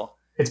painful.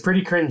 It's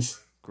pretty cringe.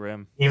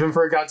 Grim. Even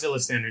for Godzilla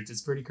standards,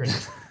 it's pretty cringe.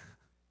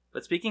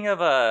 But speaking of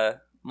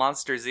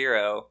Monster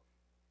Zero,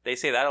 they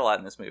say that a lot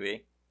in this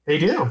movie. They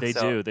do. They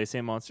do. They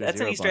say Monster That's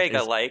Zero. That's an Easter egg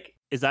I like.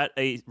 Is that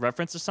a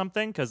reference to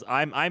something? Because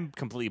I'm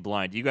completely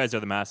blind. You guys are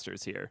the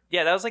masters here.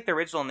 Yeah, that was like the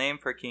original name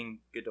for King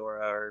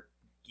Ghidorah or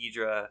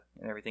Ghidra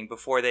and everything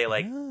before they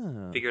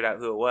figured out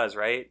who it was,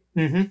 right?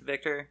 Mm-hmm.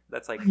 Victor?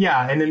 That's like...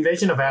 Yeah, in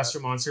Invasion of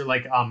Astro Monster,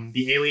 like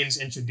the aliens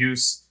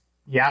introduce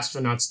the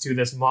astronauts to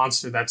this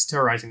monster that's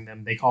terrorizing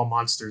them. They call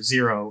Monster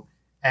Zero,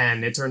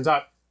 and it turns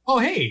out, oh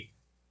hey,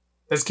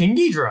 that's King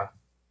Ghidra.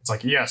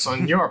 like, yes,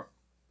 on your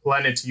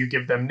planet you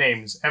give them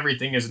names.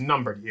 Everything is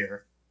numbered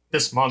here.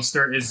 This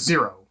monster is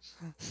 0.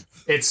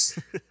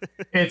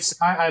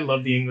 I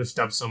love the English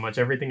dub so much.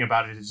 Everything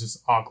about it is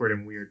just awkward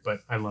and weird,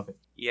 but I love it.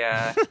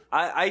 Yeah.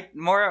 I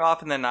more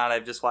often than not,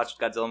 I've just watched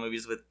Godzilla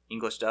movies with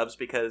English dubs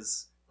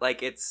because,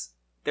 like,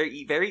 they're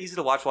very easy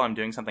to watch while I'm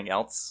doing something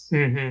else.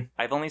 Mm-hmm.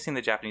 I've only seen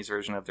the Japanese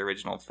version of the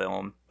original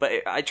film, but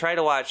I try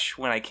to watch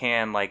when I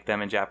can, like,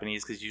 them in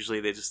Japanese, because usually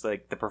they just,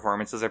 like, the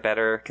performances are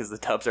better, because the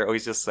dubs are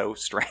always just so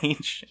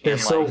strange. They're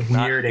and, so like,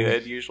 weird not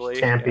good, and usually.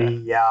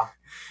 campy, yeah.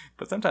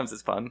 But sometimes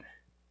it's fun.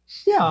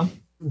 Yeah.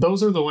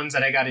 Those are the ones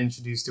that I got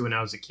introduced to when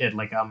I was a kid.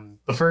 Like,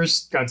 the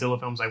first Godzilla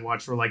films I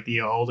watched were, like,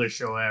 the older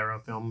Showa era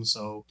films.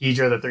 So,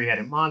 Ghidorah the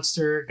Three-Headed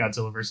Monster,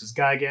 Godzilla vs.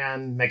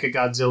 Gigan,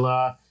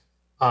 Mechagodzilla,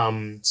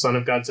 Son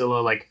of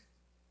Godzilla. Like,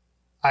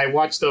 I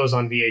watched those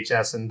on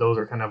VHS, and those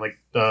are kind of, like,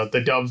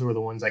 the dubs were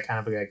the ones I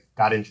kind of, like,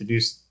 got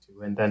introduced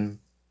to. And then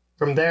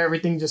from there,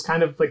 everything just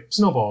kind of, like,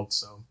 snowballed,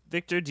 so.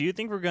 Victor, do you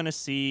think we're going to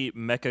see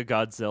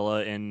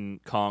Mechagodzilla in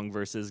Kong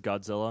versus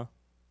Godzilla?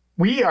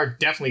 We are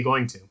definitely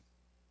going to.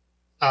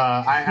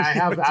 I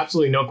have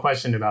absolutely no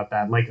question about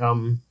that. Like,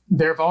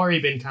 there have already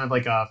been kind of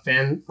like a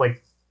fan,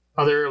 like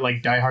other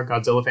like diehard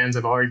Godzilla fans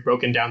have already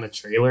broken down the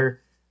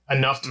trailer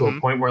enough to a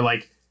point where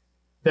like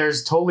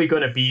there's totally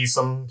going to be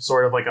some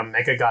sort of like a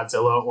Mecha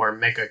Godzilla or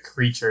Mecha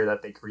creature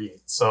that they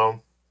create.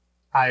 So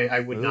I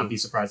would not be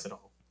surprised at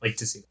all. Like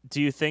to see that.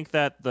 Do you think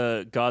that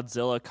the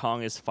Godzilla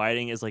Kong is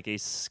fighting is like a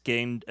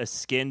skinned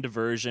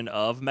version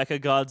of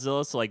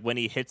Mechagodzilla? So like when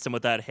he hits him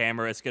with that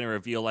hammer, it's going to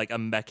reveal like a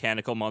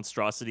mechanical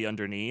monstrosity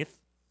underneath?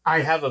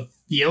 I have a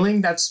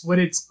feeling that's what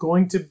it's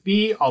going to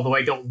be, although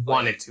I don't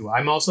want it to.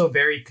 I'm also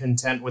very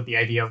content with the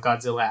idea of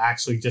Godzilla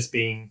actually just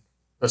being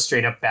a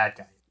straight up bad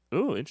guy.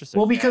 Ooh, interesting.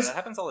 Well, because that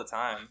happens all the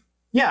time.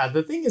 Yeah,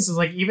 the thing is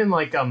like even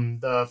like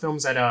the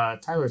films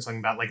that Tyler was talking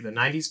about, like the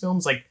 90s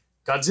films, like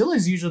Godzilla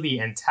is usually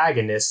the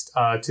antagonist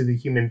to the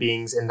human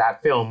beings in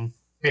that film,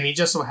 and he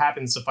just so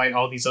happens to fight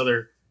all these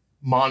other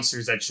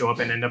monsters that show up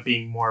and end up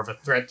being more of a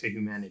threat to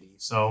humanity.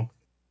 So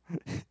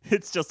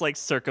it's just like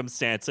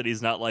circumstance that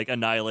he's not like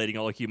annihilating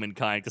all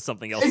humankind because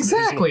something else.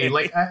 Exactly.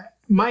 Like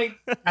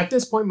at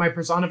this point, my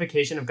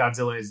personification of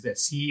Godzilla is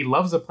this: he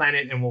loves the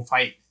planet and will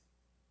fight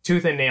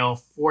tooth and nail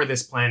for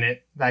this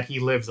planet that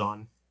he lives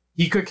on.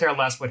 He could care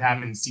less what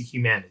happens to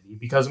humanity,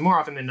 because more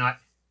often than not,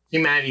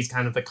 humanity's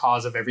kind of the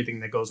cause of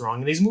everything that goes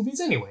wrong in these movies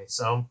anyway.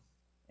 So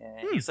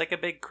yeah, he's like a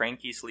big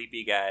cranky,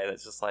 sleepy guy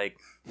that's just like,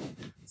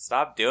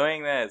 stop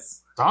doing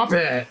this. Stop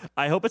it.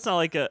 I hope it's not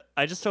like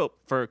I just hope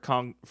for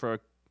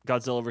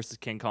Godzilla versus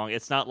King Kong,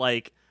 it's not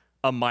like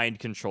a mind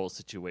control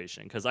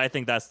situation, because I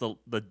think that's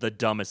the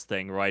dumbest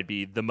thing where I'd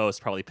be the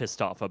most probably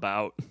pissed off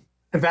about.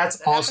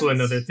 That's also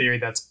another theory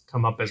that's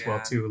come up as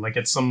well too. Like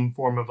it's some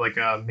form of like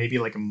maybe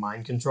like a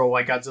mind control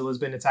why Godzilla's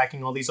been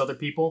attacking all these other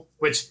people.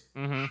 Which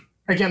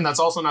again, that's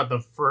also not the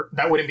first.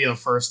 That wouldn't be the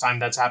first time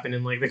that's happened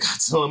in like the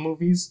Godzilla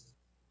movies.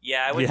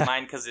 Yeah, I wouldn't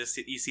mind, because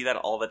you see that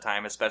all the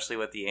time, especially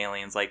with the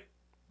aliens. Like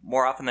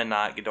more often than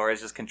not, Ghidorah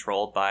is just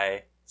controlled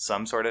by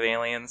some sort of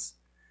aliens.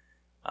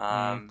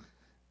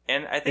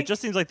 And I think it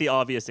just seems like the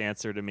obvious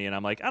answer to me, and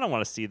I'm like, I don't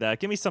want to see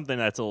that. Give me something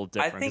that's a little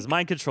different, because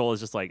mind control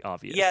is just like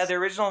obvious. Yeah, the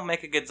original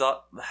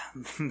Mechagodzilla.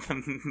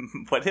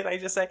 What did I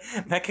just say?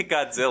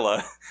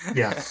 Mechagodzilla.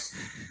 Yeah.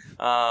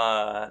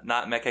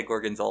 Not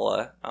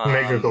Mechagorgonzola.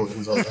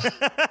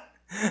 Mechagorgonzola.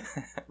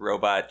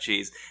 Robot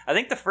cheese. I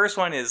think the first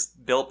one is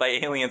built by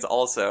aliens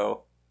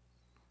also.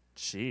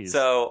 Jeez.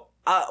 So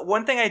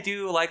one thing I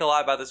do like a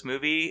lot about this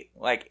movie,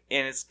 like,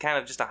 and it's kind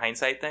of just a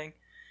hindsight thing,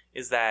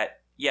 is that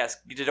yes,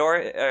 King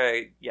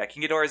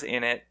Ghidorah is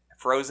in it,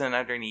 frozen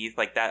underneath,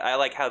 like that. I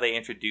like how they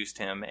introduced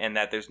him, and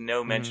that there's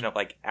no mention of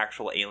like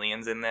actual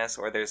aliens in this,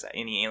 or there's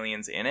any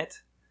aliens in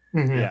it.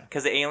 Yeah,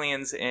 because the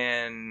aliens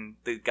in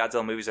the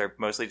Godzilla movies are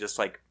mostly just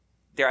like,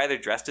 they're either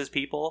dressed as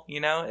people, you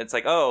know. It's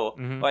like, well,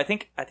 I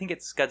think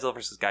it's Godzilla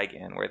versus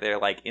Gigan, where they're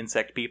like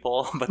insect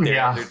people, but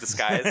they're under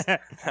disguise.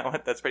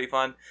 That's pretty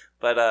fun.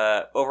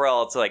 But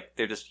overall, it's like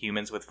they're just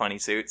humans with funny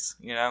suits,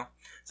 you know.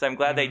 So I'm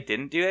glad they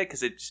didn't do it,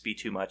 because it'd just be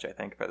too much, I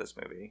think, for this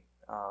movie.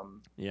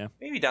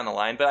 Maybe down the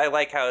line, but I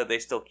like how they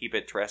still keep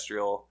it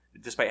terrestrial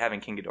despite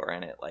having King Ghidorah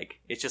in it. Like,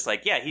 it's just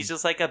like, yeah, he's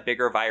just like a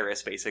bigger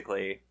virus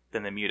basically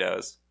than the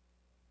Mutos.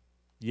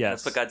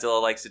 Yes. That's what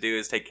Godzilla likes to do,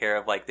 is take care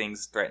of like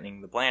things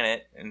threatening the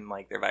planet and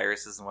like their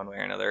viruses in one way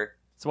or another.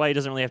 That's why he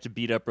doesn't really have to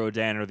beat up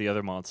Rodan or the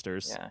other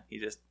monsters. Yeah, he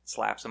just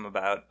slaps them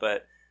about.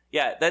 But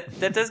yeah,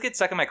 that does get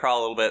stuck in my craw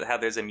a little bit, how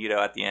there's a Muto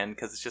at the end,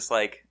 because it's just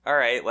like, all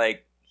right,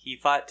 like, he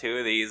fought 2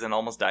 of these and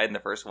almost died in the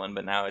first one,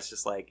 but now it's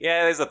just like,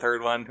 yeah, there's a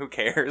third one. Who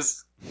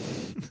cares?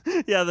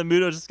 Yeah, the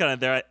Muto's just kind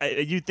of there.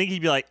 You'd think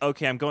he'd be like,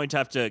 okay, I'm going to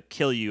have to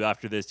kill you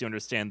after this. You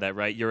understand that,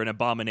 right? You're an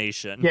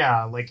abomination.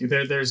 Yeah, like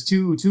there's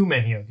too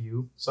many of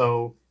you.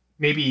 So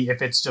maybe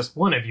if it's just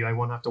one of you, I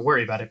won't have to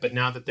worry about it. But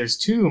now that there's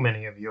too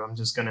many of you, I'm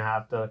just going to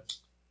have to...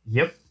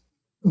 Yep.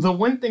 The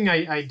one thing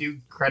I do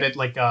credit,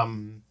 like,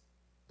 the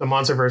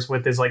MonsterVerse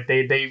with is, like,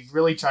 they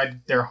really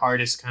tried their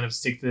hardest to kind of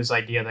stick to this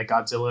idea that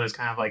Godzilla is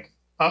kind of like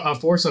a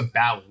force of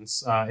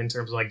balance in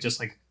terms of like just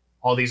like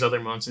all these other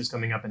monsters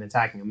coming up and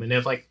attacking them. And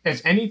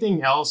if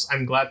anything else,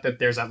 I'm glad that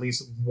there's at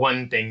least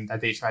one thing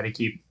that they try to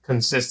keep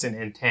consistent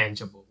and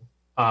tangible,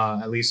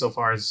 at least so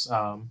far as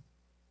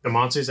the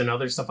monsters and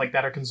other stuff like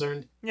that are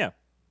concerned. Yeah.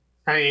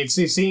 I mean,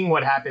 seeing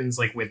what happens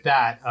like with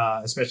that,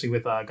 especially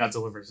with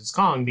Godzilla versus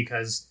Kong,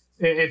 because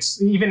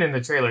it's even in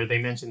the trailer they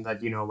mentioned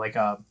that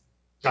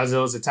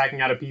Godzilla's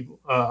attacking other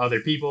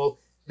people.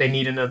 They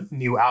need a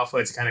new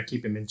alpha to kind of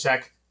keep him in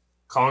check.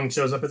 Kong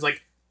shows up. It's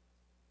like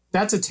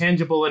that's a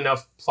tangible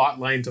enough plot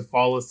line to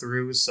follow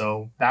through,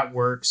 so that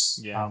works.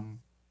 Yeah.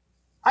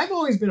 I've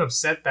always been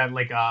upset that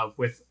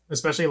with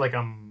especially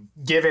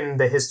given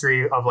the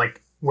history of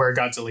where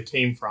Godzilla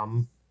came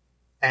from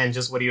and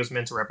just what he was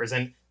meant to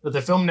represent, that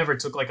the film never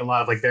took a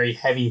lot of very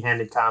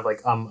heavy-handed kind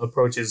of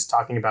approaches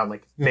talking about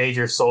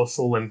major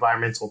social,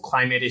 environmental,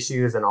 climate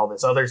issues and all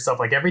this other stuff.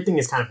 Everything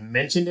is kind of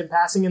mentioned in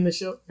passing in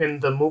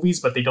the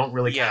movies, but they don't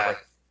really kind of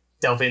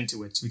delve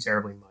into it too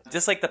terribly much.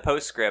 Just the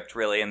postscript,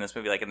 really, in this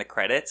movie, in the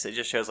credits, it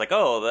just shows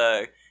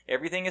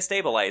everything is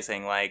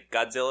stabilizing.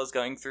 Godzilla's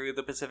going through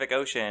the Pacific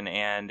Ocean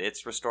and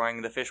it's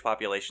restoring the fish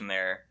population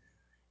there.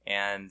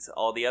 And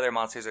all the other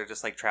monsters are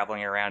just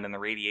traveling around, and the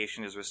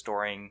radiation is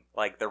restoring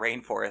the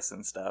rainforests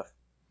and stuff.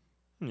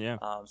 Yeah.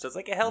 So it's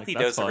a healthy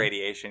dose of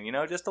radiation,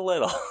 just a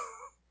little.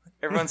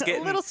 Everyone's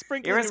getting a little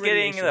sprinkling. Everyone's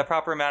getting the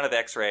proper amount of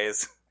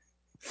X-rays.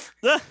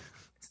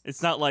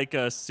 It's not like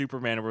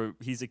Superman where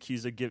he's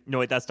accused of giving. No,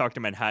 wait, that's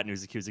Dr. Manhattan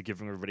who's accused of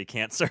giving everybody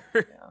cancer.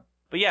 Yeah.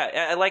 But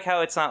yeah, I like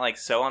how it's not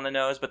so on the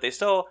nose, but they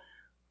still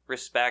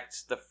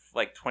respect the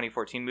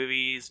 2014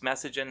 movie's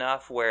message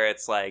enough where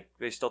it's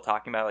they're still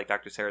talking about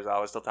Dr.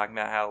 Serizawa is still talking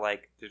about how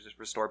they just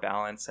restore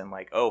balance and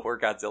we're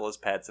Godzilla's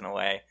pets in a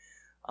way,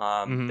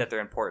 that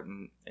they're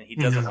important and he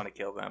doesn't want to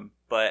kill them,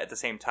 but at the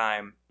same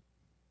time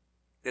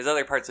there's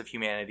other parts of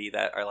humanity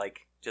that are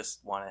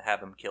just want to have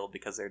them killed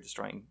because they're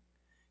destroying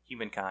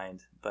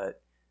humankind.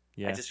 But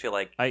I just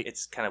feel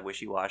it's kind of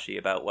wishy-washy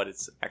about what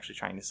it's actually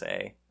trying to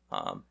say.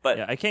 But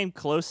yeah, I came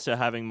close to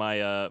having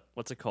my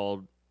what's it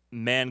called,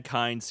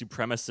 mankind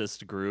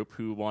supremacist group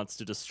who wants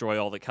to destroy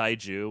all the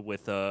kaiju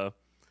with Tywin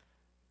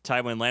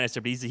Lannister,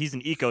 but he's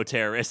an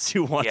eco-terrorist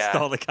who wants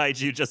all the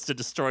kaiju just to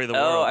destroy the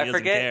world. Oh, I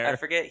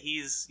forget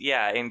he's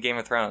in Game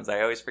of Thrones.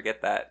 I always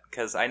forget that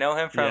because I know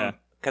him from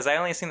because I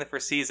only seen the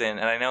first season,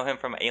 and I know him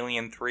from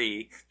Alien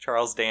 3,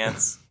 Charles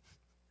Dance,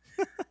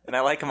 and I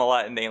like him a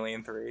lot in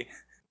Alien 3.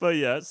 But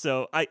yeah,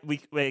 so I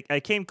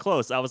came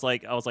close. I was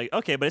like,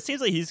 okay, but it seems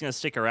like he's gonna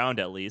stick around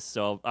at least.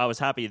 So I was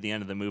happy at the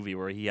end of the movie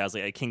where he has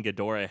a King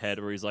Ghidorah head,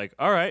 where he's like,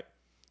 all right,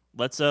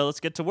 let's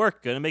get to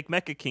work. Gonna make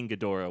Mecha King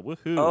Ghidorah.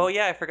 Woohoo! Oh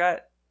yeah, I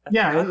forgot.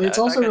 It's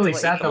also really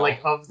sad that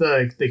of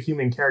the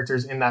human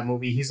characters in that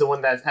movie, he's the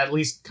one that's at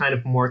least kind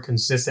of more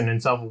consistent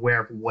and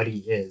self-aware of what he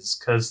is.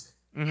 Because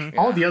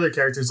all the other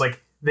characters,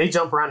 they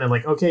jump around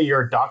and okay,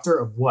 you're a doctor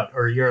of what,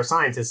 or you're a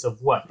scientist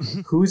of what?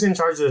 Who's in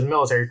charge of this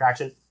military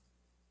faction?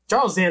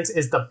 Charles Dance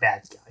is the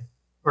bad guy,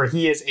 or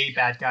he is a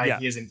bad guy. Yeah.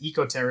 He is an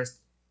eco-terrorist,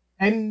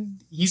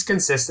 and he's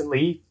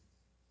consistently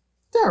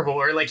terrible,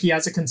 or he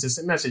has a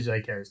consistent message that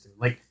he carries through.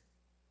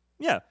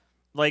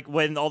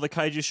 When all the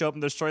kaiju show up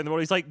and destroy the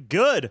world, he's like,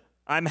 "Good,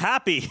 I'm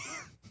happy."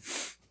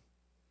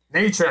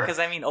 Nature, because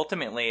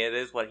ultimately, it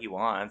is what he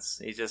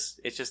wants. It's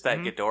just that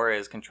Ghidorah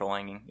is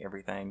controlling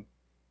everything.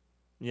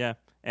 Yeah,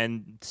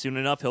 and soon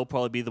enough, he'll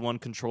probably be the one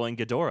controlling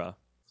Ghidorah.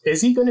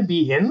 Is he going to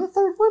be in the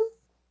third one?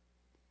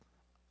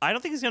 I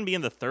don't think he's going to be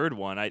in the third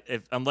one,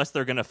 unless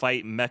they're going to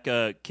fight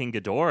Mecha King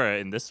Ghidorah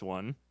in this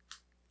one.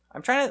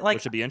 I'm trying to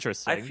which would be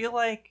interesting. I feel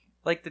like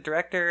the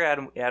director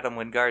Adam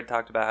Wingard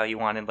talked about how he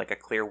wanted a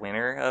clear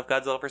winner of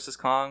Godzilla vs.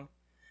 Kong.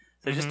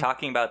 So just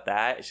talking about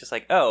that, it's just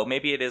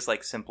maybe it is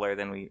simpler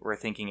than we were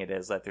thinking it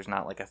is. That there's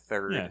not a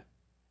third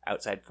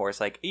outside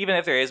force. Even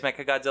if there is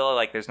Mecha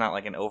Godzilla, there's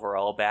not an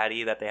overall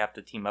baddie that they have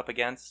to team up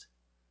against.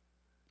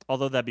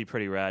 Although that'd be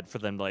pretty rad for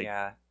them,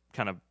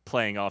 kind of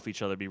playing off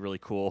each other, be really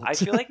cool. I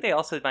feel like they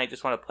also might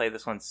just want to play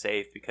this one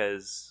safe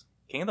because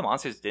King of the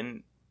Monsters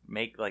didn't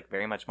make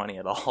very much money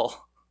at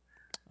all.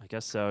 I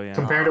guess so, yeah.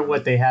 Compared to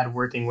what they had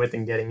working with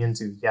and getting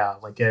into,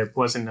 it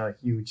wasn't a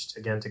huge,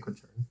 gigantic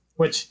return.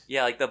 Which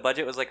the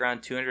budget was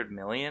around 200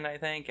 million, I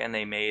think, and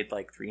they made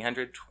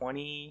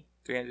 330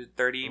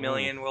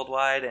 million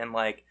worldwide. And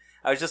I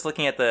was just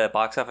looking at the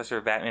box office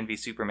for Batman v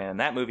Superman, and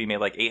that movie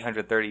made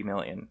 830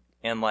 million.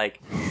 And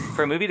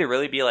for a movie to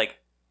really be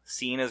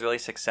seen as really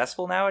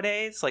successful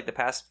nowadays, the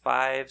past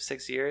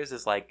 5-6 years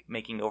is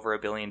making over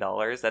 $1 billion.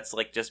 That's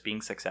just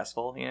being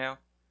successful,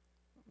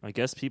 I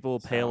guess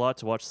people pay a lot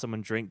to watch someone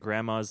drink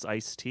grandma's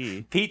iced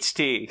tea. Peach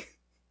tea.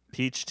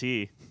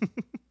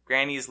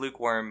 Granny's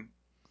lukewarm,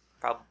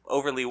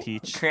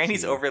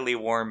 Granny's overly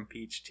warm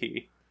peach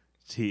tea.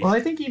 Well, I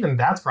think even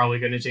that's probably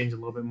going to change a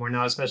little bit more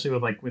now, especially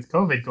with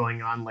COVID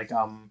going on.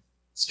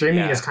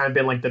 Streaming has kind of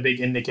been the big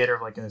indicator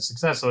of a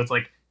success. So it's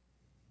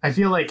I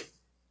feel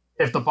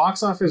if the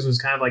box office was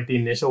kind of the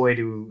initial way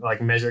to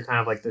measure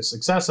kind of the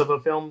success of a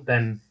film,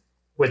 then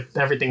with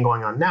everything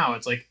going on now,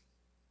 it's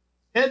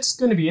it's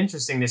going to be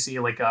interesting to see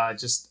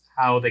just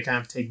how they kind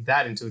of take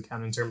that into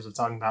account in terms of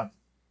talking about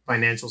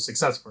financial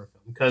success for a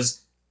film.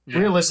 Because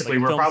realistically,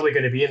 we're probably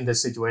going to be in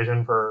this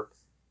situation for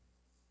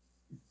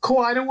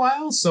quite a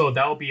while. So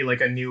that'll be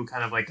like a new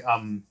kind of like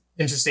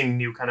interesting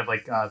new kind of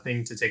like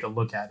thing to take a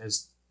look at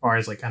as far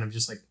as like kind of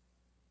just like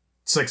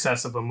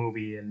success of a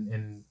movie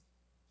in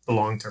the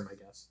long term, I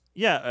guess.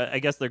 Yeah, I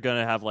guess they're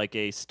gonna have like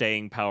a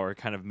staying power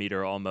kind of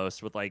meter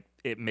almost, with like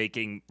it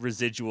making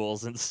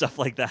residuals and stuff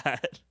like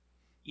that.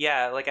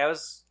 Yeah, like I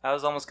was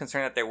almost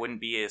concerned that there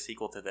wouldn't be a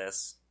sequel to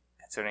this,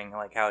 considering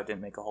like how it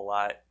didn't make a whole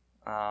lot.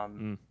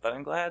 But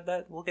I'm glad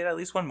that we'll get at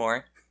least one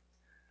more.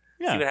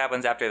 Yeah. See what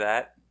happens after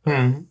that.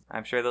 Mm-hmm.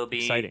 I'm sure there'll be.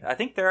 Exciting. I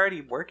think they're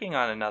already working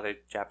on another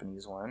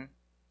Japanese one.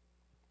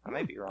 I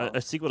might be wrong.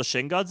 A sequel to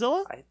Shin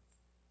Godzilla?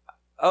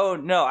 Oh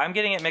no, I'm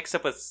getting it mixed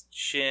up with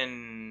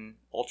Shin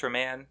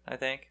Ultraman, I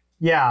think.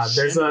 Yeah,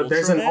 there's an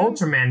Ultraman?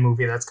 Ultraman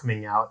movie that's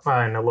coming out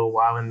in a little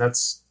while, and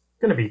that's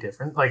gonna be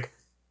different. Like,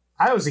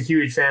 I was a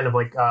huge fan of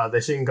like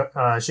the Shin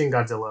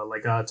Godzilla,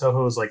 like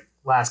Toho's like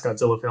last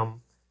Godzilla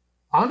film.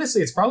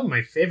 Honestly, it's probably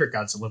my favorite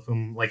Godzilla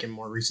film, like in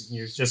more recent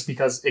years, just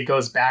because it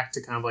goes back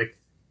to kind of like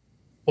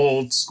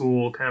old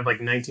school, kind of like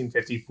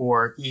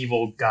 1954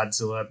 evil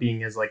Godzilla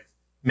being as like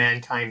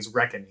mankind's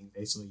reckoning,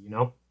 basically, you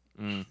know?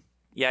 Mm.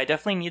 Yeah, I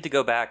definitely need to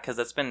go back because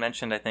that's been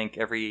mentioned, I think,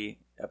 every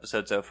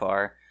episode so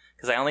far.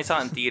 Because I only saw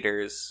it in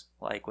theaters,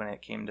 like when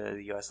it came to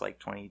the US, like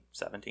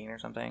 2017 or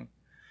something.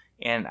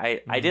 And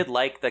I did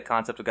like the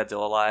concept of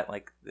Godzilla a lot,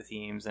 like the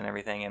themes and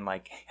everything, and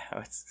like how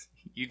it's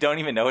you don't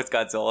even know it's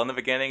Godzilla in the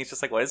beginning. It's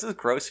just like, what is this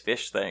gross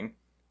fish thing?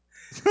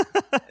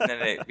 And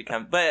then it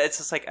becomes, but it's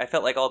just like I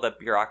felt like all the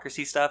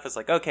bureaucracy stuff is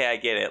like, okay, I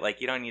get it.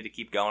 Like you don't need to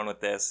keep going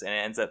with this, and it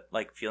ends up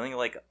like feeling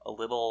like a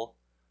little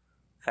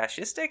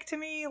fascistic to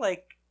me,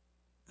 like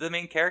the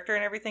main character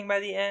and everything by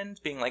the end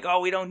being like, oh,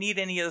 we don't need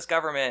any of this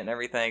government and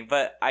everything.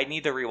 But I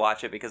need to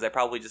rewatch it because I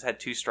probably just had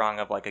too strong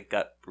of like a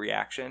gut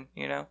reaction,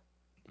 you know.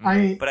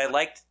 But I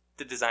liked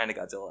the design of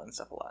Godzilla and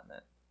stuff a lot in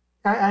it.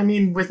 I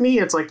mean, with me,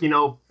 it's like, you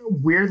know,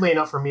 weirdly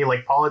enough for me,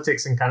 like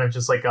politics and kind of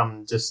just like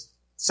just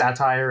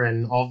satire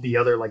and all the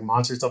other like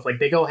monster stuff, like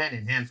they go hand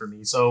in hand for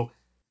me. So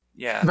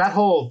yeah, that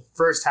whole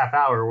first half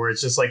hour where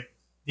it's just like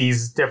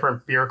these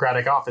different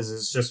bureaucratic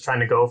offices just trying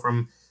to go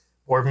from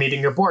board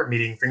meeting to board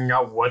meeting, figuring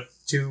out what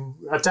to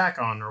attack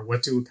on or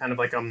what to kind of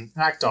like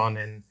act on,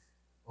 and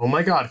oh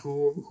my god,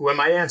 who am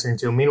I answering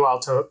to?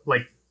 Meanwhile,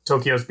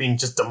 Tokyo's being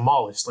just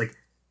demolished. Like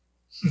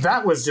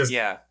that was just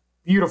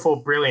beautiful,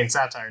 brilliant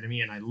satire to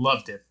me, and I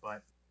loved it.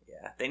 But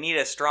yeah, they need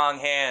a strong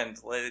hand.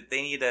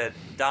 They need a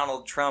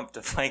Donald Trump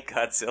to fight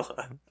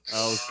Godzilla.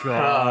 Oh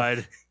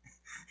god.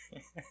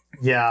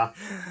 Yeah,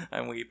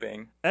 I'm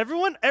weeping.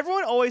 Everyone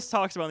always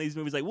talks about in these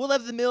movies like, we'll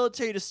have the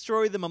military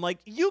destroy them. I'm like,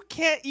 you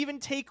can't even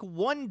take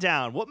one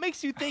down. What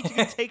makes you think you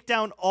can take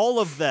down all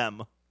of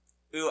them?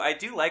 Ooh, I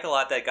do like a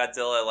lot that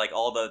Godzilla, like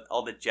all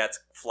the jets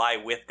fly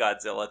with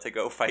Godzilla to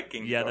go fight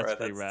King Ghidorah. Yeah, that's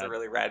pretty rad. That's a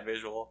really rad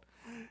visual.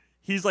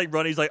 He's like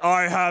running. He's like,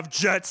 I have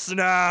jets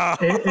now.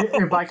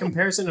 And by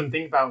comparison, I'm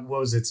thinking about, what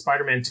was it,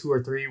 Spider-Man 2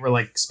 or 3, where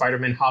like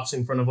Spider-Man hops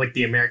in front of like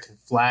the American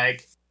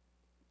flag.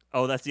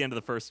 Oh, that's the end of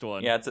the first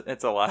one. Yeah,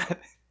 it's a lot.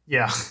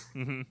 Yeah.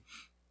 Mm-hmm.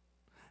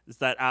 It's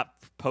that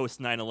app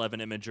post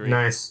 9/11 imagery.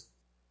 Nice.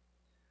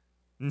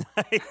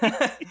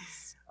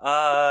 Nice.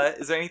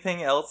 Is there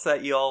anything else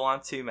that you all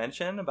want to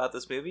mention about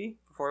this movie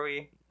before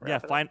we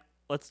wrap it fine. up?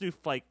 Let's do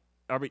like.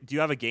 Do you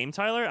have a game,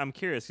 Tyler? I'm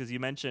curious because you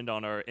mentioned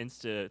on our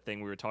Insta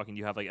thing we were talking.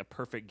 You have like a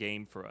perfect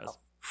game for us. Oh,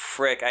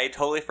 frick! I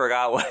totally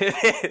forgot what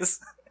it is.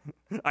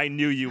 I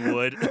knew you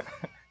would.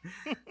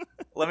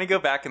 Let me go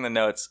back in the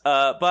notes.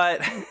 But all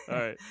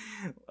right.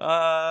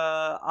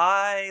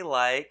 I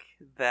like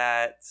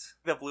that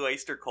the Blue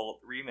Oyster Cult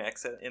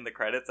remix in the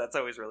credits. That's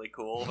always really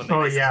cool. When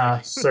they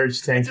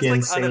Serge Tankian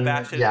just like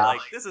unabashed, yeah.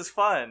 like this is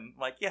fun.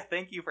 Like, yeah,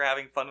 thank you for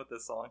having fun with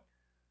this song.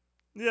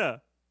 Yeah,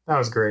 that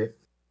was great.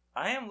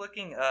 I am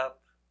looking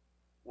up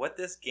what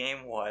this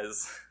game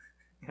was,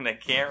 and I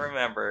can't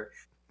remember.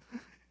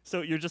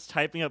 So you're just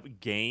typing up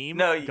game?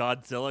 No,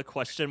 Godzilla ?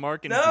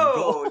 In no,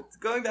 Google?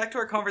 Going back to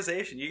our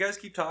conversation. You guys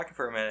keep talking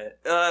for a minute.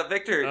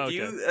 Victor, okay. Do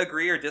you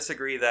agree or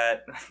disagree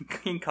that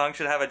King Kong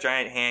should have a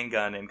giant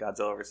handgun in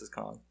Godzilla vs.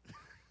 Kong?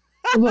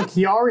 Look,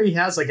 he already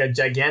has like a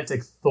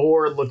gigantic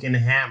Thor-looking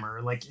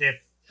hammer. Like,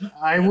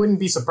 I wouldn't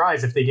be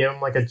surprised if they gave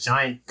him like a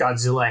giant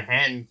Godzilla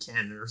hand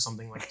cannon or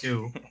something like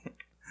too.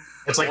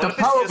 It's like the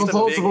power of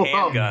opposable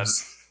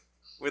thumbs.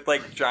 With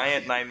like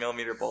giant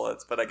 9mm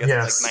bullets, but I guess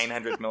it's like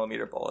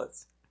 900mm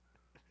bullets.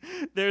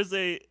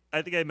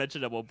 I think I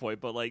mentioned at one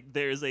point, but like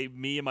there's a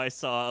meme I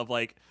saw of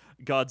like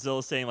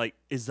Godzilla saying like,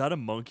 "Is that a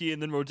monkey?"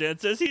 And then Rodan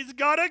says, "He's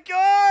got a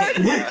gun!"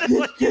 And then,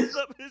 like,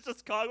 it's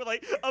just Kong with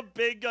like a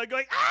big gun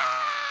going,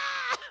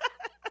 "Ah!"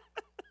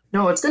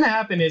 No, what's gonna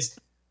happen is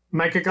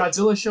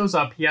Mechagodzilla shows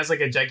up. He has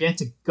like a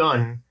gigantic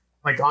gun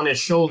like on his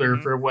shoulder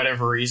for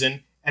whatever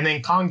reason, and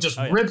then Kong just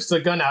rips the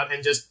gun out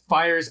and just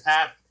fires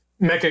at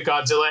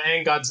Mechagodzilla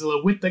and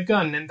Godzilla with the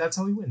gun, and that's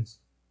how he wins.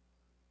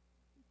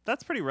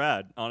 That's pretty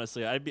rad,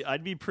 honestly.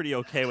 I'd be pretty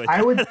okay with I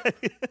that. would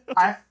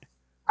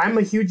I'm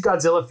a huge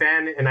Godzilla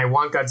fan, and I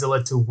want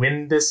Godzilla to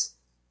win this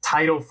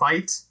title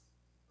fight.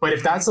 But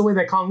if that's the way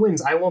that Kong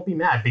wins, I won't be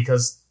mad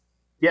because,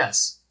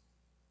 yes.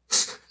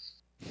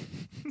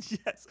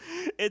 Yes,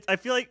 I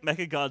feel like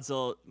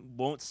Mechagodzilla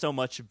won't so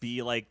much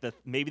be like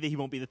maybe that he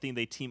won't be the thing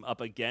they team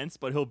up against,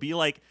 but he'll be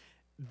like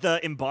the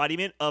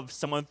embodiment of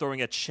someone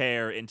throwing a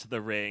chair into the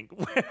ring,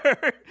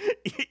 where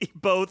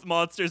both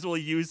monsters will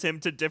use him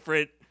to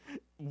different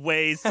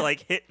ways to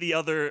like hit the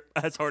other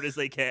as hard as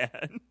they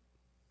can.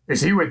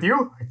 Is he with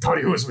you? I thought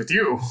he was with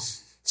you.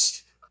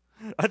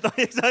 I thought.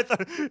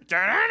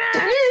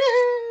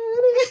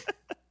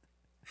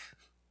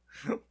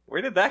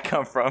 Where did that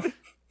come from?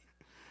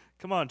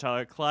 Come on,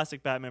 Tyler.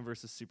 Classic Batman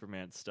versus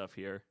Superman stuff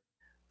here.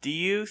 Do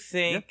you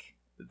think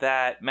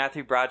that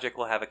Matthew Broderick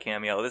will have a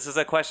cameo? This is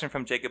a question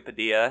from Jacob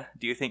Padilla.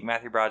 Do you think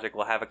Matthew Broderick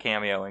will have a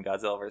cameo in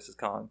Godzilla vs.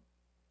 Kong?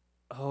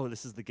 Oh,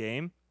 this is the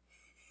game?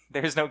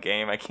 There's no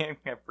game. I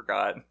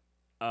forgot.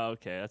 Oh,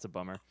 okay, that's a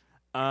bummer.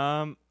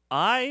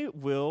 I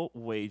will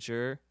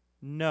wager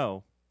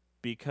no,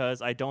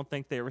 because I don't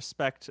think they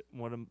respect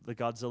one of the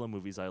Godzilla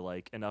movies I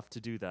like enough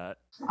to do that.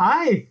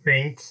 I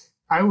think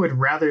I would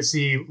rather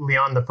see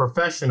Leon the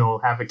Professional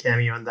have a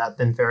cameo in that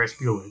than Ferris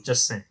Bueller.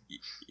 Just saying.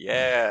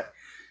 Yeah.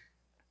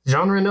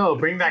 Jean Reno,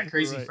 bring that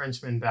crazy Right.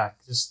 Frenchman back.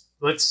 Just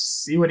let's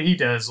see what he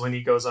does when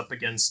he goes up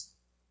against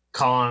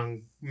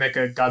Kong,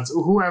 Mecha,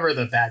 Godzilla, whoever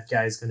the bad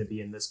guy is going to be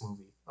in this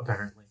movie,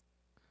 apparently.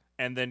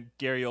 And then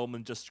Gary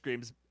Oldman just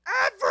screams,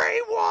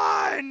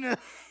 "Everyone!"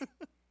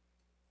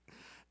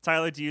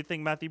 Tyler, do you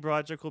think Matthew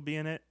Broderick will be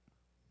in it?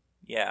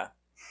 Yeah.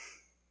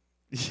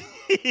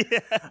 Yeah.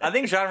 I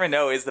think Jean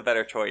Reno is the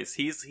better choice.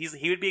 He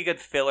would be a good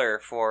filler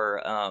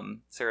for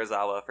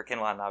Serizawa, for Ken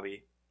Watanabe.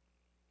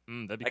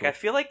 That'd be Like, cool. I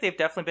feel like they've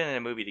definitely been in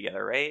a movie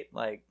together, right?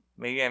 Like,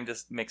 maybe I'm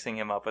just mixing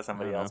him up with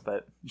somebody I don't else,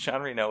 but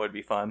Jean Reno would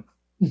be fun.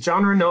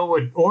 Jean Reno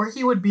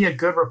he would be a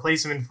good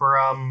replacement for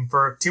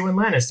Tywin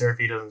Lannister if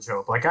he doesn't show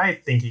up. Like, I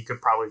think he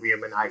could probably be a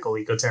maniacal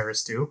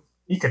eco-terrorist too.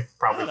 He could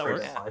probably that play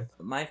works. that side.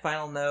 My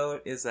final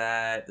note is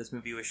that this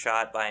movie was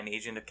shot by an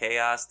agent of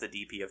chaos, the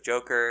DP of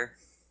Joker.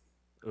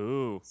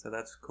 Ooh, So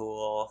that's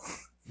cool.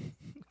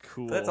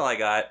 cool. So that's all I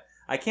got.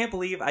 I can't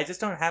believe I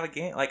just don't have a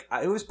game. Like,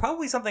 it was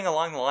probably something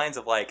along the lines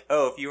of like,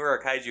 oh, if you were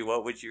a kaiju,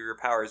 what would your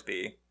powers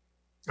be?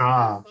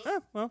 Ah.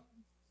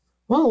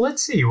 Well,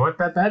 let's see.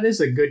 That is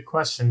a good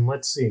question.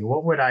 Let's see.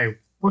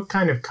 What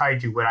kind of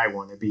kaiju would I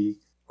want to be?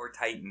 Or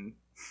Titan.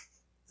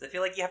 So I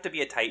feel like you have to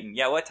be a Titan.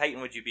 Yeah, what Titan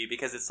would you be?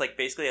 Because it's like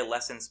basically a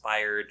less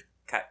inspired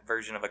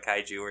version of a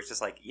kaiju, where it's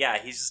just like, yeah,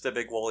 he's just a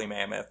big woolly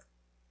mammoth.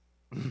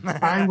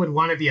 I would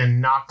want to be a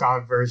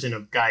knockoff version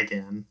of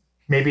Gigan.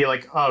 Maybe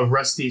like a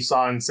rusty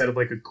saw instead of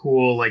like a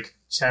cool like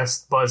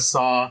chest buzz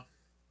saw.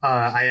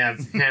 I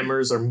have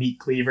hammers or meat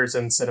cleavers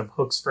instead of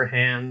hooks for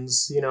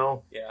hands, you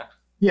know? Yeah.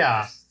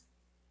 Yeah.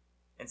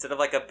 Instead of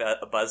like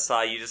a buzz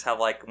saw, you just have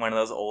like one of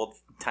those old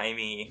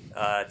timey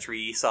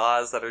tree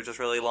saws that are just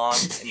really long,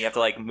 and you have to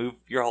like move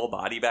your whole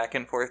body back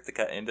and forth to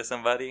cut into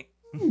somebody.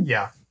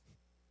 Yeah.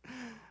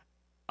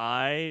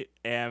 I'm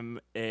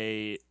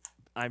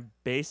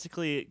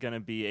basically gonna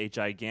be a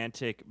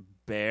gigantic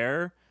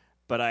bear,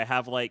 but I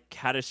have like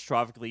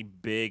catastrophically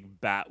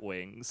big bat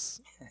wings.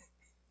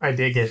 I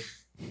dig it.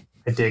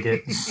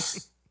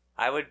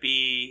 I would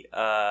be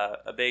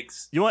a big.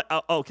 You know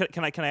what?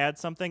 Can I add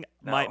something?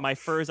 No. My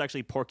fur is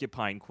actually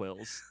porcupine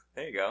quills.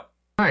 There you go.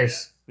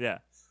 Nice. Yeah.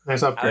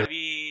 Nice I would upgrade.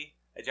 be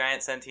a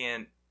giant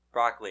sentient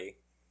broccoli.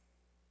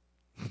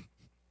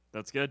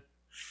 That's good.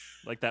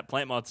 Like that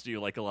plant monster you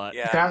like a lot.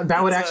 Yeah.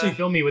 That would it's, actually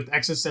fill me with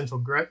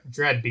existential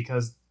dread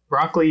because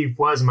broccoli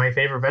was my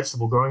favorite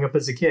vegetable growing up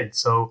as a kid.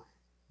 So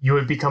you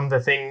would become the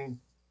thing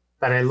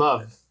that I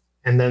love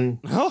and then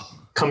Oh.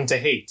 come to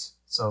hate.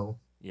 So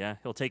Yeah,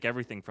 he'll take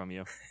everything from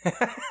you.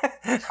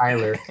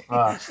 Tyler,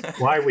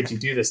 why would you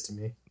do this to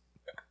me?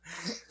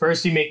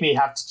 First, you make me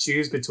have to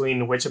choose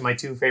between which of my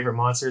two favorite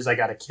monsters I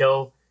gotta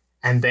kill,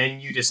 and then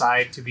you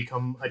decide to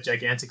become a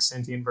gigantic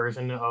sentient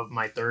version of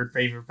my third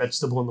favorite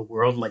vegetable in the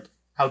world. Like,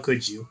 how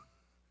could you?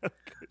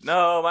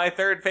 No, my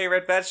third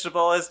favorite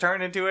vegetable is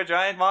turned into a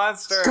giant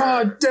monster.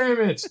 God damn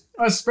it!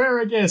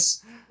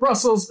 Asparagus!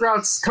 Brussels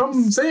sprouts,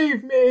 come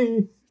save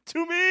me!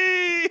 To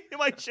me,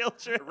 my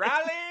children.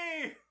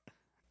 Rally!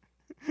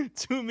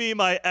 To me,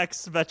 my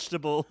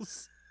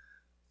ex-vegetables.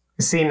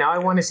 See, now I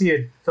want to see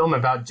a film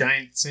about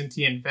giant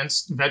sentient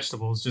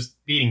vegetables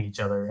just beating each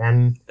other,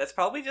 and That's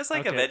probably just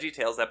like a Okay.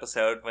 VeggieTales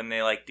episode when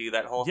they like do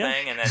that whole Yeah.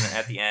 thing, and then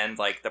at the end,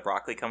 like the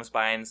broccoli comes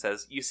by and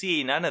says, "You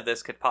see, none of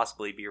this could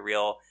possibly be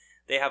real.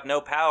 They have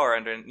no power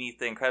underneath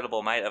the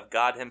incredible might of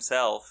God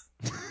Himself."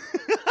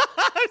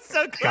 I'm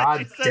so glad God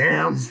you said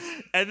damn.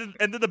 that.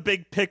 And then the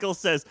big pickle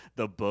says,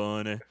 the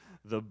bunny,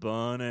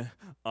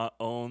 I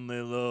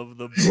only love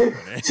the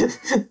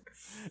bunny.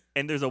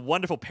 And there's a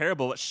wonderful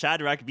parable about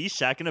Shadrach,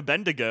 Meshach, and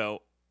Abednego.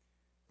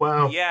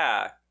 Wow.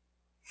 Yeah,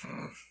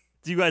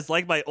 Do you guys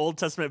like my Old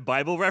Testament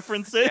Bible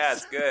references? yeah,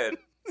 it's good.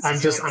 I'm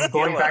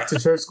going back to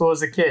church school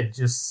as a kid,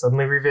 just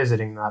suddenly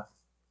revisiting that.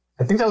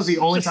 I think that was the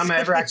only time I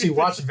ever actually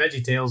watched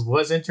VeggieTales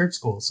was in church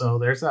school, so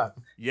there's that.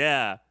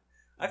 Yeah.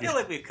 I feel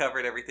like we've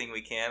covered everything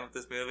we can with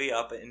this movie,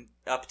 up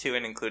to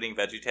and including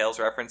VeggieTales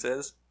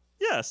references.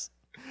 Yes.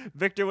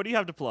 Victor, what do you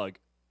have to plug?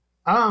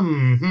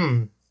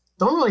 Don't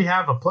really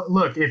have a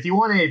look. If you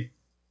want to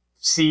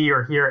see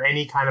or hear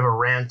any kind of a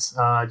rant,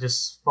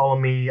 just follow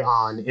me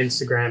on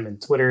Instagram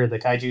and Twitter. The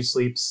Kaiju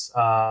Sleeps.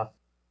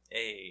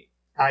 Hey.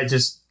 I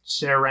just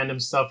share random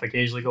stuff.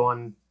 Occasionally go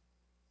on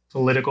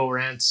political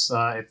rants,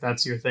 if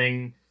that's your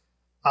thing.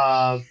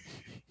 And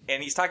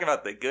he's talking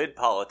about the good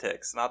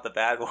politics, not the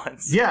bad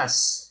ones.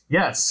 Yes.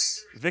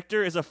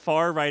 Victor is a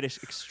far-right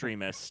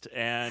extremist,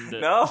 and...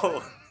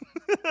 No!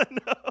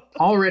 No.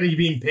 Already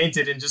being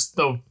painted in just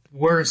the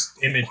worst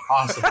image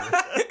possible.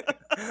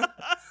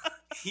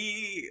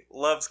 He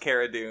loves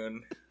Cara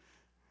Dune.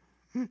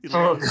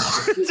 Oh,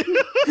 God.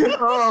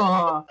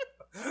 Oh.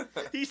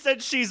 He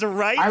said she's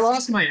right. I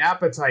lost my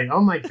appetite.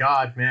 Oh my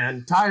God,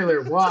 man.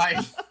 Tyler,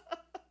 why?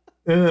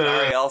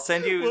 Sorry, I'll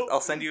send you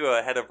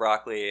a head of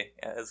broccoli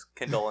as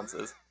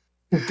condolences.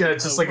 It's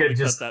just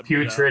just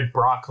putrid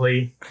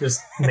broccoli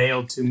just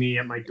mailed to me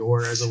at my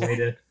door as a way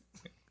to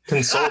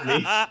console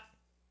me.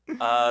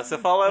 So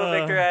follow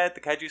Victor at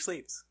the Kaiju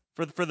Sleeps.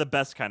 For the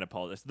best kind of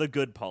politics, the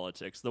good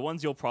politics, the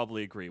ones you'll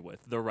probably agree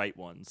with, the right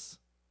ones.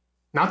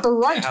 Not the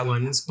right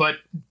ones, but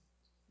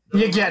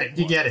you get it.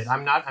 You get it.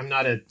 I'm not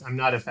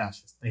a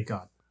fascist. Thank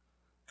God.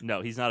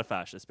 No, he's not a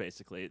fascist.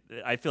 Basically,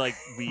 I feel like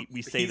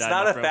we say he's that. He's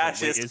not a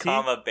fascist,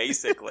 comma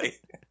basically.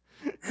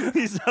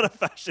 He's not a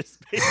fascist.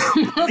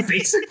 Basically.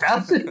 Basic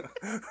fascist.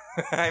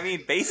 I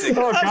mean, basic.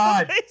 Oh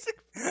God.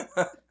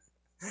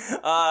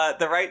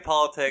 The right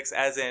politics,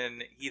 as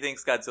in he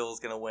thinks Godzilla's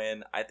gonna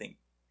win. I think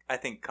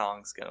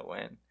Kong's gonna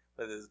win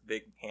with his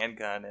big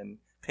handgun and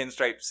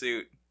pinstripe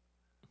suit.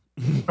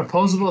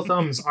 Opposable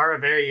thumbs are a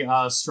very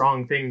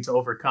strong thing to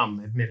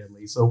overcome,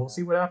 admittedly. So we'll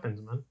see what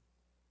happens, man.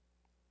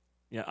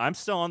 Yeah, I'm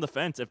still on the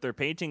fence. If they're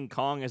painting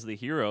Kong as the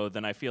hero,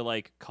 then I feel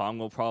like Kong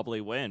will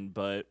probably win.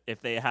 But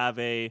if they have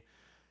I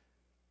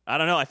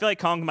don't know. I feel like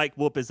Kong might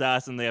whoop his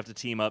ass and they have to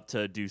team up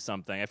to do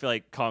something. I feel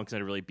like Kong's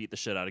going to really beat the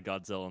shit out of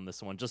Godzilla in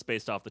this one, just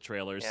based off the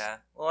trailers. Yeah.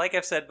 Well, like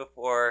I've said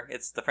before,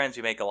 it's the friends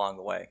you make along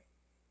the way.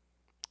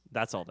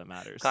 That's all that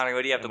matters. Connor,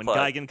 what do you have to when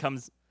plug? Gigan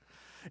comes...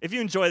 If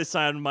you enjoy the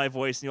sound of my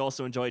voice and you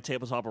also enjoy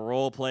tabletop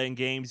role-playing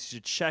games, you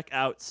should check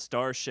out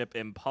Starship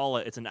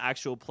Impala. It's an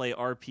actual play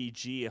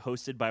RPG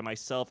hosted by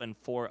myself and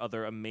 4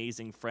 other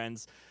amazing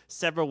friends,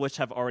 several which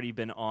have already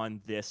been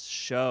on this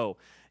show.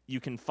 You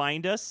can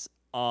find us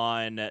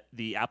on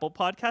the Apple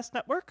Podcast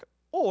Network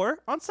or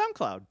on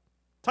SoundCloud.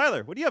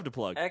 Tyler, what do you have to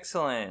plug?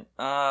 Excellent.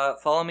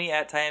 Follow me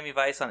at Miami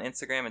Vice on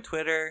Instagram and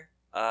Twitter.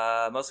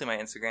 Mostly my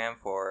Instagram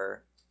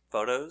for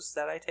photos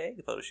that I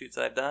take, photo shoots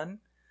that I've done.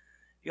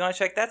 If you want to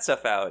check that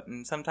stuff out,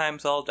 and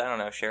sometimes I'll,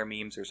 share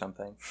memes or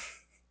something.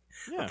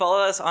 Yeah. Follow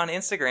us on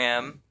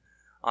Instagram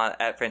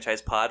at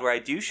Franchise Pod, where I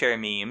do share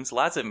memes,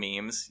 lots of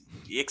memes.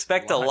 You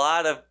expect a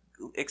lot of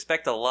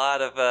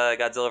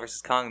Godzilla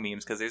vs. Kong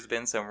memes, because there's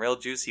been some real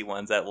juicy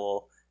ones that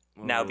will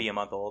now be a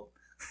month old.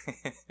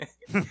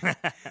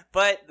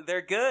 But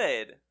they're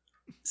good.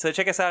 So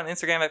check us out on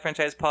Instagram at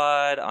Franchise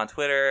Pod, on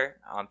Twitter,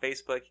 on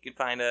Facebook. You can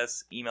find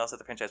us. Email us at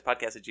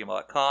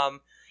thefranchisepodcast@gmail.com.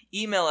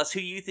 Email us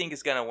who you think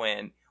is going to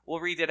win. We'll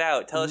read it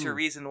out. Tell us your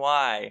reason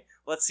why.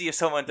 Let's see if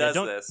someone does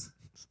this.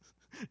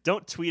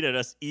 Don't tweet at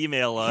us.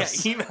 Email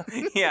us.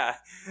 Yeah.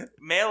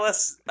 Mail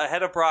us a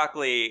head of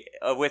broccoli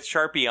with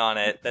Sharpie on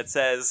it that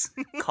says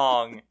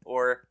Kong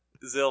or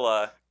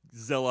Zilla.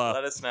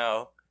 Let us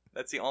know.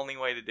 That's the only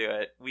way to do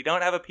it. We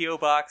don't have a P.O.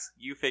 box.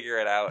 You figure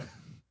it out.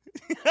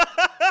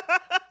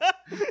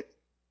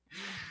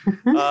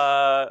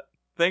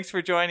 Thanks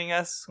for joining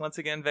us once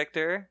again,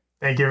 Victor.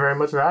 Thank you very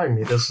much for having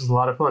me. This was a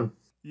lot of fun.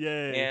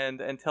 Yay.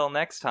 And until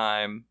next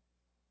time,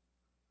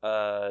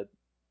 I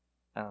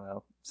don't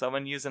know.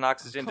 Someone use an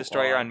oxygen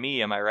destroyer on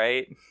me, am I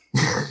right?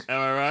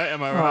 Am I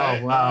right?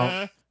 Oh,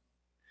 wow.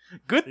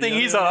 Good thing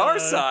he's on our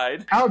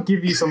side. I'll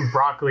give you some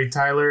broccoli,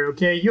 Tyler,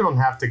 okay? You don't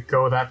have to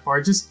go that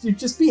far.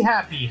 Just be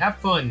happy. Have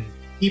fun.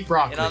 Eat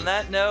broccoli. And on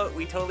that note,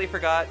 we totally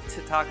forgot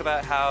to talk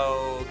about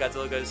how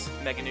Godzilla goes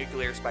Mega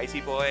Nuclear Spicy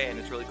Boy, and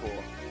it's really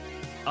cool.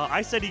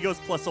 I said he goes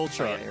Plus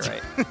Ultra. Oh, yeah, you're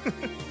right.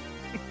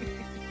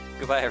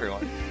 Goodbye,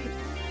 everyone.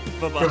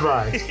 Bye-bye.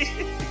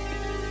 Goodbye.